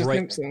fucking watch The great.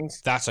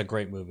 Simpsons. That's a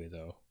great movie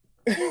though.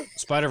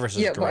 Spider-Verse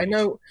is Yeah, great.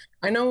 but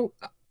I know,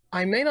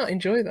 I may not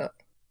enjoy that.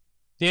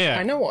 Yeah.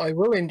 I know what I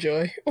will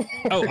enjoy.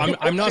 Oh, I'm not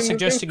Watching The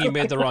suggesting you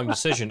made the Simpsons. wrong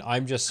decision.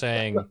 I'm just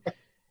saying,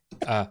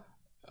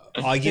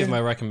 I give my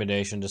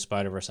recommendation to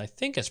Spider-Verse. I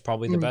think it's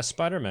probably the best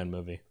Spider-Man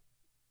movie.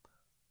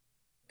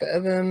 Better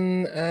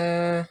than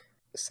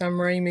Sam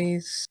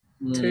Raimi's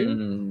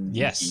 2?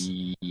 Yes.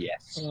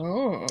 Yes.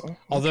 Oh,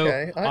 Although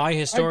okay. I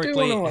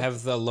historically wanna watch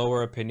have the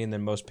lower opinion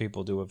than most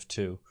people do of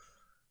 2.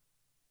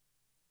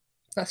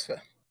 That's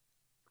fair.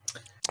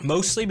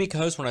 Mostly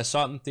because when I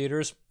saw it in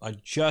theaters,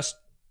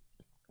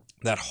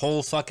 that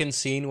whole fucking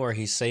scene where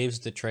he saves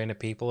the train of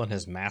people and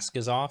his mask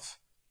is off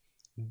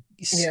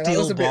Yeah, that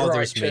was still a bit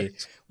bothers me.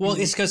 righteous. Well,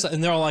 it's because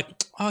and they're all like,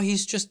 "Oh,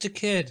 he's just a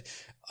kid."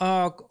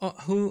 Thanks,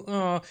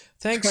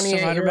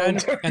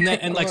 28-year-old. Spider-Man.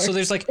 And like, so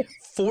there's like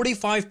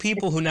 45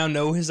 people who now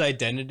know his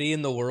identity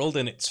in the world,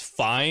 and it's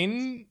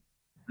fine.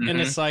 And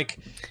it's like,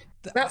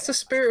 That's the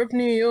spirit of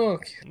New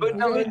York. But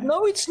no, it's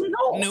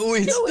not. No,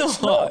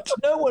 it's not.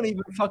 No one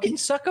even fucking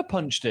sucker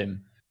punched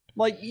him.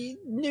 Like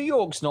New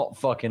York's not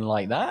fucking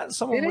like that.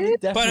 Someone It would is. have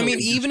definitely. But I mean,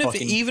 just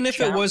even if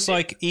it was shouted.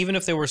 like, even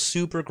if they were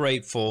super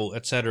grateful,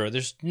 etc.,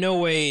 there's no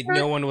way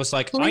no one was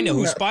like, Clean I know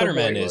who that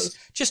Spider-Man subway is, was.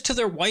 just to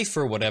their wife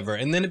or whatever,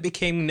 and then it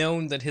became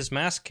known that his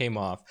mask came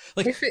off.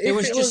 Like there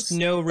was it just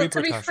no but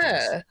repercussions.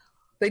 To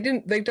be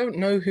fair, they don't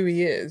know who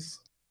he is.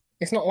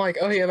 It's not like,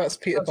 oh yeah, that's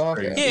Peter That's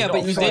Parker. true. Yeah, He's but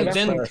not you, fine,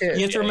 then that's kid.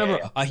 you have to remember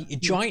Yeah. a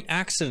giant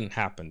accident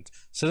happened.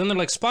 So then they're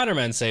like,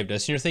 Spider-Man saved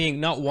us. And you're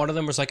thinking not one of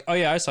them was like, oh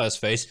yeah, I saw his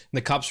face. And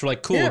the cops were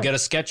like, cool, Yeah. get a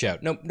sketch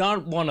out. No,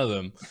 not one of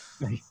them.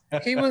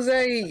 He was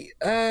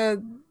a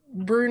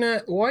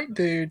brunette white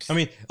dude. I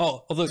mean,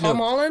 although Tom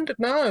no, Holland?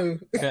 No.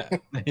 yeah.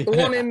 The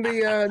one in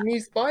the new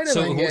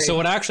Spider-Man game. So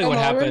what Tom happened?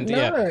 Holland?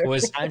 Yeah, No.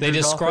 was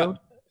Andrew Garfield?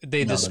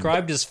 they None.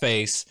 described his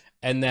face,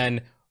 and then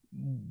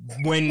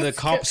when the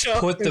cops Sketch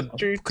put off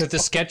the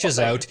sketches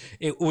out,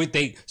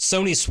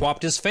 Sony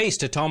swapped his face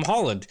to Tom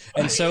Holland,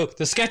 and so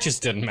the sketches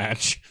didn't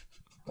match.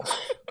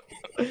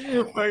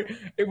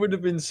 It would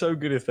have been so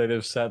good if they'd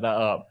have set that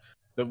up.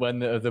 That when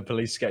the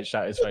police sketched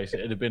out his face,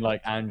 it'd have been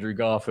like Andrew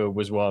Garfield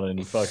was one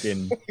and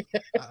fucking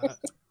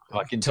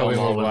Tom Tobey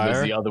Holland was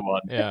Maguire. the other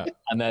one. Yeah.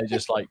 And they're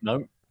just like,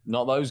 nope,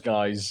 not those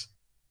guys.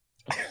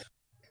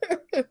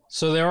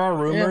 So there are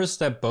rumors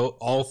that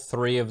all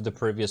 3 of the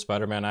previous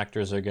Spider-Man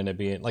actors are going to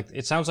be in. Like,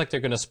 it sounds like they're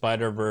going to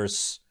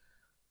Spider-Verse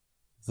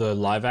the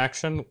live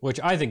action, which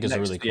I think is a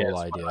really cool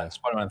idea.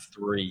 Spider-Man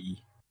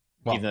 3.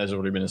 Well- Even though there's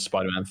already been a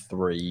Spider-Man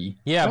 3.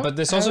 Yeah, How- but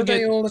this how also are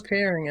they all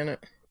appearing in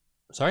it?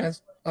 Sorry,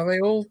 Are they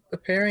all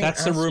appearing?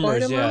 that's the as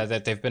rumors. Spider-Man? Yeah,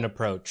 that they've been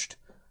approached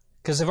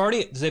because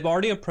they've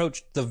already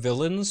approached the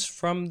villains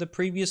from the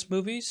previous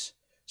movies.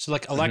 So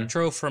like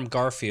Electro from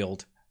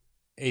Garfield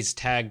is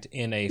tagged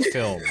in a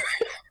film.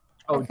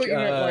 I thought you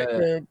meant like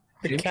the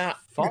Jamie cat.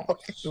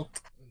 Foxx?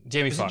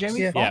 Jamie Is it Foxx.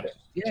 Jamie Yeah, Foxx?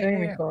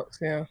 Jamie Foxx,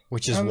 yeah.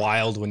 which is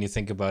wild when you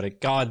think about it.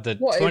 God, the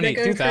What, are they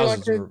going through, 2000s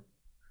like, a- were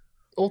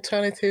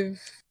Alternative,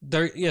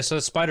 so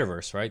it's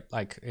Spider-Verse, right?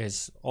 Like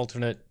his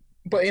alternate.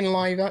 but in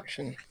live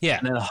action. Yeah.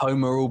 And then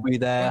Homer will be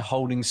there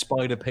holding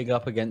Spider-Pig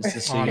up against the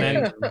Oh,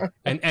 ceiling.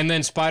 man. And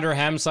then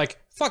Spider-Ham's like,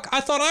 fuck,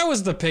 I thought I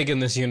was the pig in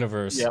this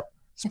universe. Yep.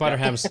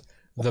 Spider-Ham's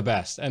the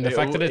best. And the It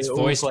fact all- that it's it all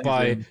voiced plays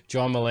by in.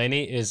 John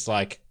Mulaney is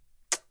like...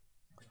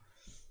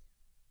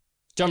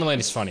 John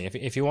Mulaney's funny.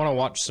 If you want to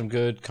watch some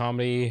good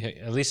comedy,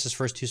 at least his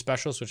first 2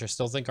 specials, which I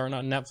still think are not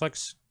on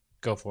Netflix,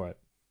 go for it.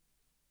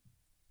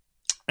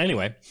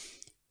 Anyway.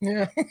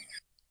 Yeah.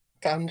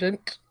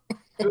 Tangent.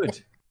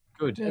 Good.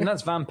 And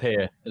that's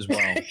Vampire as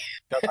well.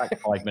 Go back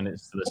 5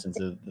 minutes to listen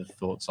to the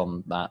thoughts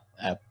on that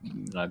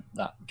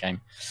that game.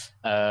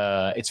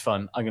 It's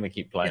fun. I'm going to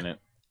keep playing it.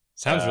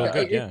 Sounds really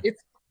good, yeah.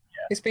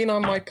 It's been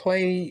on my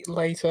play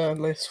later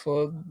list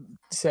for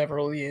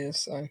several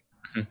years, so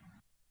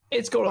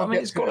It's got, I'll I mean,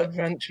 get it's to got it a,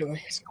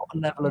 eventually. it's got a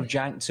level of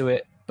jank to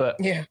it, but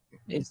Yeah,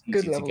 it's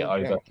good easy to level. get of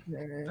over. jank.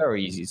 Yeah.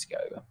 Very easy to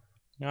get over.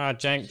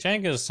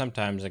 Jank is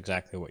sometimes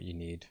exactly what you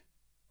need.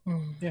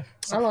 Yeah.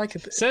 I like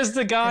it. Says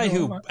the guy I know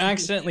who my-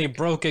 accidentally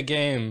broke a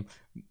game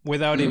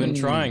without even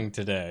trying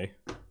today.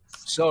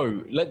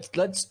 So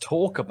let's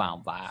talk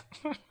about that.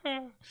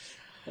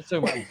 Let's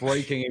talk about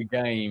breaking a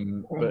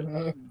game,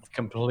 but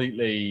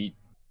completely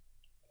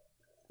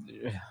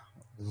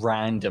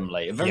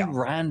randomly. A very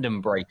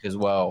random break as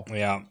well.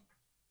 Yeah.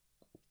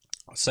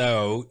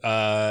 So,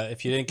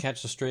 if you didn't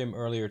catch the stream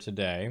earlier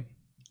today,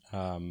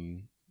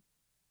 I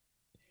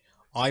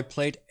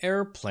played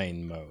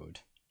airplane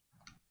mode.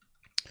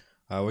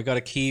 We got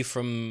a key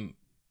from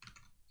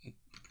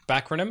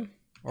Backronym,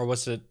 or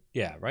was it?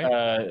 Yeah,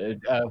 right.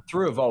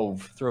 Through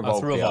Evolve. Through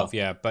Evolve.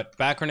 Yeah. But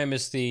Backronym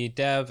is the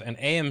dev, and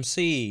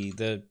AMC,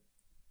 the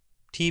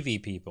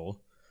TV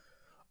people,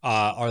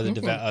 are the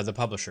the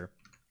publisher.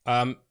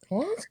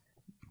 What?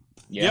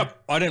 Yeah.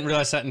 Yep, I didn't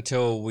realize that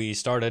until we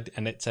started,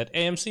 and it said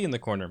AMC in the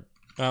corner.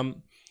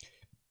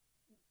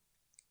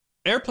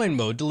 Airplane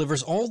mode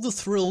delivers all the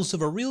thrills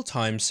of a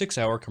real-time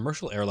 6-hour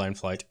commercial airline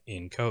flight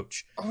in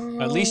coach.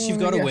 At least you've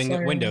got a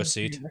window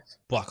seat.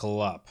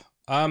 Buckle up.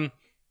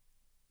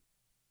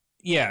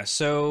 Yeah,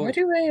 so... Why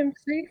do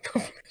AMC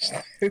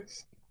publish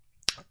this?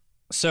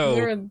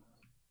 So...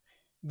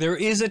 There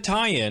is a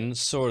tie-in,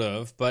 sort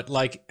of, but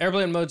like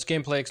Airplane Mode's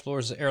gameplay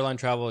explores airline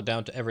travel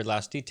down to every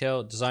last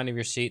detail, design of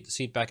your seat, the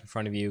seat back in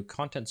front of you,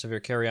 contents of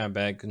your carry-on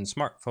bag and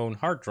smartphone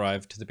hard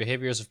drive, to the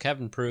behaviors of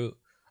cabin crew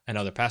and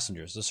other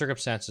passengers. The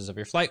circumstances of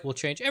your flight will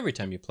change every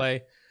time you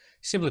play.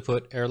 Simply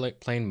put,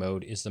 Airplane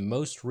Mode is the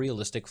most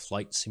realistic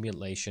flight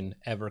simulation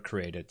ever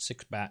created.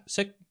 Sit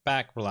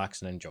back,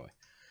 relax, and enjoy.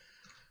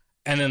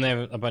 And then they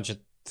have a bunch of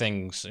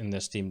things in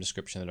this Steam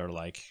description that are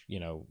like, you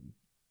know,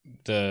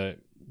 the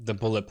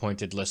bullet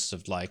pointed lists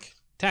of like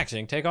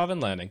taxiing, takeoff,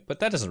 and landing, but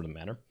that doesn't really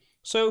matter.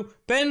 So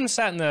Ben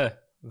sat in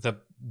the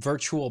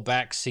virtual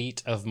back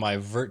seat of my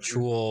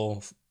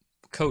virtual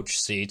coach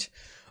seat,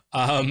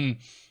 and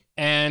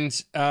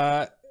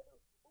I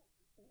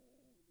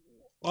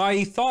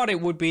thought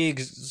it would be,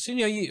 you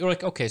know, you're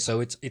like, okay,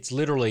 so it's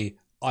literally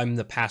I'm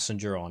the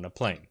passenger on a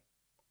plane.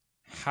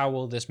 How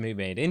will this be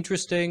made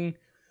interesting?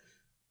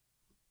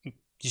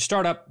 You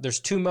start up, there's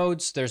 2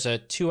 modes. There's a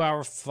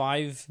 2-hour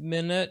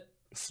 5-minute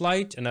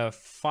flight and a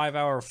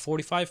 5-hour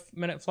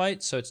 45-minute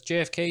flight. So it's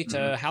JFK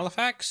to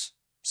Halifax.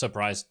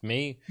 Surprised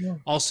me. Yeah.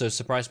 Also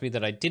surprised me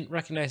that I didn't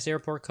recognize the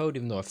airport code,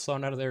 even though I've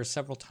flown out of there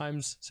several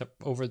times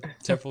over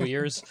several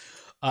years.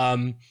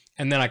 And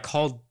then I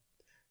called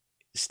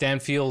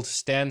Stanfield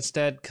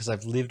Stansted because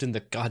I've lived in the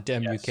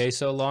goddamn UK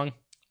so long.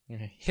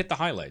 Hit the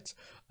highlights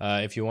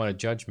if you want to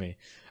judge me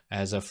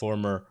as a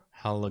former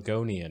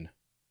Haligonian.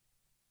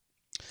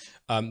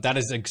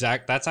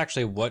 That's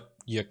actually what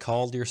you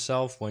called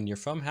yourself when you're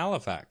from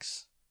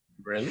Halifax.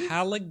 Really?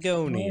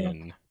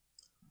 Haligonian.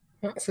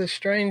 That's a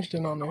strange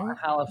denominator.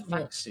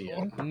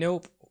 Halifaxian.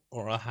 Nope.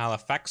 Or a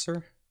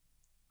Halifaxer.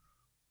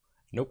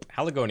 Nope.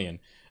 Haligonian.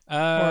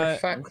 Or a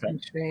fax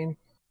machine.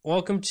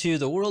 Welcome to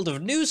the world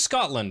of New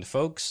Scotland,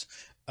 folks.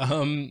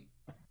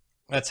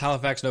 That's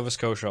Halifax, Nova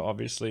Scotia,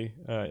 obviously.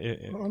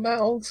 What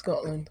about Old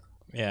Scotland?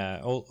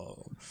 Yeah.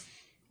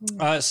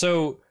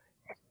 So...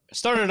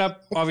 Started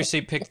up,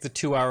 obviously picked the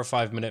 2-hour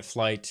 5-minute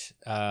flight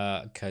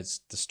because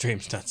the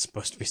stream's not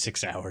supposed to be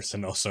 6 hours,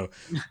 and also,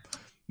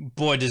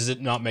 boy, does it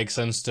not make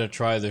sense to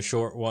try the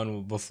short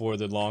one before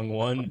the long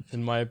one,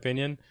 in my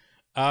opinion.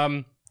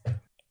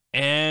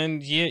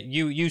 And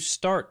you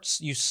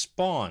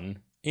spawn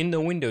in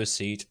the window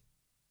seat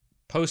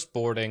post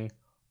boarding,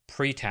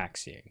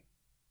 pre-taxiing,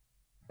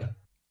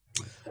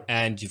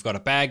 and you've got a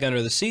bag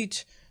under the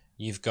seat.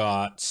 You've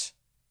got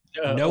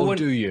no one.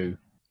 Do you?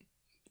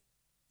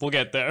 We'll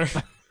get there.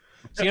 So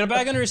you got a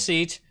bag under your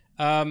seat.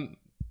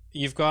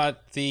 You've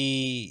got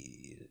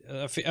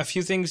a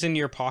few things in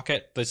your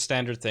pocket, the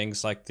standard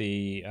things like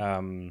the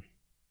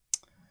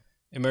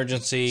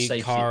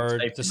emergency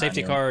card, the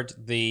safety card,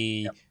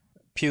 the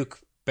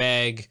puke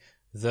bag,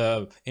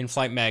 the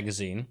in-flight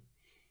magazine.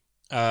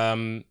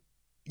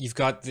 You've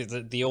got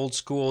the old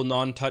school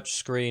non-touch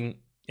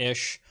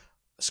screen-ish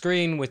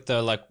screen with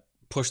the like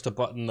push the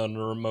button and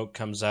the remote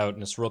comes out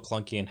and it's real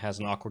clunky and has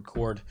an awkward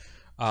cord.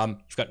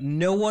 You've got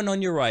no one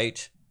on your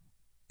right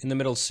in the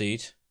middle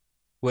seat,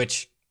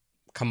 which,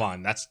 come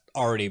on, that's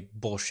already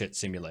bullshit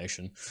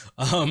simulation.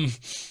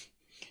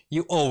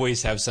 You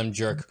always have some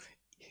jerk.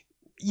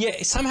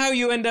 Yeah, somehow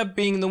you end up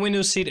being in the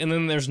window seat and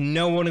then there's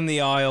no one in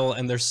the aisle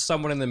and there's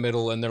someone in the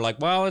middle and they're like,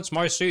 well, it's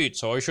my seat,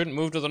 so I shouldn't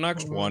move to the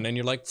next one. And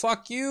you're like,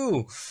 fuck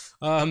you.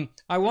 I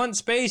want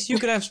space. You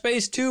could have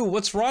space too.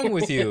 What's wrong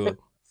with you?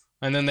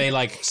 And then they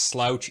like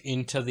slouch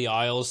into the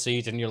aisle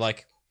seat and you're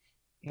like,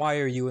 why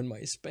are you in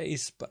my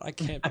space? But I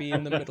can't be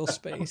in the middle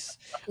space.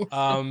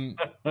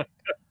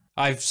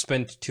 I've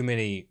spent too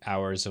many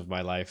hours of my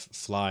life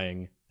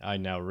flying, I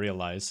now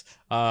realize.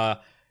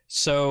 And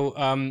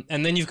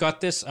then you've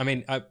got this, I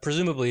mean,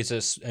 presumably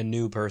it's a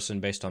new person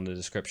based on the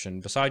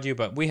description beside you,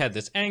 but we had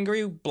this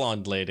angry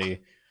blonde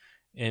lady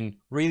in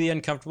really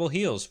uncomfortable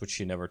heels, which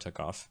she never took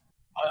off.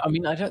 I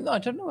mean, I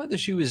don't know whether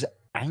she was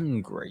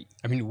angry.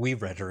 I mean, we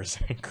read her as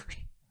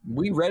angry.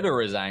 We read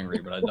her as angry,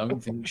 but I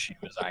don't think she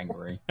was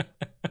angry.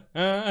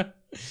 Yeah,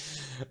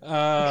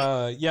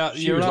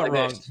 you're not like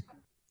wrong. This.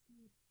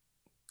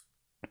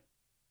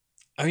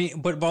 I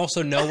mean, but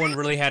also no one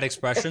really had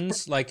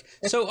expressions. Like,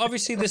 so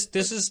obviously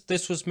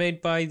this was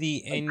made by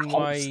the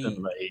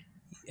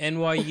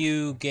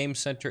NYU Game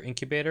Center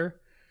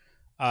Incubator.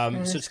 So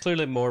it's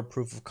clearly more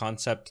proof of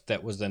concept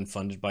that was then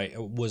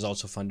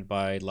also funded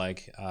by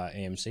like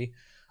AMC,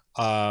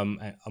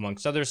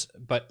 amongst others.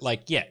 But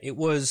like, yeah, it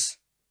was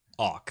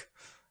awk.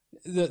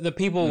 The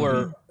people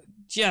were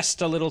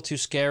just a little too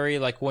scary.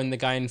 Like when the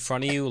guy in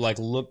front of you like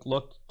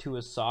looked to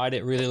his side,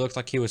 it really looked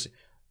like he was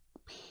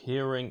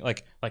peering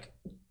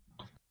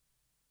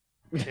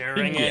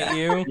peering at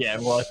you. Yeah,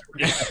 it was.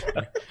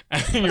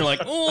 And you're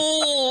like,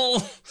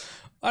 oh.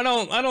 I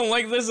don't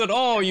like this at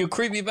all, you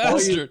creepy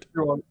bastard.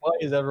 Why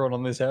is everyone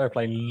on this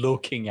airplane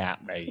looking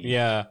at me?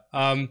 Yeah.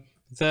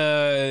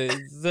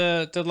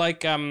 The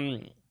like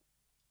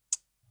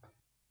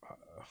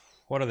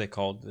what are they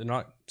called? They're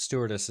not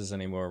stewardesses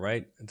anymore,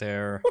 right?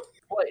 They're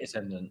Flight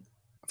attendant.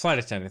 Flight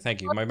attendant,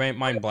 thank you. My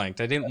mind blanked.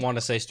 I didn't want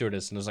to say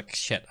stewardess, and I was like,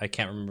 shit, I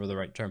can't remember the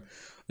right term.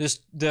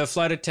 The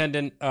flight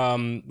attendant,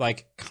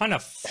 like, kind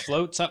of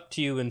floats up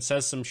to you and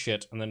says some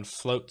shit, and then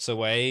floats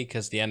away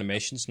because the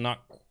animation's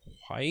not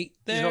quite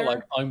there. It's not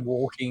like I'm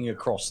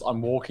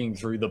walking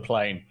through the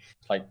plane.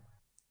 Like,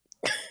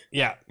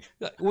 yeah.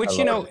 Which,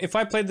 you know, if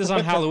I played this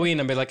on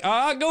Halloween, I'd be like,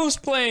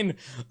 ghost plane!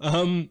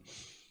 But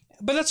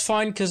that's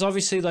fine, because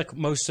obviously, like,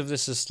 most of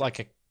this is, like,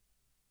 a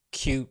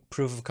cute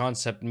proof of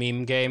concept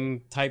meme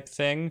game type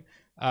thing,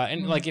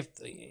 and like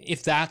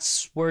if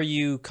that's where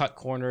you cut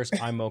corners,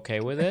 I'm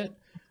okay with it.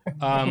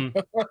 I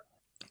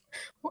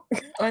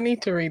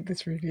need to read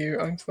this review.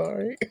 I'm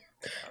sorry.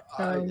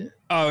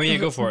 Oh yeah,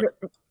 go for it.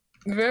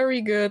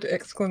 Very good !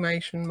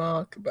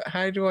 But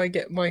how do I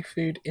get my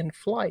food in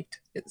flight?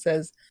 It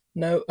says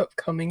no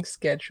upcoming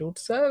scheduled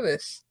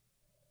service.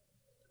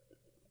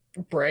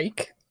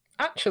 Break.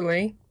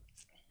 Actually,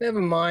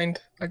 never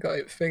mind. I got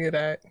it figured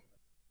out.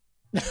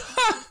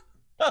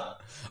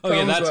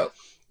 Okay,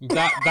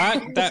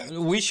 that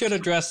we should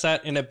address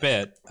that in a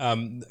bit,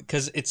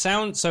 because it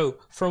sounds so.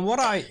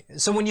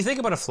 So when you think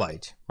about a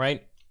flight,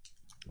 right,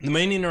 the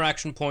main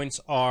interaction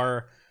points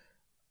are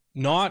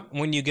not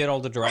when you get all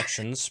the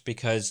directions,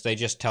 because they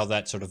just tell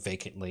that sort of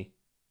vacantly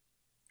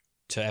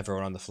to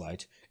everyone on the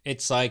flight.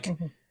 It's like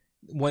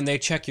when they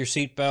check your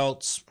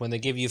seatbelts, when they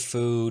give you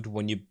food,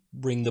 when you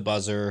ring the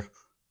buzzer.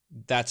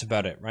 That's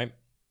about it, right?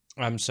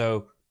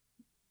 So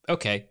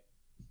okay.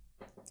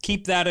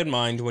 Keep that in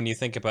mind when you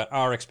think about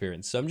our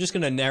experience. So I'm just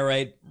going to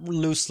narrate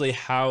loosely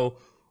how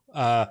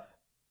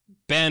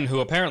Ben,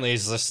 who apparently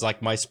is just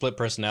like my split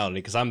personality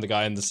because I'm the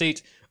guy in the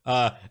seat,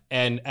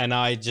 and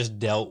I just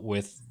dealt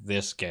with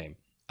this game.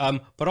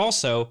 But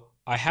also,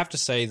 I have to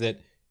say that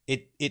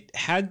it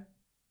had,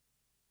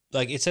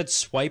 like, it said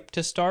swipe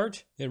to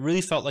start. It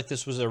really felt like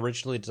this was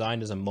originally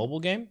designed as a mobile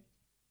game.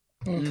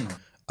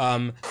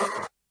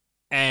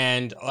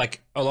 And,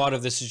 like, a lot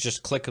of this is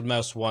just click the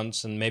mouse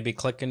once and maybe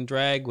click and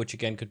drag, which,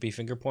 again, could be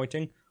finger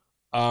pointing.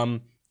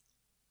 And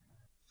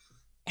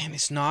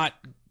it's not...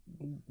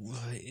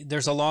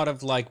 There's a lot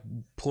of, like,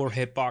 poor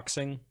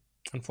hitboxing,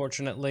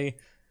 unfortunately,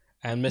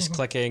 and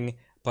misclicking.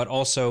 But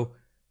also,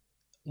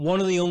 one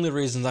of the only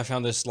reasons I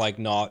found this, like,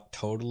 not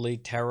totally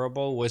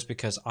terrible was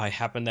because I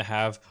happen to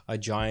have a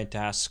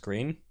giant-ass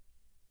screen.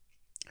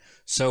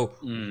 So,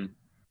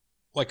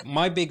 like,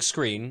 my big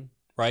screen,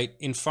 right,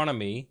 in front of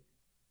me,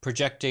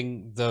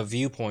 projecting the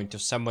viewpoint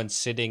of someone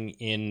sitting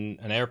in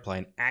an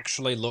airplane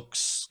actually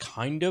looks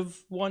kind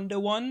of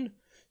one-to-one.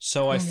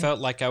 So I felt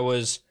like I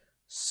was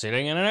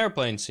sitting in an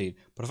airplane seat.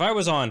 But if I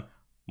was on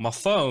my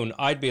phone,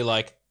 I'd be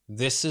like,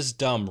 this is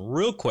dumb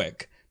real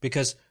quick.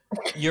 Because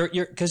you're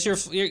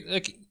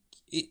like,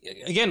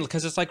 again,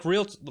 because it's like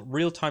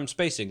real-time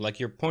spacing. Like,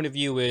 your point of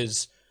view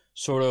is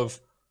sort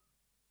of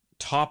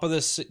top of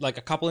the, like,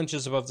 a couple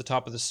inches above the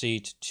top of the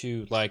seat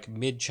to, like,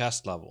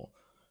 mid-chest level.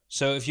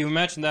 So if you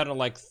imagine that on,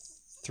 like,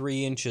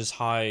 3 inches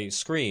high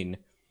screen,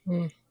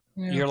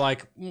 you're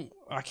like,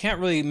 I can't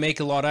really make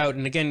a lot out.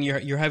 And again,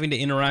 you're having to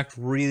interact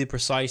really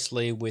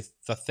precisely with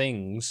the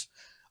things.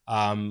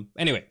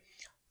 Anyway,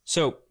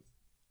 so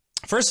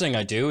first thing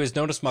I do is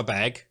notice my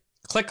bag,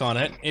 click on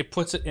it, it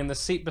puts it in the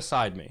seat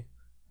beside me.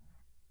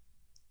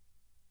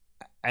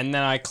 And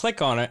then I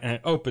click on it and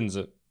it opens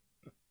it.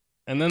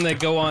 And then they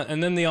go on,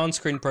 and then the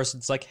on-screen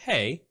person's like,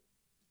 hey,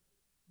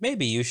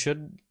 maybe you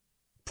should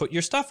put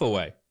your stuff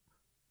away.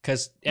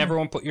 Because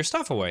everyone put your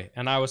stuff away.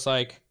 And I was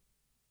like,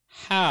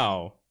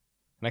 how?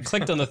 And I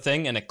clicked on the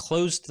thing, and it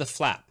closed the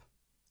flap.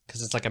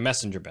 Because it's like a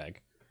messenger bag.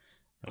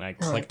 And I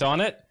clicked on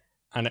it,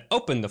 and it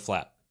opened the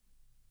flap.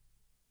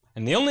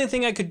 And the only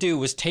thing I could do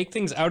was take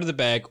things out of the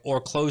bag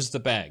or close the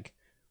bag.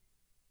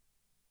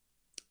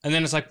 And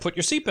then it's like, put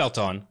your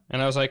seatbelt on.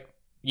 And I was like,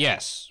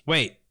 yes.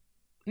 Wait.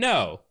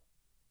 No.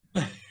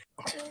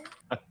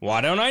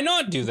 Why don't I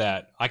not do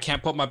that? I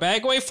can't put my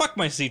bag away? Fuck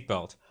my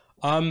seatbelt.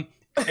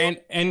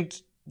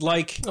 And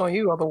like, oh,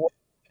 you are the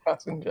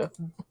passenger.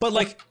 But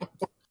like,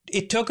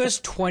 it took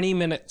us 20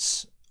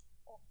 minutes.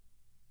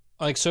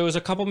 Like, so it was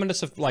a couple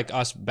minutes of like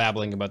us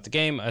babbling about the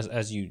game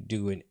as you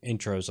do in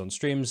intros on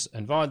streams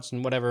and VODs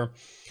and whatever.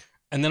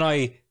 And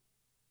then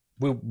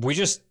we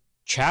just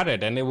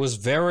chatted, and it was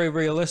very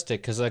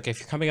realistic because, like, if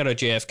you're coming out of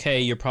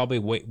JFK, you're probably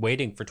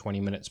waiting for 20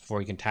 minutes before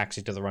you can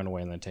taxi to the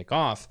runway and then take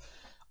off.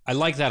 I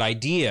like that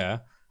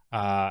idea,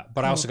 but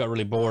I also got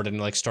really bored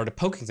and like started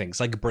poking things,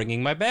 like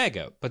bringing my bag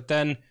out. But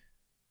then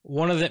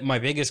one of my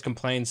biggest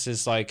complaints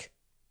is like,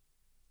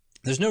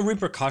 there's no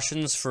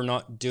repercussions for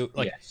not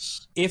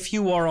if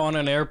you are on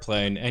an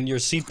airplane and your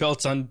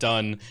seatbelt's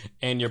undone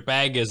and your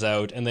bag is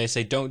out and they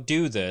say don't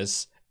do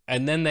this,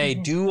 and then they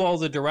do all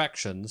the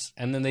directions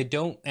and then they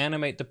don't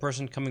animate the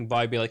person coming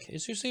by, be like,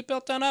 is your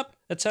seatbelt done up,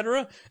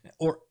 etc.,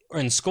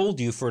 and scold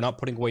you for not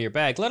putting away your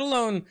bag, let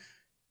alone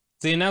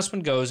the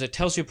announcement goes, it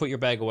tells you to put your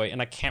bag away,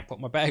 and I can't put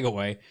my bag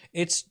away.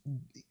 It's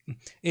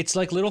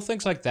like little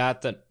things like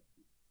that that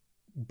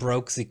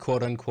broke the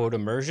quote unquote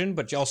immersion,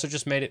 but also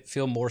just made it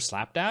feel more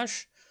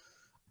slapdash.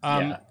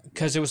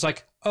 Because it was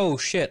like, oh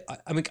shit,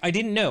 I mean, I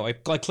didn't know. I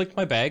clicked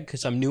my bag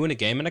because I'm new in a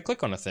game, and I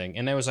click on a thing,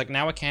 and I was like,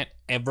 now I can't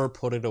ever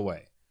put it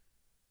away.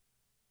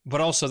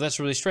 But also, that's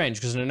really strange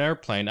because in an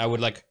airplane, I would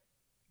like,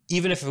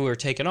 even if we were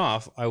taken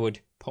off, I would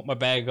put my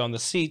bag on the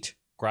seat,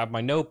 grab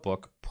my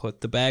notebook, put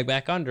the bag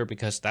back under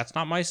because that's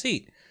not my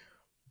seat.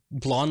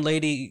 Blonde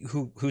lady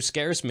who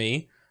scares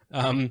me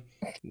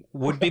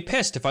would be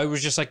pissed if I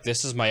was just like,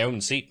 this is my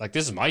own seat. Like,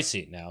 this is my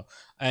seat now.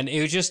 And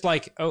it was just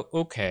like, oh,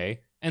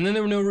 okay. And then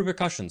there were no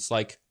repercussions.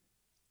 Like,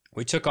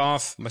 we took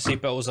off, my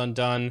seatbelt was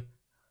undone,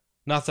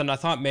 nothing. I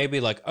thought maybe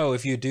like, oh,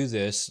 if you do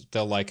this,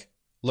 they'll like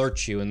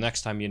lurch you, and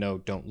next time, you know,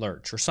 don't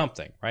lurch or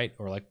something, right?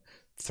 Or like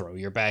throw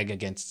your bag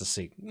against the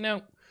seat.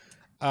 No.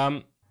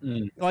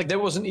 Like there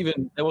wasn't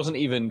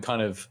even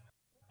kind of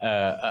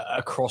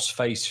a cross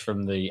face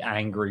from the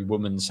angry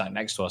woman sat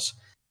next to us.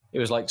 It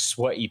was like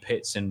sweaty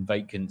pits and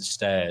vacant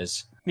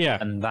stares. Yeah.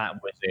 And that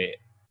was it.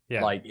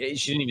 Yeah. Like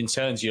she didn't even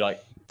turn to you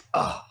like,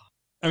 oh.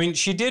 I mean,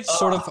 she did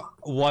sort of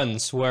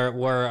once where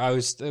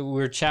we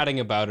were chatting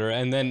about her,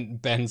 and then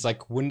Ben's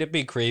like, wouldn't it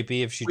be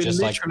creepy if she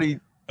just literally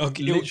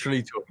talking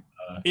about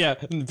her. Yeah,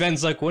 and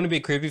Ben's like, wouldn't it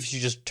be creepy if she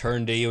just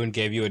turned to you and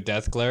gave you a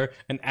death glare?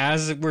 And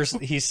as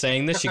he's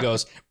saying this, she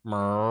goes,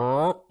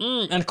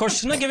 and of course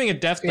she's not giving a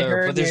death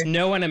glare, but there's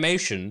no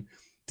animation.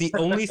 The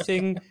only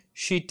thing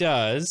she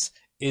does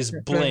is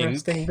blink.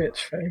 Resting bitch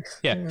face.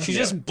 Yeah, she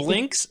just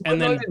blinks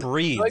and then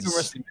breathes. Not even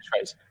resting bitch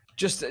face.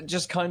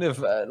 Just kind of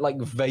like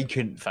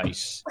vacant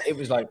face. It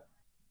was like,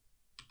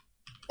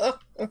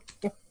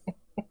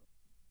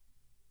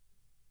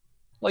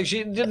 like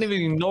she didn't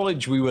even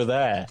acknowledge we were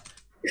there.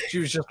 She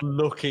was just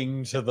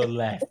looking to the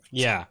left.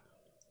 Yeah.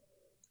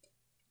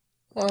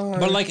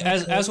 But like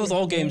as with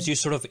all games, you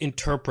sort of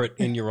interpret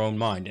in your own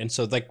mind, and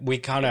so like we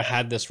kind of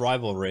had this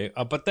rivalry.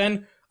 But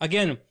then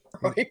again,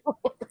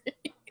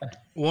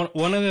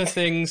 one of the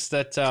things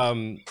that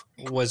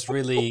was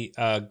really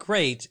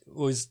great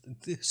was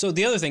so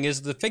the other thing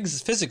is the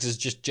physics is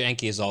just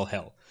janky as all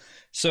hell.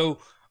 So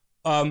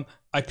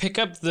I pick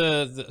up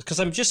the because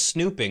I'm just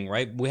snooping,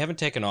 right? We haven't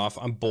taken off.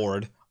 I'm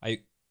bored.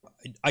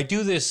 I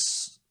do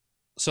this.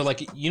 So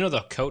like, you know,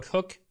 the coat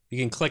hook, you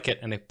can click it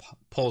and it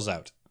pulls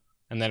out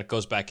and then it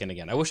goes back in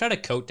again. I wish I had a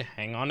coat to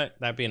hang on it.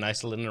 That'd be a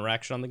nice little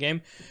interaction on the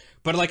game.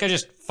 But like, I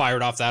just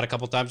fired off that a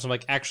couple times. I'm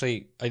like,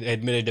 actually, I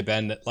admitted to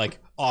Ben that like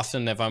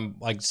often if I'm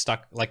like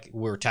stuck, like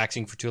we're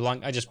taxiing for too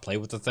long, I just play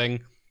with the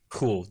thing.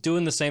 Cool.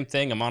 Doing the same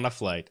thing. I'm on a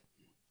flight.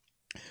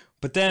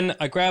 But then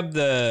I grab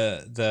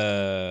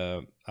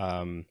the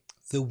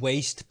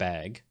waist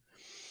bag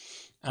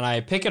and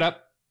I pick it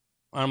up.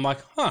 And I'm like,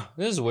 huh,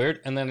 this is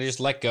weird. And then I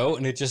just let go,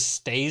 and it just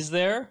stays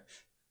there.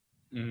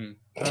 And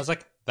I was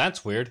like,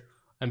 that's weird.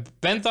 And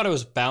Ben thought it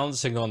was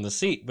balancing on the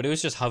seat, but it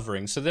was just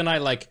hovering. So then I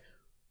like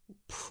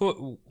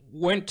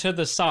went to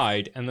the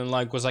side, and then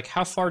like was like,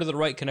 how far to the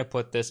right can I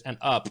put this? And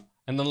up,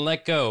 and then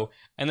let go.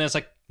 And then it's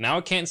like, now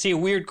I can't see a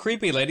weird,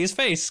 creepy lady's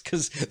face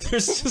because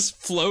there's this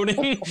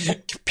floating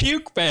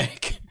puke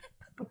bag.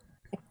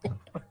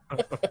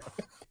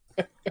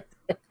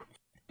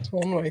 That's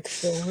one way to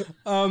solve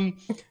it.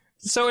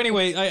 So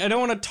anyway, I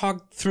don't want to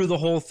talk through the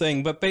whole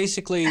thing, but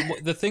basically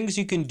the things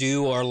you can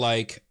do are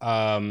like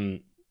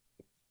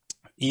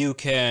you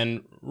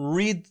can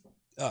read.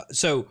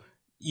 So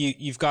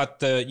you've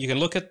got you can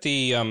look at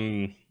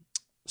the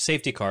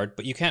safety card,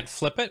 but you can't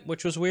flip it,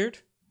 which was weird.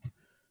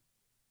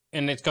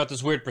 And it's got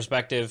this weird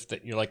perspective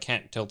that you like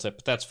can't tilt it,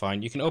 but that's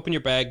fine. You can open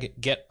your bag,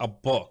 get a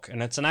book,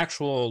 and it's an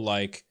actual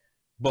like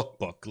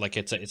book. Like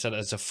it's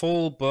a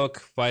full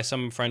book by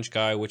some French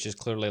guy, which is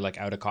clearly like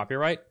out of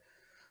copyright.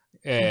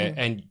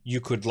 And you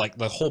could like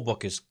the whole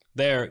book is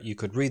there. You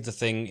could read the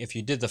thing. If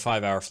you did the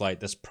 5-hour flight,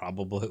 that's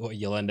probably what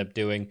you'll end up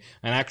doing.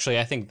 And actually,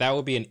 I think that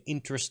would be an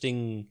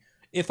interesting.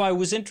 If I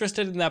was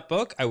interested in that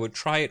book, I would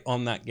try it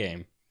on that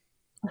game.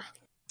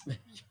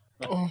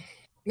 Oh,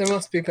 there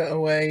must be better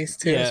ways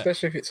too,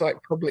 especially if it's like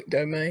public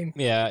domain.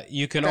 Yeah,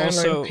 you can download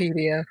also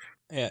PDF.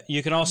 Yeah,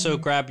 you can also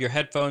grab your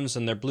headphones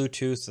and they're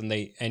Bluetooth,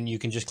 and you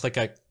can just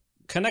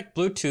connect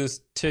Bluetooth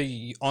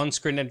to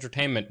on-screen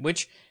entertainment,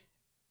 which.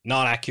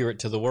 Not accurate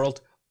to the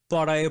world,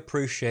 but I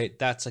appreciate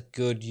that's a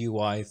good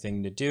UI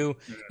thing to do.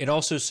 It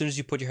also, as soon as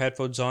you put your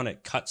headphones on,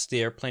 it cuts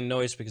the airplane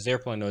noise because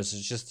airplane noise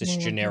is just this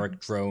generic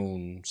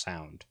drone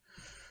sound,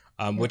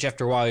 which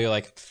after a while you're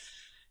like,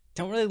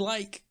 don't really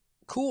like.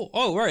 Cool.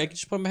 Oh, right, I can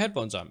just put my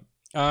headphones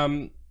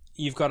on.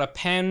 You've got a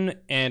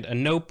pen and a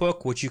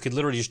notebook, which you could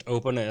literally just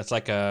open, and it's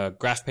like a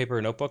graph paper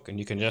notebook, and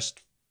you can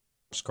just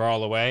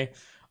scroll away.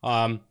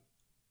 One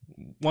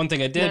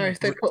thing I did. No, if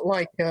they put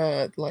like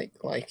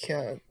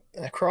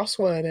a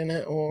crossword in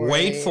it, or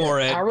wait for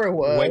it. Arrow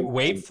word.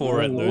 Wait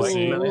for it,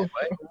 Lucy.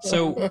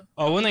 So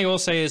one thing I will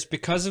say is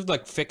because of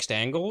like fixed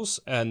angles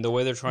and the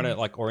way they're trying to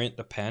like orient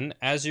the pen,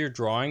 as you're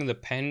drawing, the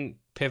pen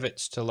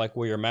pivots to like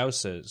where your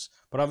mouse is.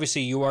 But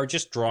obviously you are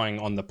just drawing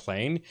on the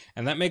plane,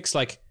 and that makes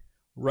like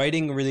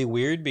writing really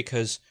weird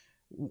because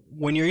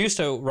when you're used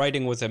to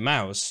writing with a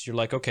mouse, you're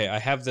like, okay, I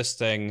have this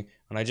thing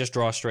and I just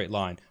draw a straight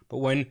line. But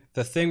when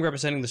the thing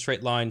representing the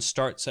straight line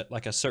starts at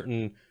like a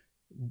certain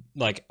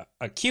like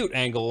acute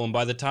angle, and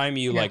by the time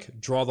you like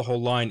draw the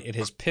whole line, it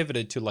has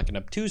pivoted to like an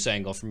obtuse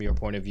angle from your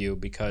point of view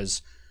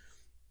because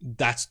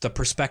that's the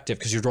perspective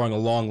because you're drawing a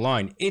long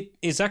line. It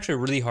is actually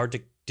really hard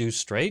to do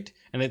straight,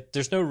 and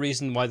there's no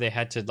reason why they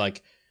had to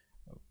like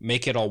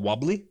make it all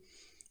wobbly,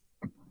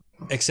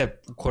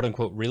 except quote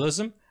unquote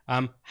realism.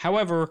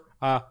 However,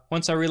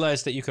 once I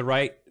realized that you could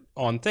write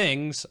on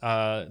things,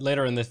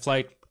 later in the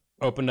flight,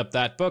 opened up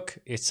that book.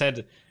 It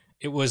said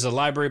it was a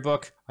library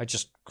book. I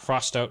just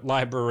crossed out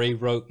library,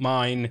 wrote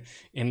mine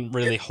in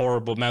really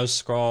horrible mouse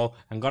scrawl,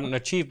 and got an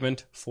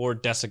achievement for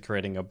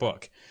desecrating a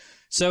book.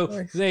 So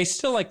nice. They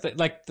still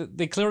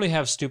they clearly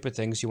have stupid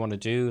things you want to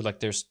do.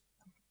 Like there's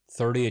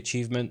 30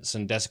 achievements,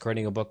 and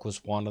desecrating a book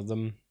was one of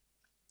them.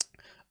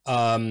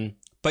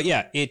 But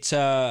yeah, it's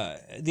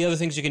the other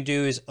things you can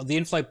do is the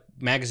in-flight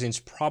magazine's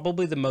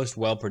probably the most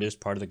well-produced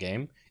part of the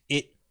game.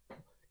 It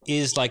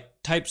is like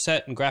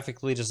typeset and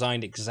graphically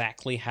designed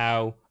exactly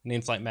how an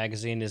in-flight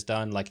magazine is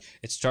done. Like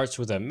it starts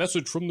with a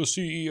message from the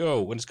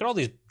CEO, and it's got all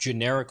these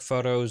generic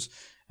photos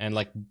and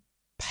like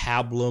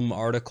pablum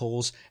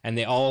articles, and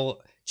they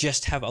all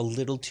just have a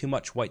little too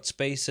much white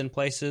space in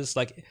places.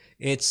 Like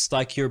it's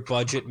like your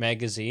budget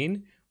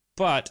magazine,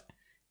 but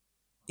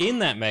in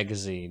that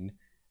magazine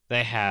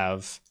they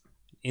have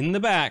in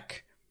the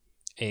back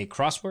a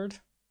crossword,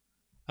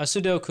 a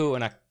Sudoku,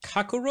 and a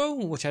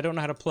Kakuro, which I don't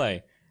know how to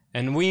play.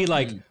 And we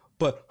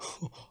but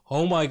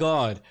oh my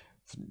god,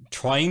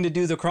 trying to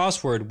do the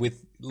crossword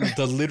with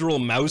the literal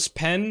mouse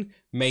pen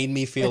made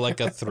me feel like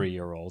a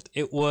 3-year-old.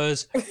 It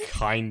was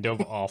kind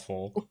of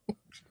awful.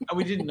 And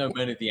we didn't know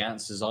many of the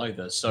answers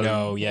either. So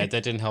no, yeah,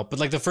 that didn't help. But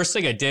like the first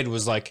thing I did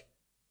was like,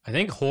 I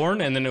think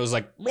horn, and then it was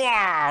like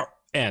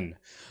N,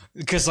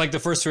 because like the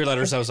first 3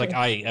 letters I was like,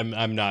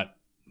 I'm not.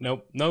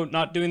 Nope, no,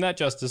 not doing that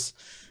justice.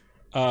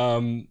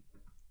 But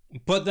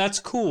that's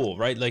cool,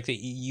 right? Like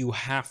you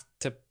have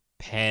to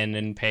pen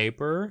and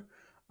paper,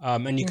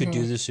 and you could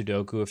do the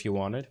Sudoku if you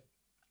wanted.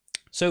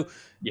 So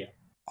yeah,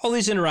 all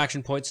these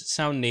interaction points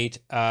sound neat.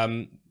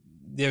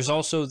 There's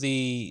also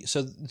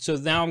so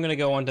now I'm going to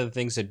go on to the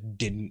things that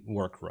didn't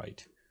work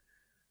right.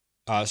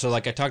 So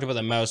like I talked about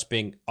the mouse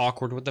being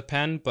awkward with the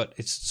pen, but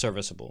it's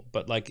serviceable.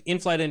 But like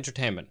in-flight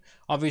entertainment,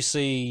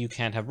 obviously you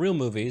can't have real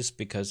movies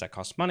because that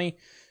costs money.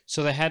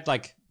 So they had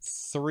like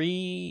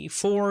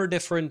 3-4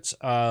 different,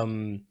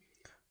 I'm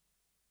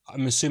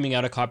assuming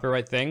out of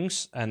copyright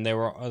things, and there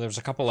was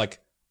a couple like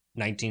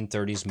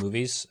 1930s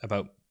movies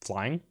about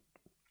flying,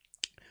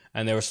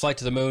 and there was Flight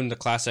to the Moon, the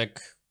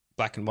classic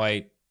black and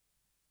white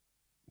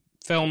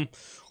film,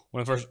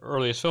 one of the first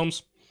earliest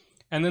films,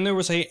 and then there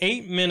was a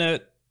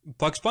 8-minute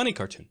Bugs Bunny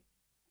cartoon,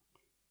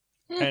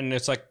 and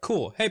it's like,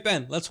 cool, hey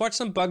Ben, let's watch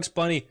some Bugs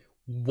Bunny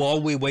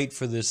while we wait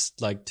for this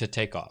like to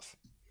take off.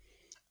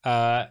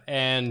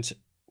 And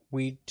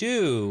we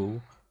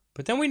do,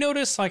 but then we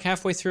notice like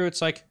halfway through,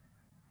 it's like,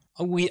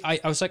 I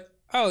was like,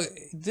 oh,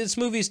 this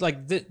movie's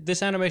like,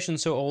 this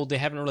animation's so old, they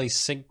haven't really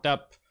synced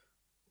up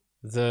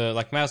the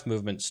like mouth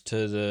movements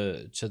to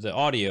the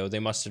audio. They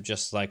must have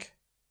just like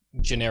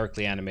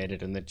generically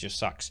animated, and that just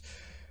sucks.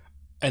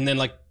 And then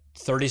like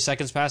 30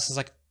 seconds passes,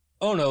 like,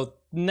 oh no,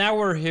 now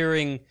we're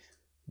hearing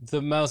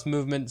the mouth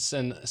movements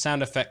and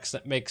sound effects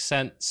that make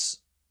sense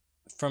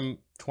from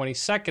 20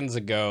 seconds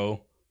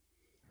ago.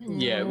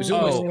 Yeah, it was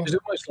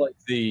almost like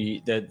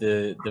the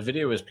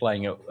video was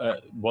playing at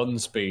 1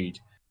 speed,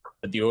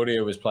 but the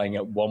audio was playing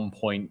at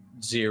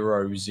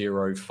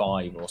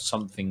 1.005 or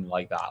something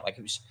like that. Like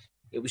it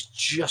was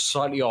just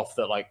slightly off.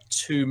 That like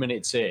 2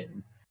 minutes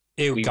in,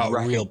 it got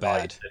real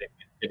bad.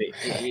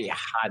 It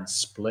had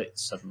split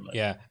suddenly.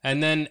 Yeah,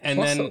 and then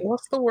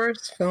what's the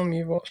worst film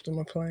you've watched on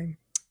a plane?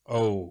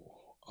 Oh,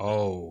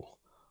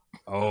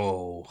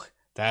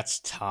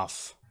 that's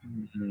tough.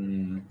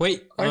 Mm-hmm.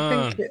 Wait,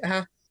 I think it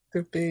has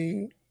to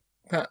be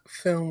that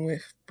film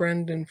with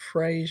Brendan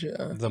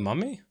Fraser. The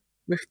Mummy?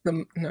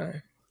 No,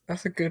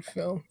 that's a good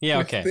film. Yeah,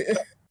 okay.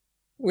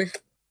 With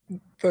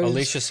those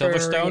Alicia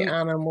Silverstone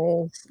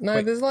animals. No,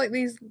 wait. There's like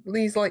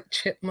these like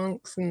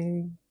chipmunks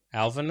and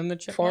Alvin and the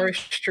Chipmunks.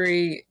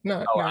 Forestry.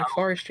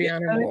 Forestry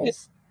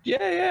animals.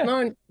 Yeah.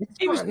 No,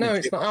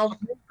 it's not Alvin.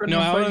 No,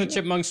 Alvin and the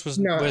Chipmunks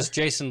was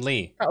Jason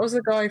Lee. That was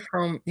the guy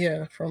from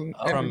Chasing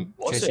Amy.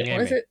 What is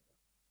it?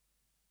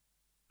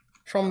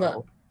 From that.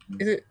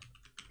 Is it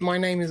My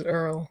Name is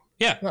Earl?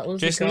 Yeah, that was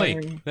Jason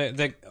Lee.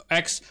 The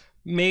ex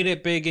made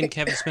it big in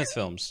Kevin Smith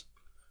films.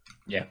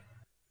 Yeah.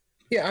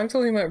 Yeah, I'm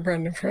talking about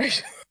Brendan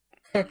Fraser.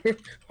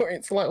 Where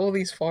it's like all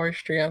these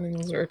forestry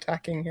animals are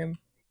attacking him.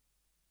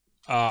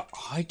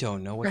 I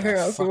don't know what I think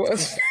that's the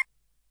worst.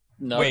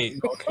 No, wait.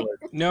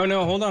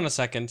 No, hold on a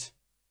second.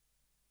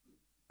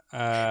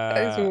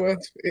 That is the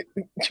worst.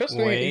 Trust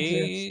me,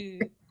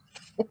 it exists.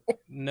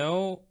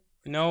 No.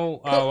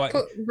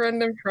 Put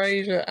Brendan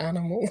Fraser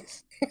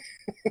animals.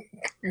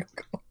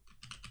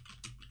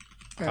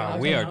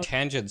 We are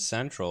Tangent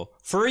Central.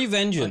 Furry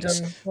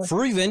Vengeance.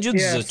 Furry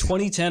Vengeance is a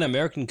 2010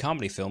 American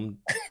comedy film.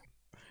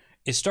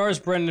 It stars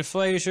Brendan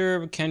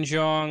Fraser, Ken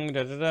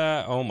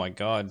Jeong, Oh my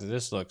god,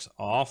 this looks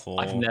awful.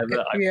 I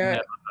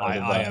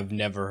have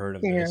never heard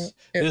of this.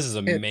 This is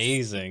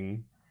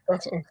amazing.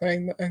 That's what I'm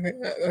saying. I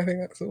think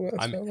that's the worst.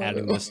 I'm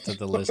adding this to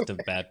the list of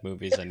bad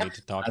movies I need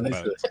to talk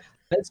about.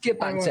 Let's get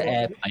back to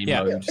airplane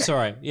mode.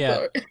 Sorry.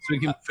 Yeah. So we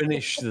can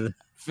finish this.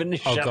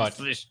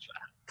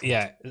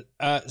 Yeah.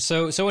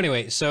 So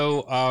anyway,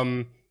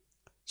 so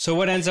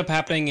what ends up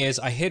happening is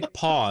I hit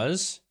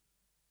pause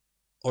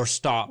or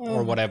stop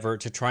or whatever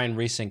to try and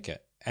resync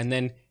it, and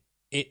then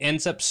it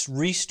ends up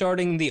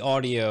restarting the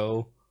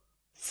audio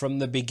from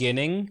the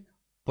beginning,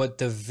 but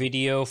the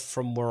video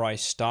from where I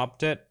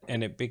stopped it,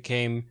 and it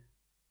became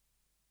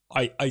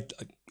I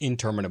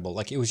interminable.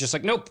 Like, it was just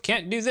like, nope,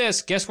 can't do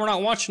this. Guess we're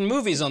not watching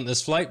movies on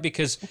this flight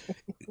because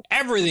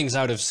everything's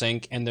out of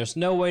sync and there's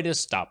no way to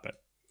stop it.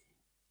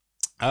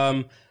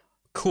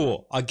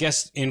 Cool. I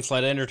guess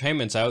in-flight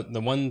entertainment's out.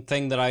 The one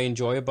thing that I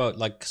enjoy about,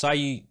 like,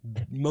 because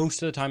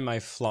most of the time I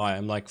fly,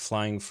 I'm like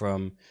flying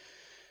from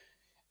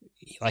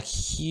like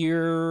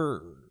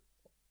here-ish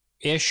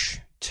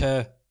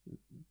to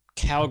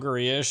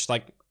Calgary-ish,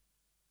 like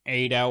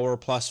 8-hour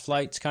plus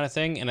flights kind of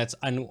thing. And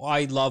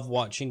I love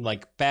watching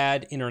like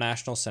bad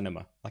international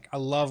cinema. Like, I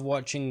love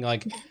watching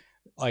like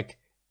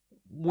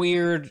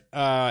weird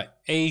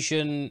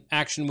Asian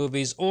action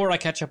movies, or I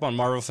catch up on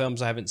Marvel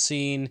films I haven't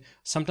seen.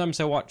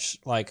 Sometimes I watch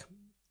like,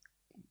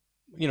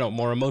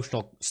 more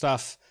emotional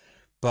stuff,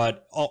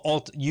 but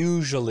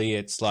usually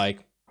it's like,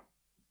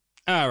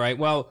 all right,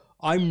 well,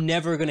 I'm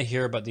never going to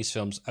hear about these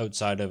films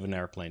outside of an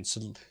airplane.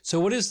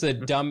 So what is the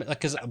dumb, like,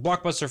 because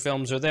blockbuster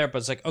films are there, but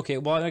it's like, okay,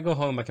 well, when I go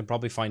home, I can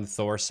probably find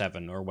Thor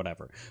 7 or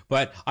whatever,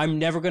 but I'm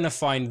never going to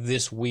find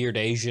this weird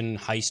Asian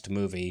heist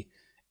movie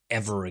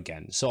ever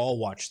again. So I'll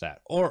watch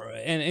that.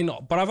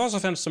 But I've also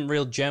found some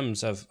real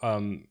gems of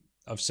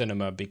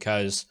cinema,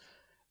 because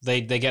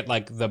they get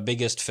like the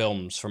biggest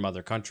films from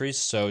other countries.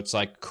 So it's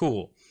like,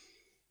 cool.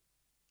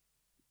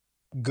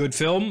 Good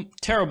film,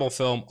 terrible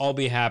film, I'll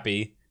be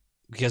happy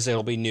because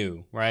it'll be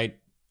new, right?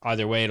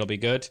 Either way, it'll be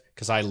good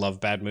because I love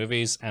bad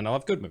movies and I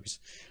love good movies.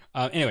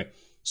 Anyway,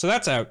 so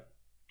that's out.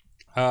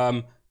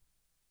 I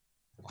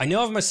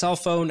now have my cell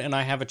phone and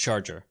I have a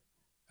charger.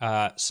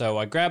 So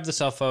I grab the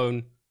cell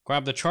phone,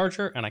 grab the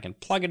charger, and I can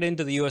plug it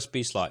into the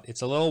USB slot.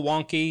 It's a little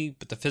wonky,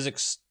 but the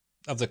physics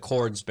of the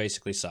cords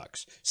basically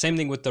sucks. Same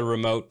thing with the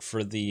remote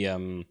for the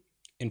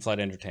in-flight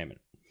entertainment.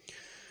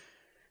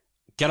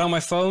 Get on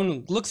my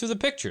phone, look through the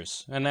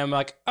pictures, and I'm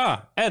like,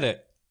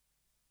 edit.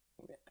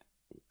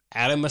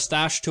 Add a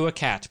mustache to a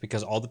cat,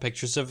 because all the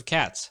pictures of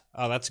cats.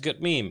 Oh, that's a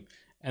good meme.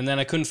 And then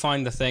I couldn't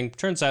find the thing.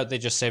 Turns out they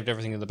just saved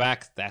everything in the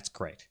back. That's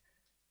great.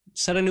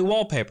 Set a new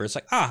wallpaper. It's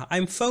like,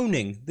 I'm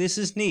phoning. This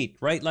is neat,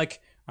 right? Like,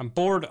 I'm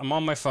bored, I'm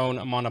on my phone,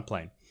 I'm on a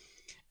plane.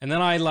 And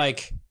then I,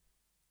 like,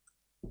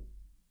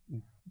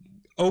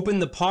 open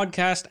the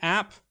podcast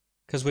app,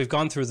 because we've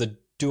gone through the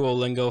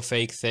Duolingo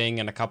fake thing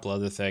and a couple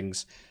other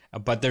things.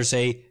 But there's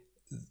a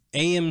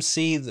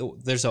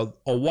AMC, there's a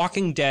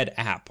Walking Dead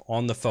app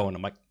on the phone.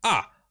 I'm like,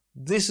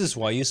 this is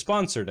why you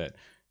sponsored it.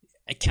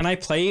 Can I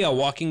play a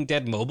Walking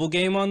Dead mobile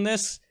game on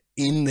this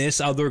in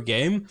this other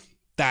game?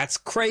 That's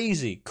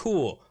crazy.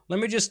 Cool. Let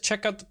me just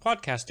check out the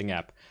podcasting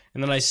app.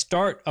 And then I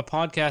start a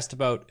podcast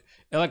about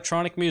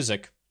electronic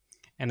music,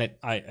 and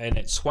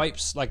it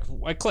swipes, like,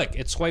 I click,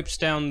 it swipes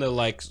down the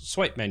like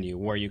swipe menu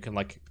where you can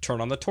like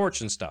turn on the torch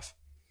and stuff.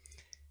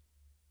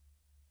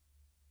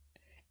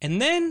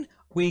 And then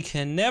we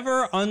can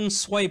never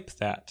unswipe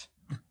that.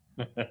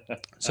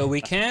 So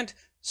we can't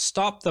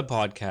stop the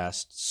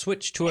podcast,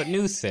 switch to a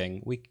new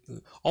thing.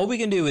 All we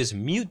can do is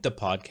mute the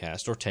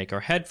podcast or take our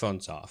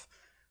headphones off.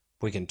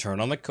 We can turn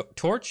on the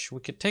torch,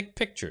 we could take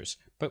pictures,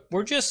 but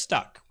we're just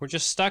stuck. We're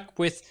just stuck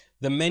with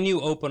the menu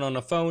open on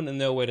a phone and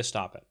no way to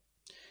stop it.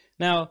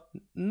 Now,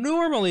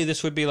 normally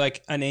this would be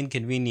like an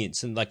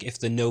inconvenience, and like if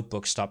the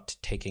notebook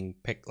stopped taking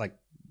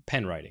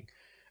pen writing.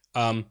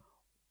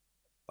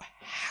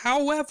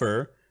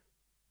 However,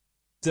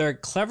 the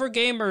clever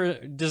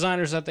gamer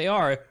designers that they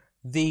are,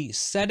 the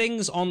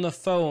settings on the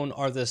phone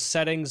are the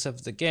settings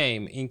of the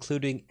game,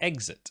 including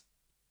exit.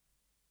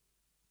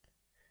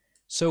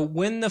 So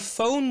when the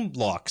phone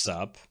locks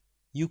up,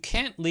 you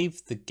can't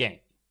leave the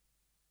game.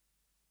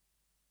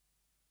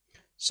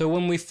 So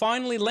when we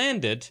finally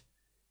landed,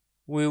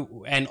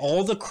 and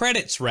all the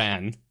credits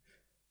ran,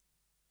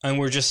 and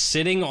we're just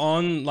sitting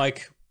on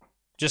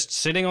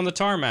the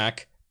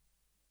tarmac,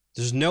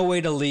 there's no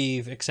way to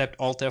leave except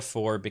Alt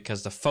F4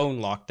 because the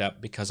phone locked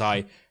up, because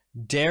I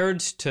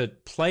dared to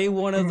play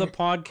one of the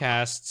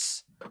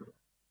podcasts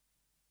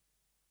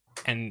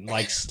and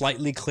like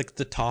slightly click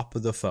the top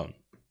of the phone.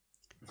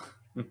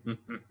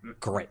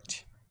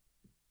 Great.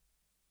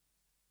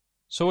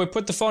 So we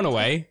put the phone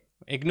away,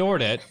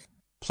 ignored it,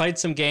 played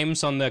some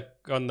games on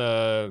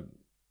the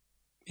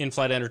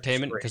in-flight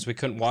entertainment because we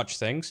couldn't watch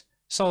things.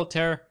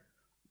 Solitaire,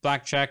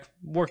 blackjack,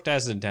 worked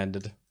as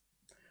intended.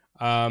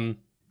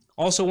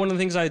 Also, one of the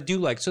things I do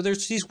like, so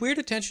there's these weird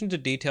attention to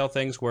detail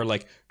things where,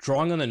 like,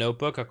 drawing on the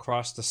notebook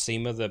across the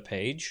seam of the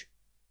page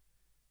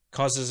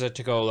causes it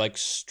to go, like,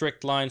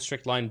 strict line,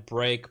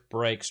 break,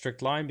 break,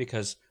 strict line,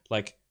 because,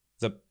 like,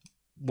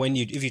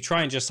 if you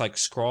try and just, like,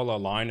 scroll a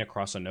line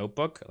across a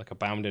notebook, like a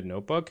bounded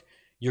notebook,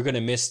 you're going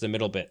to miss the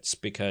middle bits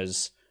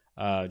because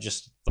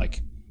just,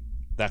 like,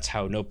 that's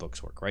how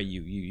notebooks work, right?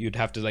 You'd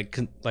have to, like,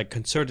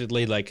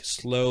 concertedly, like,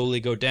 slowly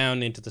go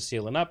down into the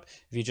seal and up.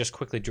 If you just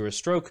quickly drew a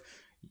stroke,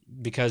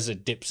 because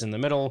it dips in the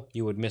middle,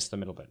 you would miss the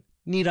middle bit.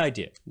 Neat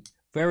idea.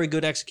 Very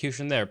good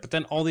execution there. But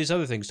then all these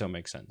other things don't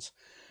make sense.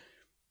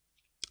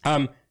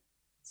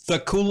 The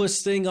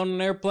coolest thing on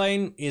an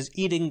airplane is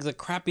eating the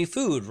crappy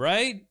food,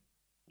 right?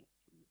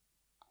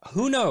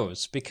 Who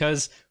knows?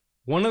 Because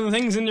one of the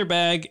things in your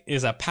bag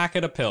is a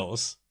packet of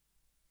pills.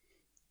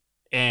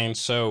 And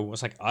so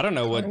it's like, I don't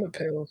know what kind of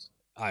pills.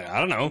 I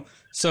don't know.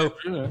 So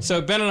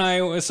Ben and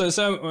I,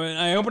 so when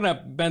I open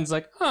up, Ben's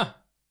like, huh,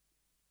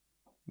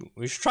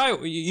 we should try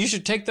it. You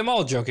should take them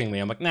all, jokingly.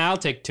 I'm like, nah, I'll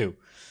take 2.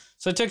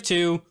 So I took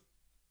 2.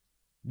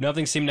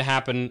 Nothing seemed to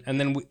happen.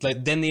 And then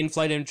then the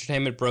in-flight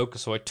entertainment broke,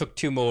 so I took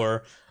 2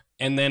 more.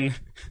 And then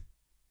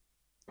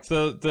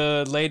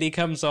the lady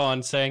comes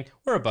on saying,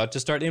 we're about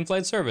to start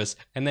in-flight service.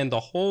 And then the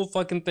whole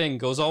fucking thing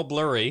goes all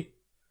blurry,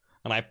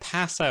 and I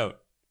pass out.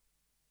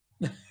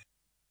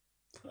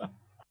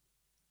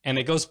 And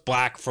it goes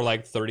black for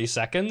like 30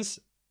 seconds.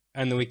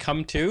 And then we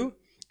come to,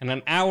 and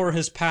an hour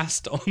has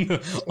passed on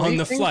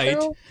the flight.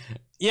 Pill?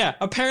 Yeah,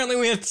 apparently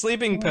we had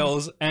sleeping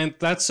pills, and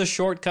that's a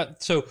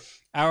shortcut. So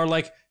our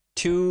like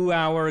 2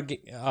 hour,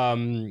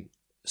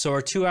 so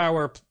our 2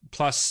 hour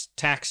plus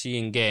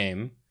taxiing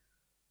game,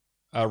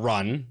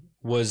 run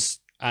was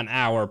an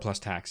hour plus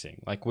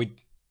taxiing. Like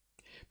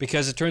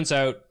because it turns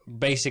out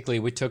basically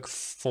we took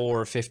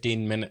 4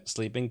 15-minute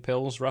sleeping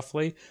pills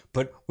roughly,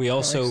 but we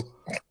also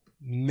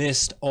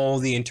missed all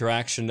the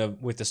interaction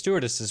with the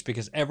stewardesses,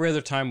 because every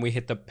other time we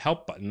hit the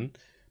help button,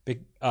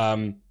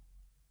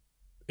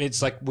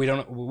 it's like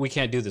we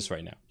can't do this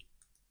right now.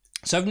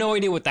 So I have no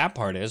idea what that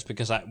part is,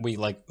 because we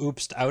like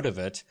oopsed out of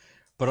it,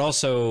 but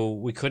also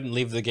we couldn't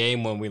leave the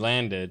game when we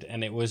landed,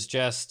 and it was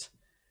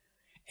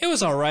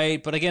all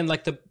right. But again,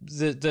 like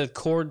the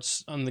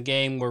chords on the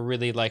game were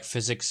really like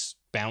physics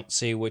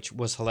bouncy, which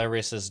was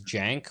hilarious as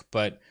jank.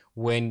 But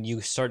when you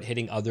start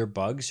hitting other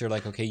bugs, you're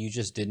like, okay, you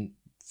just didn't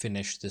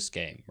finish this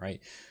game,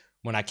 right?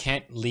 When I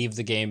can't leave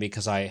the game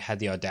because I had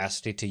the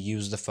audacity to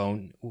use the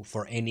phone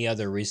for any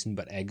other reason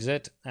but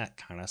exit, that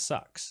kind of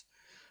sucks.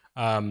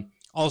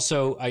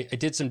 Also, I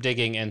did some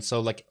digging, and so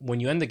like when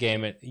you end the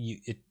game,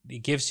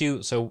 it gives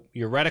you, so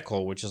your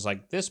reticle, which is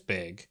like this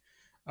big,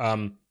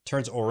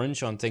 turns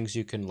orange on things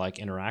you can like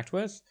interact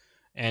with,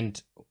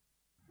 and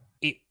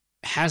it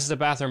has the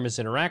bathroom as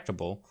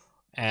interactable,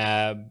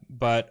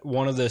 but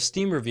one of the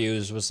Steam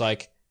reviews was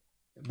like,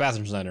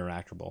 bathroom's not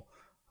interactable.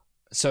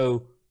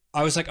 So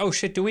I was like, oh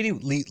shit, do we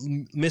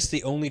miss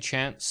the only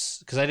chance?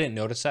 Because I didn't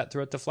notice that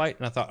throughout the flight,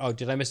 and I thought, oh,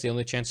 did I miss the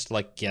only chance to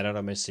like get out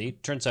of my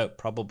seat? Turns out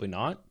probably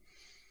not.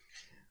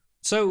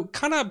 So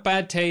kind of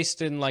bad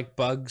taste in like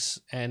bugs,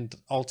 and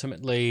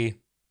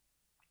ultimately,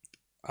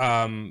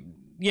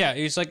 yeah,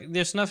 it's like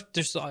there's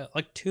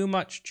like too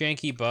much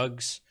janky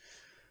bugs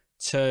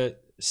to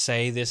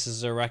say this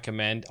is a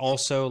recommend.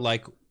 Also,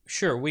 like,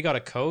 sure, we got a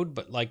code,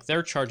 but like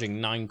they're charging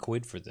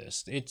 £9 for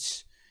this.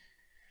 It's,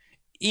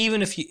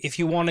 even if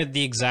you wanted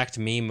the exact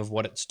meme of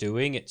what it's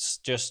doing, it's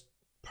just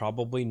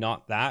probably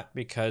not that,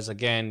 because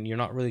again, you're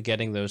not really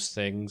getting those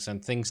things,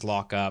 and things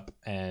lock up.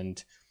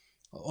 And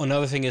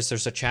another thing is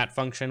there's a chat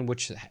function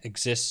which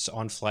exists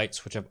on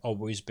flights, which I've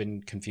always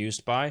been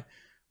confused by.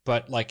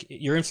 But like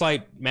your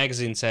in-flight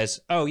magazine says,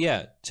 oh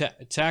yeah, to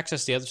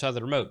access the other side of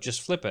the remote,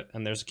 just flip it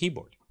and there's a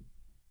keyboard.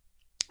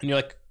 And you're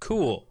like,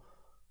 cool.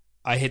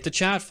 I hit the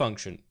chat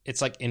function.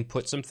 It's like,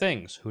 input some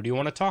things. Who do you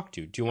want to talk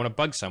to? Do you want to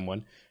bug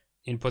someone?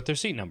 Input their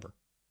seat number.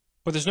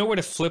 But there's no way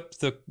to flip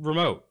the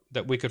remote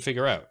that we could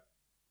figure out.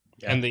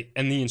 Yeah. And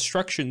the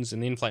instructions in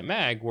the in-flight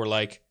mag were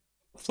like,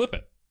 flip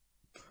it.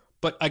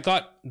 But I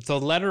got the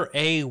letter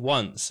A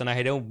once, and I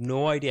had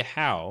no idea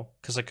how,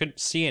 because I couldn't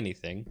see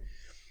anything.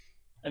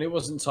 And it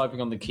wasn't typing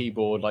on the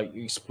keyboard. Like,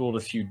 you explored a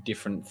few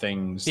different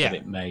things that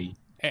it may.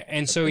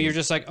 And so you're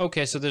just like,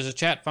 okay, so there's a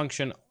chat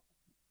function.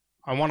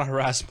 I want to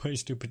harass my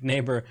stupid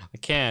neighbor. I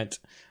can't.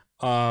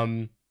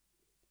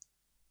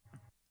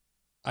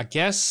 I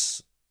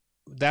guess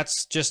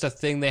that's just a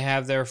thing they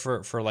have there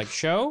for like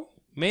show,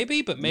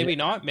 maybe, but maybe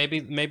not. Maybe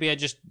the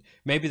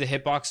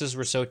hitboxes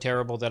were so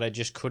terrible that I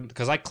just couldn't,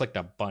 because I clicked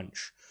a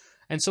bunch.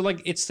 And so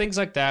like it's things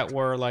like that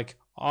where like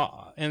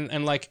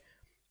and like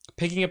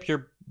picking up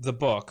the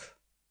book,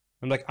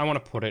 I'm like, I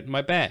want to put it in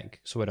my bag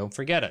so I don't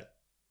forget it.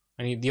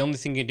 I mean, the only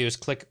thing you can do is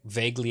click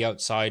vaguely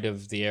outside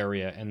of the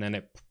area, and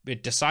then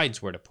it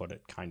decides where to put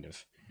it, kind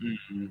of.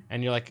 Mm-hmm.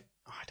 And you're like,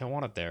 oh, I don't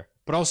want it there.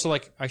 But also,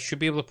 like, I should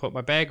be able to put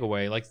my bag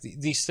away. Like,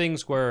 these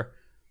things where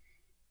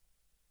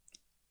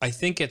I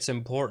think it's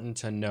important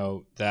to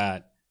note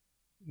that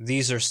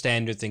these are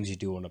standard things you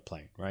do on a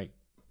plane, right?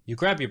 You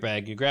grab your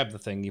bag, you grab the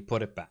thing, you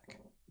put it back.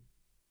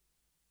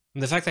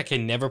 And the fact that I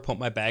can never put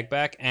my bag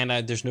back and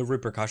there's no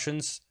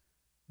repercussions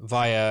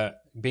via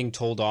being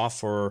told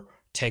off or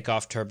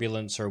takeoff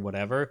turbulence or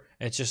whatever.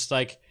 It's just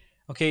like,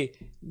 okay,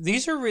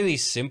 these are really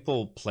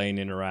simple plane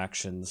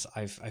interactions.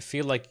 I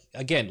feel like,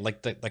 again,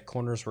 like the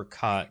corners were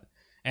cut.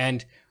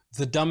 And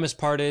the dumbest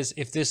part is,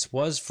 if this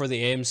was for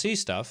the AMC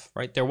stuff,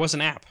 right, there was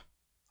an app.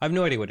 I have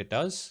no idea what it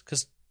does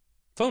because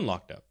phone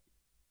locked up.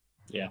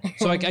 Yeah.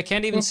 So I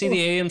can't even see the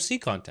AMC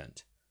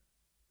content.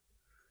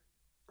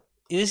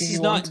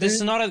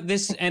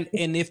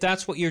 And if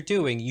that's what you're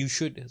doing, you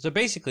should. So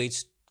basically,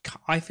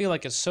 I feel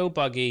like it's so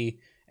buggy,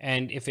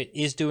 and if it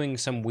is doing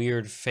some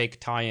weird fake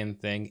tie-in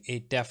thing,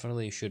 it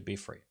definitely should be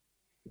free.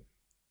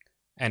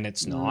 And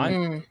it's not.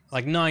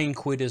 Like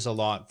 £9 is a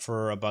lot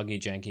for a buggy,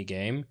 janky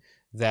game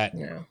that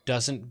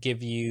doesn't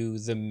give you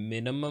the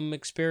minimum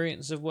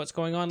experience of what's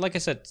going on. Like I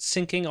said,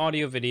 syncing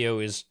audio video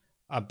is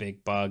a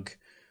big bug.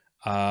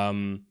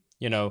 You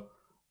know,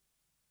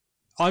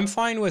 I'm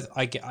fine with,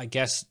 I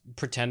guess,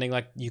 pretending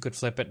like you could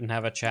flip it and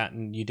have a chat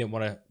and you didn't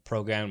want to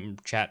program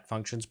chat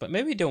functions, but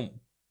maybe don't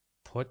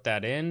put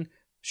that in.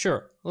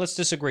 Sure, let's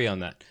disagree on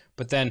that.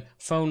 But then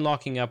phone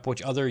locking up,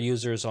 which other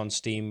users on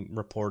Steam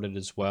reported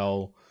as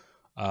well.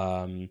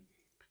 I mean,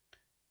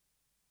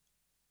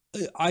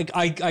 I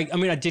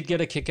did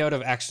get a kick out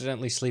of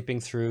accidentally sleeping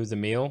through the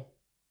meal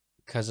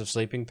because of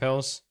sleeping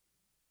pills.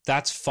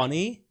 That's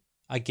funny.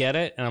 I get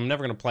it, and I'm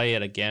never going to play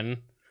it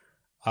again.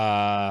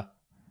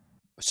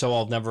 So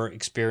I'll never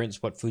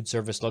experience what food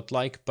service looked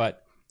like,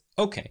 but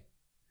okay.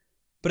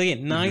 But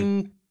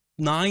again,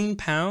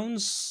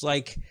 £9,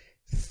 like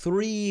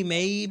 3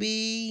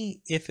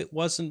 maybe if it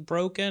wasn't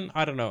broken.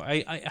 I don't know.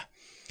 I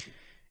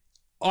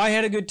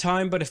had a good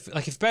time, but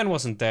if Ben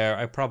wasn't there,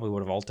 I probably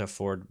would have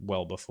Alt-F4'd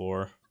well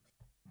before.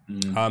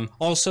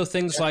 Also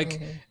things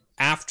like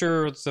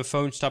after the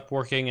phone stopped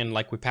working and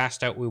like we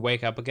passed out, we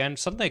wake up again.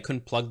 Suddenly I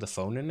couldn't plug the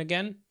phone in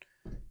again.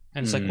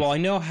 And it's like, well, I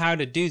know how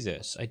to do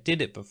this. I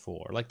did it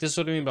before. Like, this is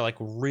what I mean by like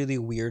really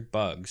weird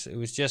bugs. It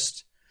was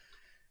just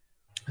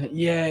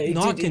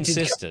not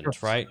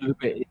consistent, right?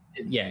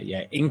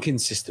 Yeah.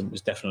 Inconsistent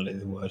was definitely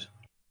the word.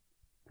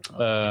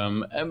 I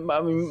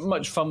mean,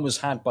 much fun was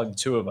had by the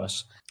two of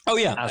us. Oh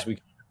yeah, as we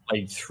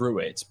played through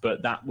it.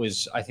 But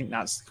I think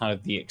that's kind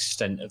of the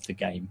extent of the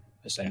game,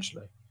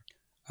 essentially.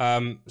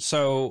 But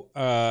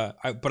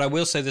I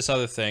will say this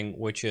other thing,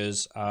 which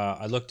is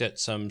I looked at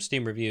some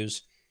Steam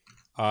reviews.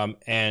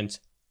 And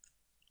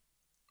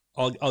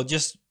I'll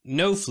just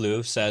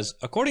NoFlu says,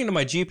 according to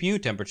my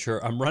GPU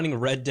temperature, I'm running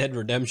Red Dead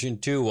Redemption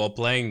 2 while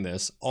playing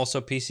this.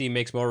 Also, PC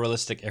makes more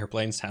realistic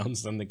airplane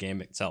sounds than the game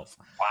itself.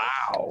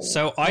 Wow.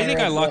 So I think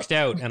I lucked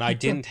out, and I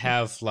didn't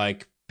have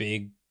like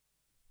big,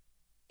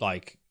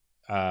 like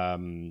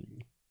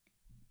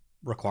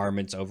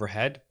requirements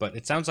overhead. But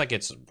it sounds like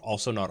it's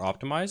also not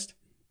optimized.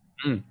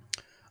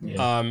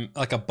 Yeah.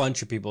 Like a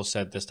bunch of people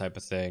said this type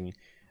of thing.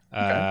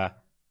 Okay.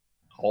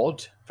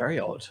 Odd, very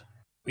odd.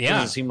 Yeah,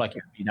 doesn't seem like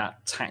it would be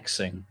that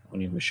taxing on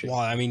your machine. Well,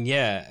 I mean,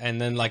 yeah, and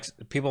then like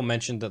people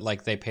mentioned that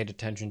like they paid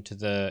attention to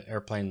the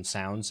airplane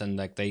sounds, and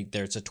like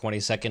there's a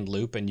 20-second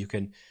loop, and you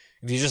can,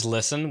 if you just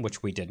listen,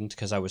 which we didn't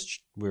because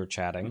we were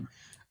chatting,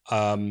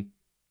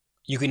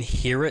 you can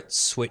hear it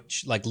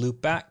switch like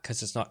loop back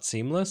because it's not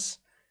seamless.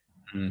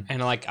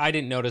 And like I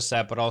didn't notice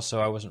that, but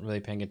also I wasn't really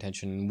paying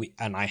attention,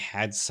 and I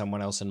had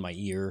someone else in my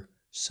ear,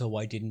 so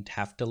I didn't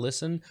have to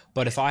listen.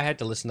 But if I had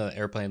to listen to the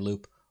airplane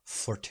loop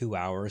for 2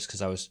 hours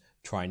because I was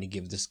trying to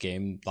give this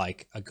game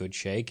like a good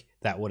shake,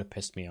 that would have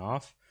pissed me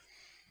off.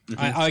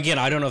 I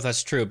don't know if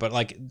that's true, but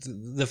like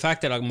the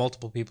fact that like,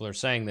 multiple people are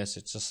saying this,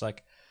 it's just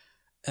like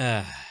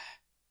I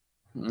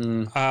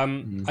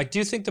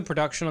do think the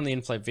production on the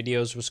in-flight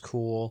videos was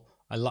cool.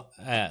 I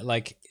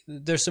like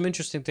there's some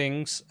interesting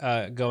things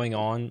going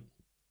on.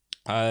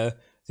 The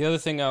other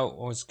thing I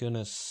was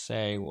gonna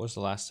say, what was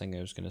the last thing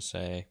I was gonna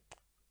say?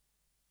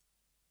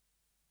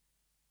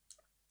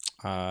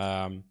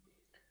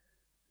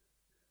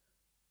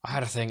 I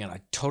had a thing and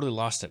I totally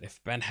lost it.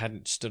 If Ben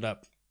hadn't stood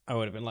up, I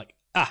would have been like,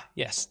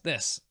 yes,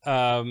 this.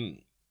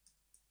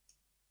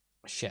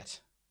 Shit.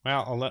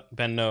 Well, I'll let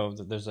Ben know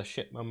that there's a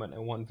shit moment at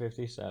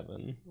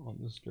 1:57 on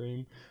the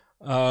stream.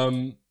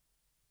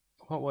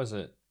 What was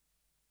it?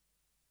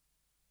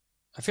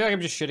 I feel like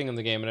I'm just shitting on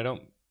the game and I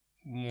don't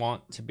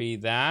want to be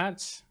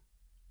that.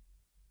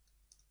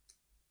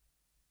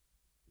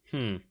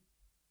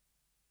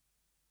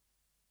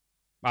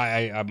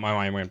 My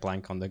mind went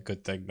blank on the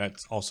good thing.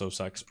 That also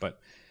sucks, but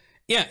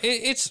yeah,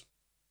 it's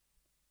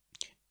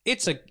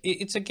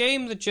a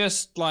game that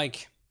just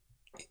like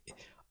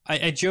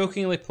I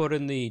jokingly put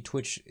in the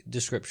Twitch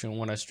description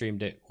when I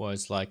streamed it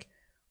was like,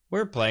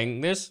 we're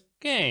playing this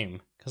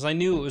game because I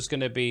knew it was going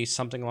to be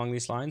something along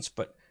these lines,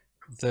 but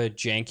the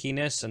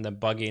jankiness and the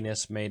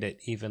bugginess made it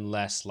even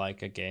less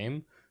like a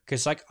game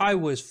because like I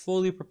was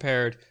fully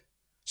prepared.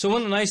 So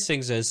one of the nice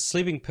things is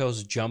sleeping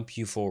pills jump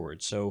you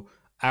forward. So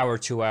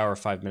 2 hour,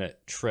 5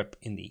 minute trip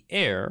in the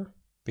air,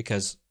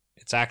 because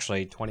it's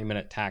actually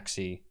 20-minute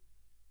taxi,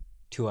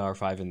 2 hour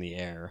 5 in the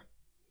air,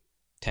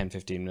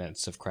 10-15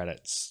 minutes of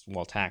credits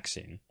while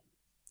taxiing.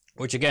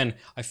 Which again,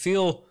 I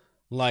feel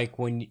like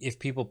if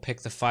people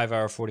pick the 5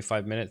 hour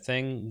 45-minute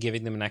thing,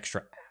 giving them an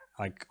extra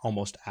like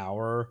almost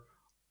hour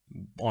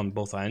on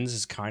both ends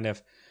is kind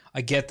of,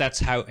 I get that's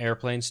how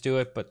airplanes do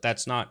it, but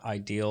that's not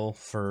ideal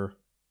for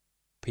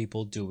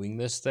people doing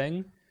this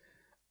thing.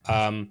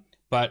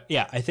 But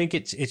yeah, I think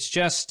it's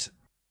just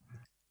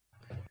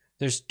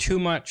there's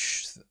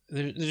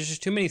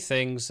just too many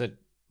things that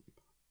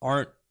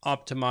aren't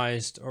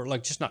optimized or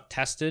like just not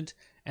tested.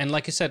 And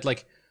like I said,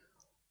 like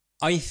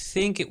I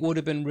think it would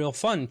have been real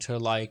fun to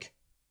like,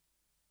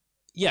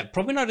 yeah,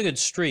 probably not a good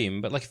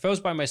stream, but like if I was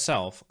by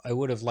myself, I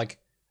would have like,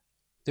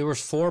 there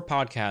was 4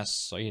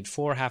 podcasts, so you had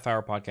 4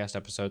 half-hour podcast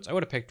episodes. I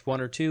would have picked 1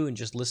 or 2 and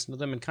just listened to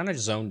them and kind of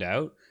zoned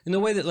out. In the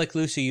way that, like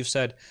Lucy, you've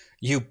said,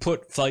 you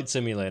put Flight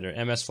Simulator,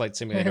 MS Flight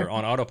Simulator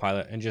on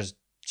autopilot and just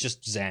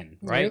zen,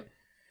 right?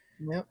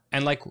 Yep.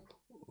 And like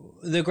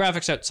the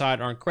graphics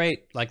outside aren't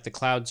great. Like the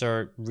clouds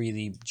are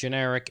really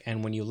generic,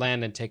 and when you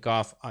land and take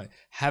off,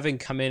 having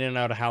come in and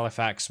out of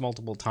Halifax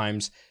multiple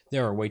times,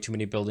 there are way too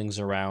many buildings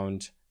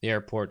around the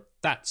airport.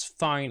 That's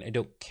fine. I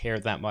don't care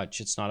that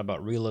much. It's not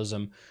about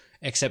realism.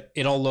 Except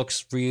it all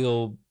looks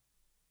real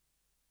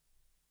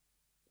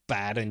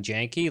bad and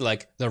janky.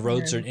 Like the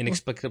roads are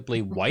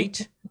inexplicably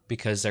white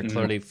because they're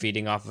clearly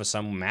feeding off of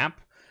some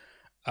map.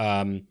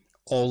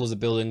 All of the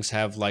buildings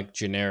have like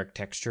generic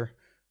texture.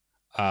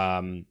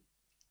 And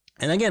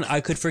again,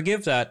 I could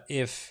forgive that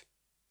if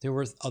there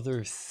were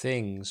other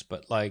things,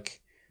 but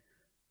like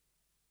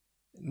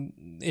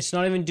it's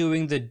not even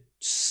doing the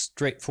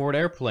straightforward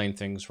airplane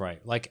things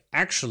right. Like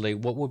actually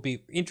what would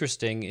be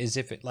interesting is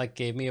if it like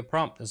gave me a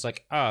prompt. It's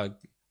like or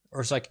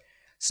it's like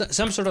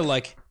some sort of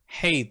like,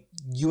 hey,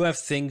 you have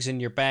things in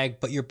your bag,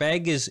 but your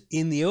bag is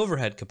in the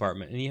overhead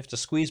compartment and you have to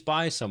squeeze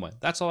by someone.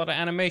 That's a lot of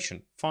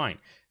animation. Fine.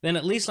 Then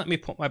at least let me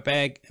put my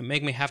bag and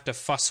make me have to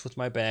fuss with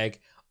my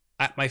bag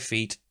at my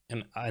feet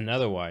and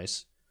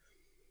otherwise.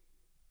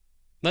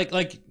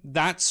 Like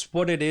that's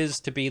what it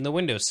is to be in the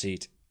window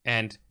seat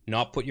and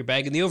not put your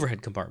bag in the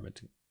overhead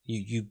compartment.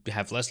 You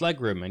have less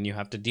legroom and you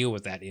have to deal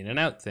with that in and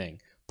out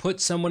thing. Put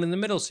someone in the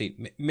middle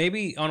seat.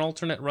 Maybe on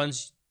alternate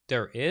runs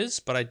there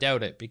is, but I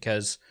doubt it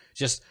because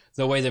just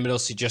the way the middle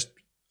seat just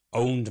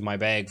owned my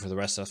bag for the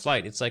rest of the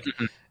flight. It's like,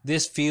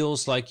 this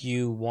feels like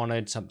you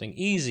wanted something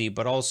easy,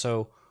 but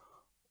also,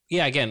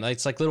 yeah, again,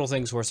 it's like little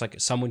things where it's like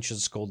someone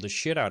should scold the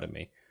shit out of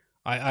me.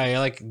 I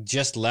like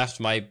just left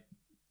my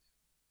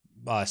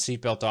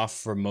seatbelt off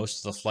for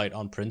most of the flight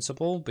on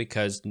principle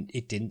because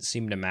it didn't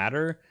seem to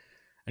matter.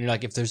 And you're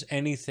like, if there's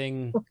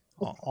anything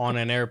on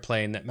an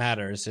airplane that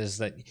matters, is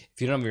that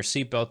if you don't have your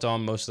seatbelt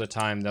on most of the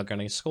time, they're going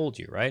to scold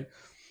you, right?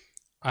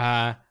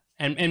 And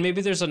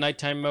maybe there's a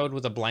nighttime mode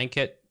with a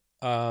blanket,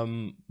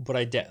 but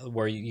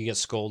where you get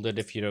scolded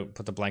if you don't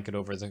put the blanket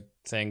over the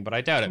thing. But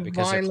I doubt it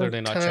because they're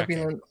clearly not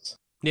checking.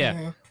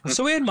 Yeah.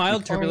 So we had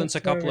mild turbulence a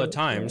couple of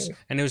times,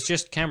 and it was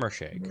just camera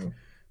shake,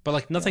 but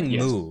like nothing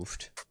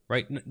moved,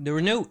 right? There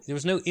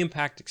was no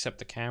impact except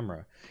the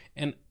camera,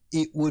 and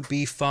it would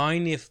be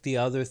fine if the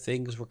other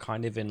things were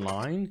kind of in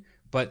line,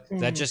 but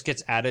that just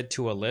gets added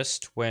to a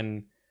list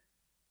when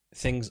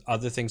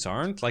other things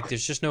aren't. Like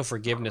there's just no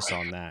forgiveness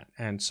on that.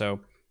 And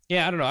so,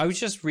 yeah, I don't know. I was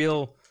just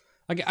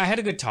like I had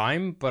a good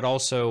time, but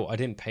also I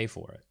didn't pay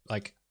for it.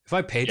 Like if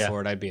I paid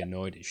for it, I'd be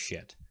annoyed as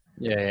shit.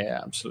 Yeah,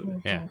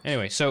 absolutely. Yeah.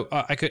 Anyway, so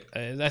I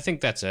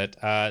think that's it.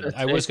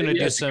 I was going to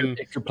do some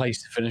good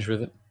place to finish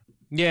with it.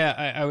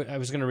 Yeah, I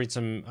was going to read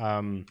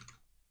some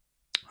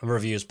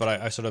reviews, but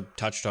I sort of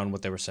touched on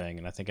what they were saying,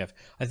 and I think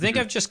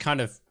I've just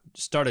kind of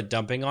started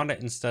dumping on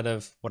it instead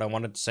of what I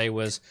wanted to say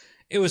was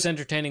it was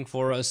entertaining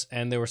for us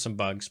and there were some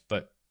bugs,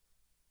 but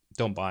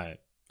don't buy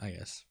it, I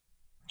guess.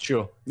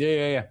 Sure.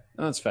 Yeah.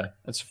 No, that's fair.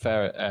 That's a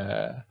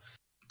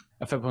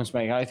fair point to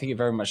make. I think it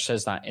very much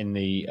says that in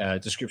the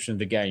description of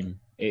the game.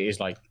 It is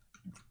like,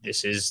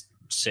 this is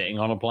sitting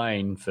on a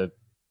plane for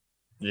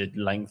the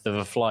length of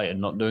a flight and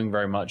not doing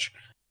very much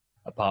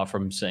apart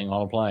from sitting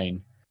on a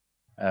plane.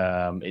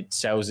 It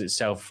sells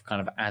itself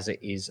kind of as it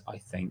is, I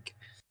think.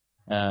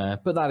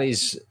 But that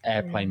is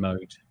airplane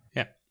mode.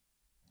 Yeah.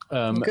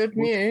 Good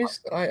news.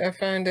 I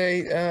found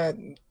a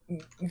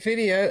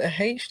video, a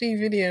HD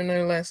video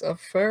no less, of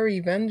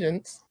Furry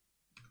Vengeance.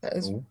 That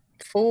is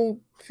full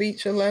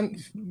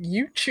feature-length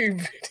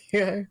YouTube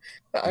video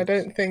that I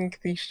don't think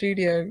the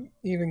studio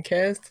even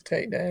cares to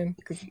take down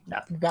because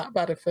that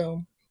bad a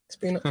film. It's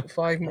been up for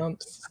 5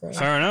 months. So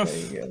fair enough.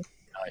 There you go.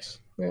 Nice.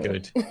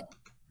 Yeah.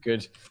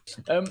 Good.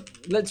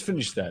 Let's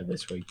finish there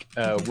this week.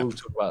 We'll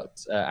talk about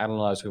Alan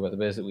and I will talk about the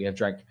beers that we have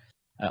drank.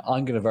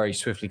 I'm going to very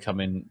swiftly come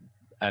in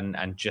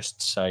and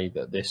just say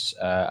that this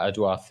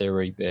Edouard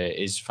Theory beer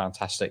is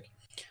fantastic.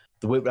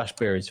 The Whiplash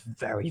beer is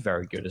very,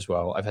 very good as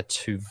well. I've had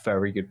 2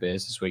 very good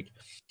beers this week.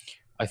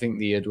 I think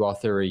the Edouard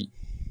Theory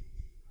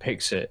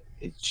picks it.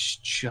 It's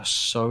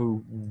just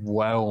so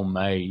well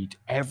made.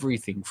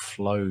 Everything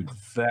flowed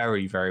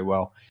very, very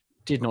well.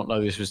 Did not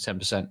know this was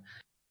 10%.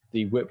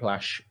 The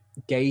Whiplash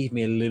gave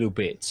me a little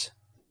bit,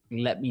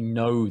 let me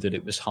know that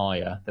it was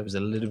higher. There was a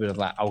little bit of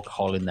that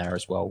alcohol in there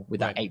as well with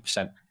that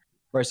 8%.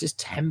 Whereas this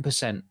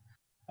 10%,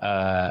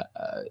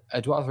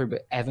 Eduardo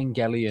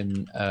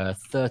Evangelion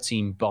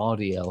 13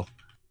 Bardiel.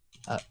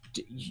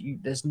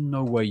 There's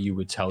no way you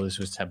would tell this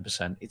was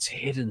 10%. It's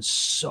hidden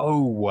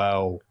so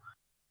well.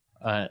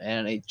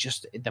 And it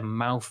just the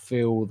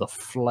mouthfeel, the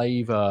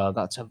flavor.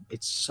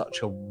 It's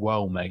such a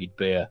well-made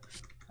beer.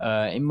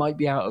 It might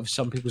be out of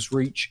some people's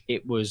reach.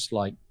 It was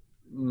like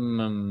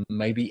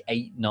maybe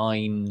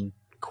 £8-9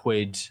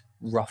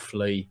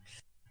 roughly.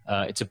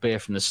 It's a beer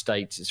from the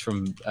States. It's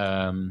from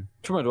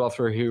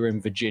Eduardo here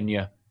in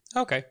Virginia.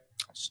 Okay.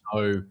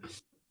 So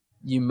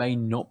you may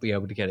not be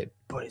able to get it,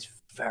 but it's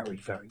very,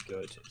 very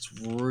good. It's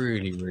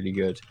really, really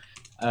good.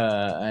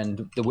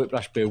 And the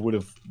Whiplash beer would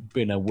have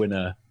been a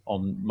winner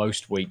on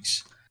most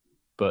weeks,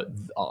 but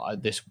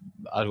this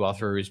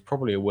Eduardo is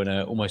probably a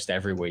winner almost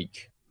every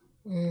week.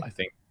 I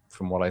think,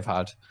 from what I've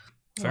had.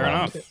 Fair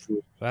enough.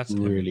 That's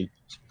really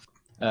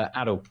good.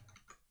 Adel,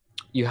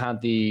 you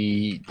had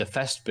the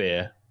Fest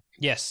beer.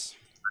 Yes.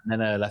 And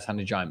then a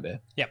Left-Handed Giant beer.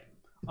 Yep.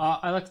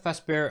 I like the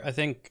Fest beer. I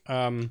think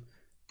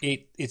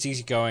it's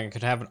easygoing. I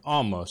could have it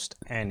almost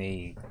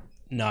any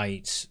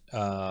night.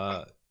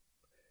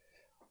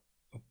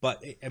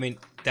 But I mean,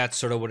 that's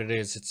sort of what it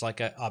is. It's like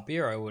a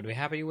beer I would be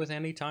happy with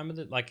any time of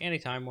the, like any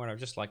time when I'm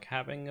just like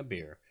having a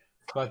beer.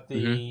 But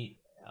the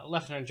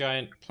Left-Handed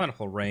Giant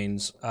Plentiful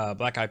Rains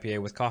Black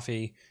IPA with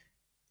coffee,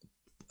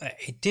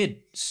 it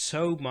did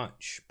so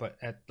much, but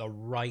at the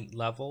right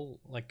level.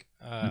 Like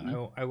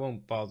I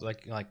won't bother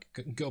like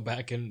go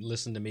back and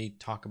listen to me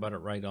talk about it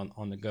right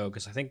on the go,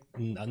 because I think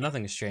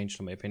nothing has changed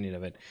in my opinion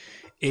of it.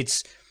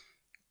 It's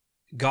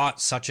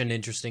got such an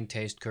interesting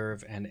taste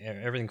curve, and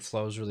everything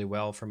flows really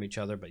well from each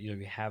other, but you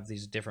have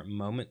these different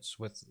moments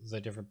with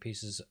the different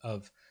pieces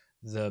of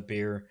the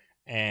beer,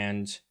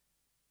 and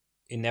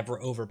it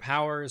never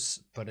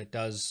overpowers, but it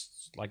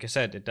does, like I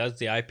said, it does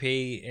the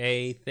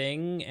IPA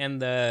thing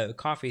and the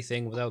coffee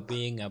thing without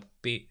being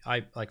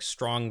like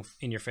strong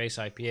in your face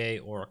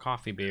IPA or a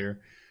coffee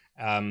beer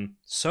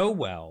so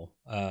well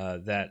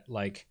that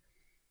like.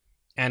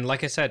 And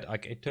like I said,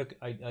 like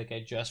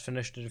I just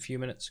finished it a few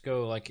minutes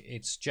ago. Like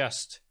it's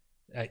just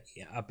a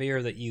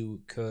beer that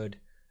you could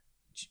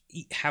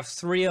have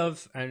 3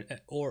 of, and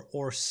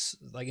or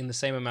like in the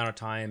same amount of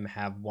time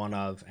have 1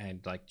 of, and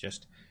like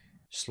just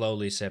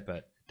slowly sip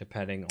it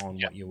depending on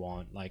what you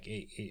want. Like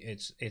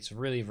it's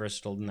really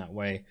versatile in that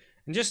way,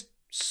 and just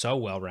so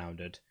well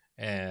rounded.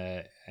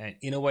 And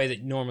in a way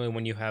that normally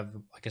when you have,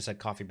 like I said,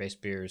 coffee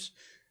based beers,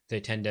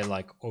 they tend to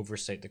like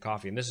overstate the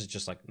coffee, and this is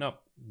just like, no,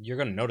 you're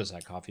going to notice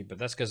that coffee, but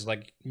that's because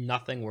like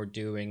nothing we're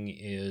doing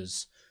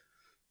is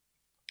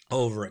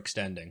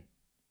overextending.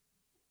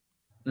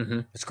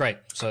 It's great.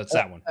 So it's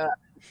that one.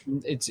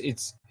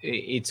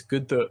 It's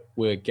good that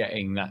we're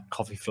getting that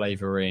coffee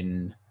flavor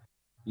in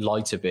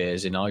lighter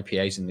beers, in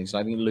IPAs and things.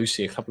 I think,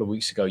 Lucy, a couple of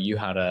weeks ago you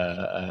had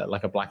a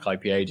black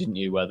IPA, didn't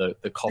you, where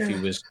the coffee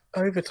was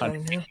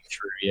overtone, kind of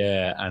through,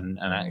 and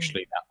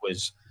actually that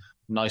was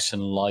nice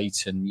and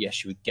light, and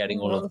yes, you were getting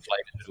all of the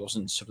flavors, but it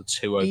wasn't sort of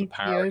too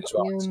overpowering as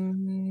well.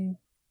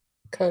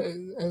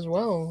 As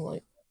well,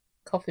 like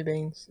coffee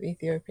beans,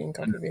 Ethiopian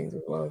coffee beans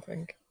as well, I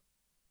think.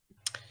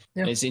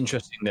 Yeah. It's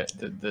interesting that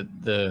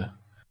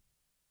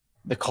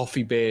the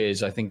coffee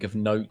beers, I think, of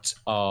note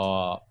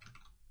are,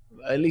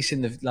 at least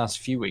in the last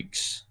few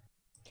weeks,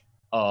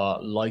 are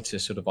lighter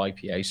sort of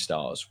IPA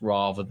styles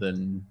rather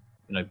than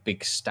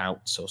big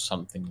stouts or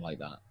something like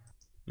that.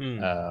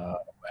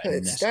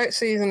 It's stout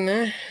season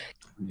now.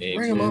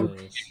 Bring them on.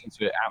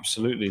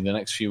 Absolutely, the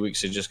next few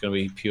weeks are just going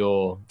to be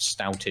pure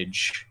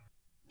stoutage.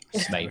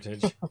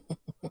 Stoutage.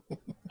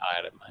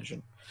 I'd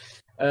imagine.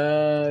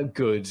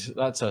 Good.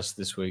 That's us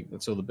this week.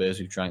 That's all the beers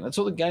we've drank. That's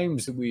all the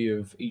games that we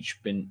have each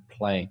been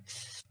playing.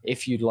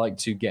 If you'd like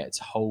to get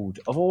hold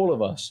of all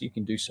of us, you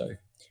can do so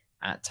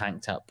at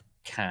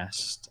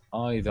TankedUpCast,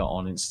 either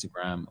on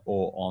Instagram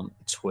or on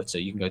Twitter.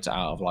 You can go to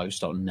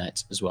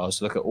outoflives.net as well.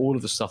 So look at all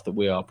of the stuff that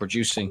we are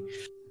producing.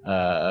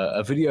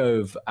 A video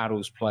of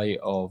Adel's play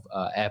of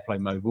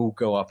Airplane Mode will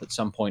go up at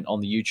some point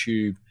on the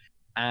YouTube,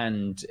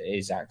 and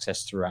is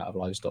accessed through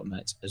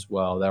outoflives.net as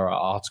well. There are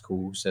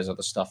articles, there's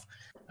other stuff.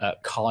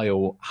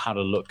 Kyle had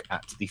a look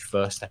at the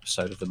first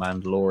episode of The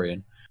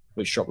Mandalorian,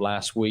 which dropped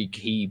last week.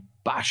 He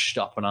bashed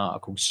up an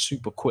article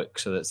super quick,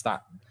 so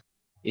that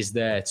is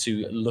there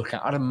to look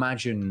at. I'd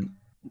imagine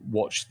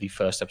watch the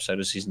first episode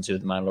of season 2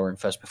 of The Mandalorian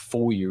first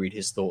before you read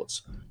his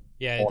thoughts.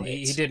 Yeah,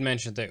 he did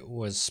mention that it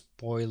was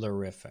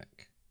spoilerific.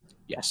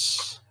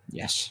 Yes.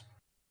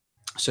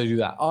 So do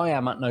that. I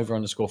am at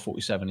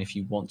Nova_47 if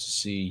you want to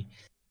see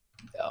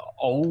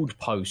old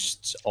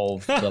posts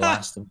of the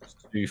last of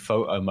 2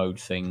 photo mode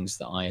things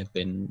that I have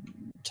been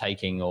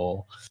taking,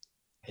 or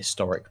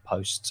historic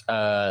posts.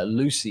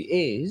 Lucy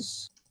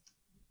is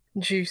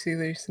Juicy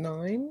Loose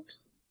 9.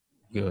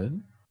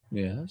 Good.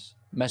 Yes.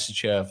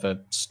 Message her for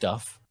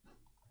stuff.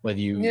 Whether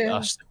you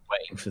are still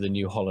waiting for the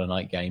new Hollow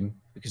Knight game,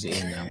 because it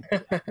is now.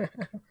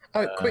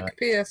 Quick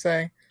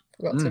PSA.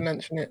 Forgot to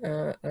mention it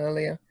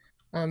earlier.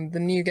 The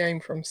new game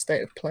from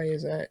State of Play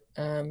is out.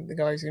 The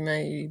guys who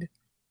made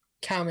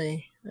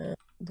Kami,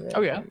 the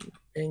Oh, yeah.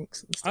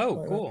 inks and stuff. Oh,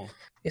 like cool. That.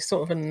 It's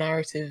sort of a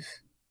narrative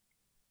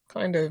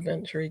kind of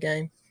adventure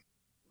game.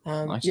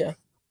 Nice. Yeah.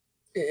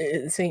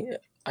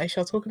 I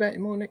shall talk about it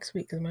more next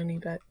week because I'm only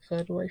about a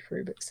third way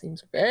through, but it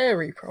seems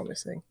very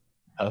promising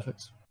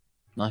Perfect.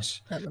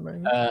 Nice. at the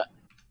moment.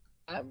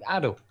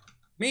 Adel,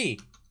 Me?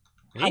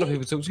 how do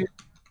people talk to you?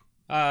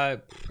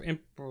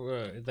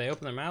 They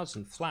open their mouths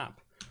and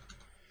flap.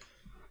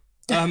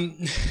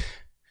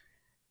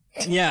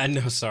 Yeah,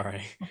 no,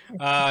 sorry.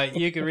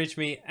 You can reach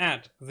me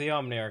at the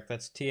Omniarch.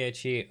 That's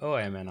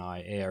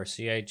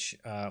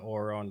TheOmniarch,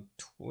 or on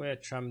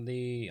Twitch. I'm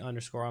the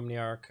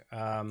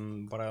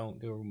 _Omniarch. But I don't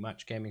do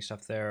much gaming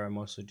stuff there. I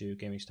mostly do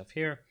gaming stuff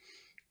here.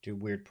 Do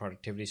weird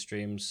productivity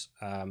streams.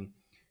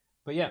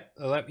 But yeah,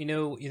 let me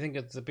know what you think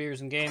of the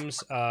beers and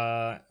games,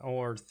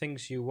 or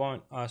things you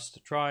want us to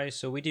try.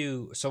 So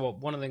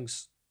one of the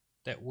things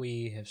that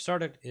we have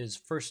started is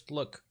First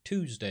Look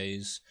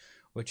Tuesdays,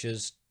 which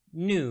is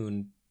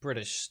noon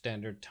British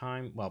Standard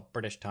Time. Well,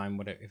 British time,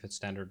 whatever, if it's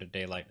Standard or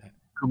Daylight.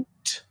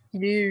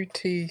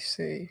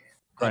 UTC.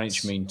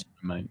 Greenwich Mean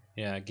Time.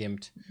 Yeah,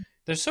 GIMT.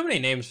 There's so many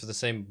names for the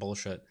same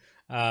bullshit.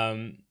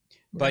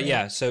 But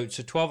yeah, so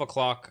 12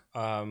 o'clock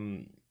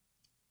on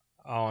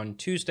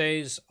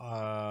Tuesdays.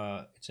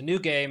 It's a new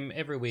game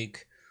every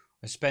week.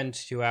 I spend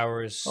 2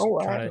 hours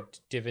trying to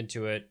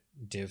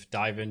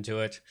dive into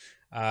it.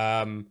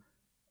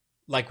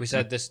 Like we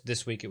said,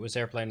 this week it was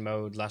airplane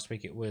mode. Last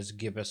week it was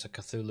Give Us a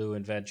Cthulhu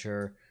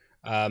Adventure.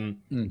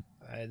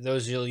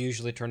 Those will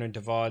usually turn into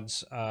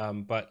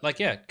VODs. But like,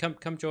 yeah,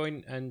 come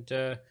join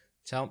and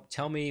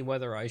tell me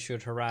whether I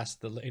should harass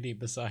the lady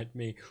beside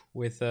me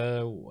with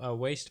a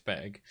waste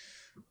bag.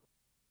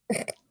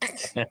 The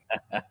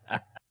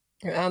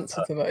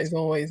answer to that is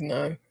always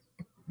no.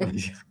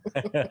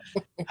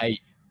 Hey,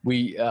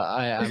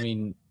 I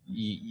mean,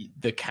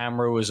 the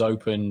camera was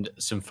opened,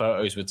 some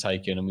photos were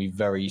taken, and we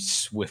very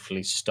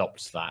swiftly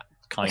stopped that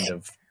kind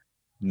of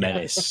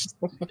menace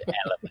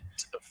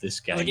element of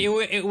this game. Like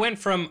it went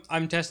from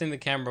I'm testing the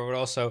camera, but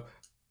also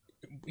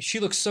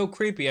she looks so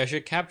creepy. I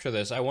should capture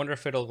this. I wonder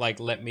if it'll like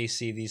let me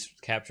see these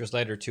captures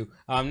later. To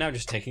I'm now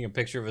just taking a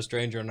picture of a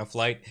stranger on a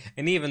flight,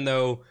 and even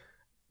though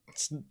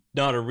it's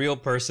not a real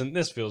person,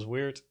 this feels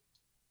weird.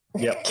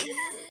 Yep,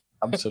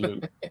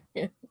 absolutely.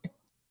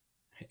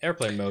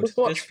 Airplane mode. Just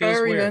watch This feels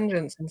Fairy weird.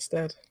 Vengeance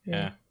instead.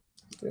 Yeah.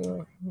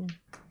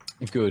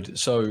 Good.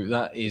 So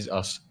that is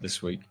us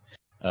this week.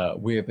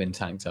 We have been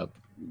tanked up.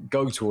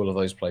 Go to all of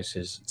those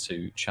places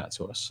to chat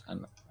to us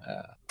and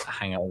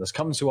hang out with us.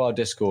 Come to our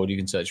Discord. You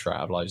can search for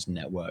Out of Lives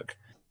Network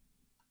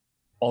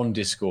on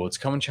Discord.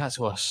 Come and chat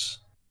to us.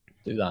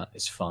 Do that.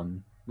 It's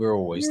fun. We're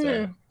always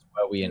there. It's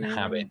where we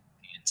inhabit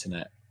the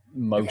internet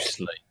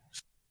mostly.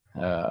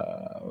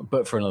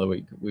 But for another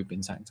week, we've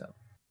been tanked up.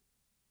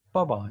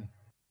 Bye-bye.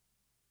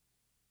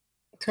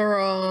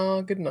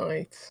 Ta-ra, good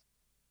night.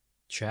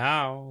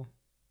 Ciao.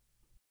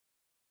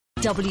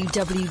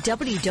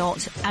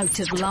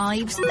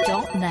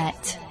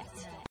 www.outoflives.net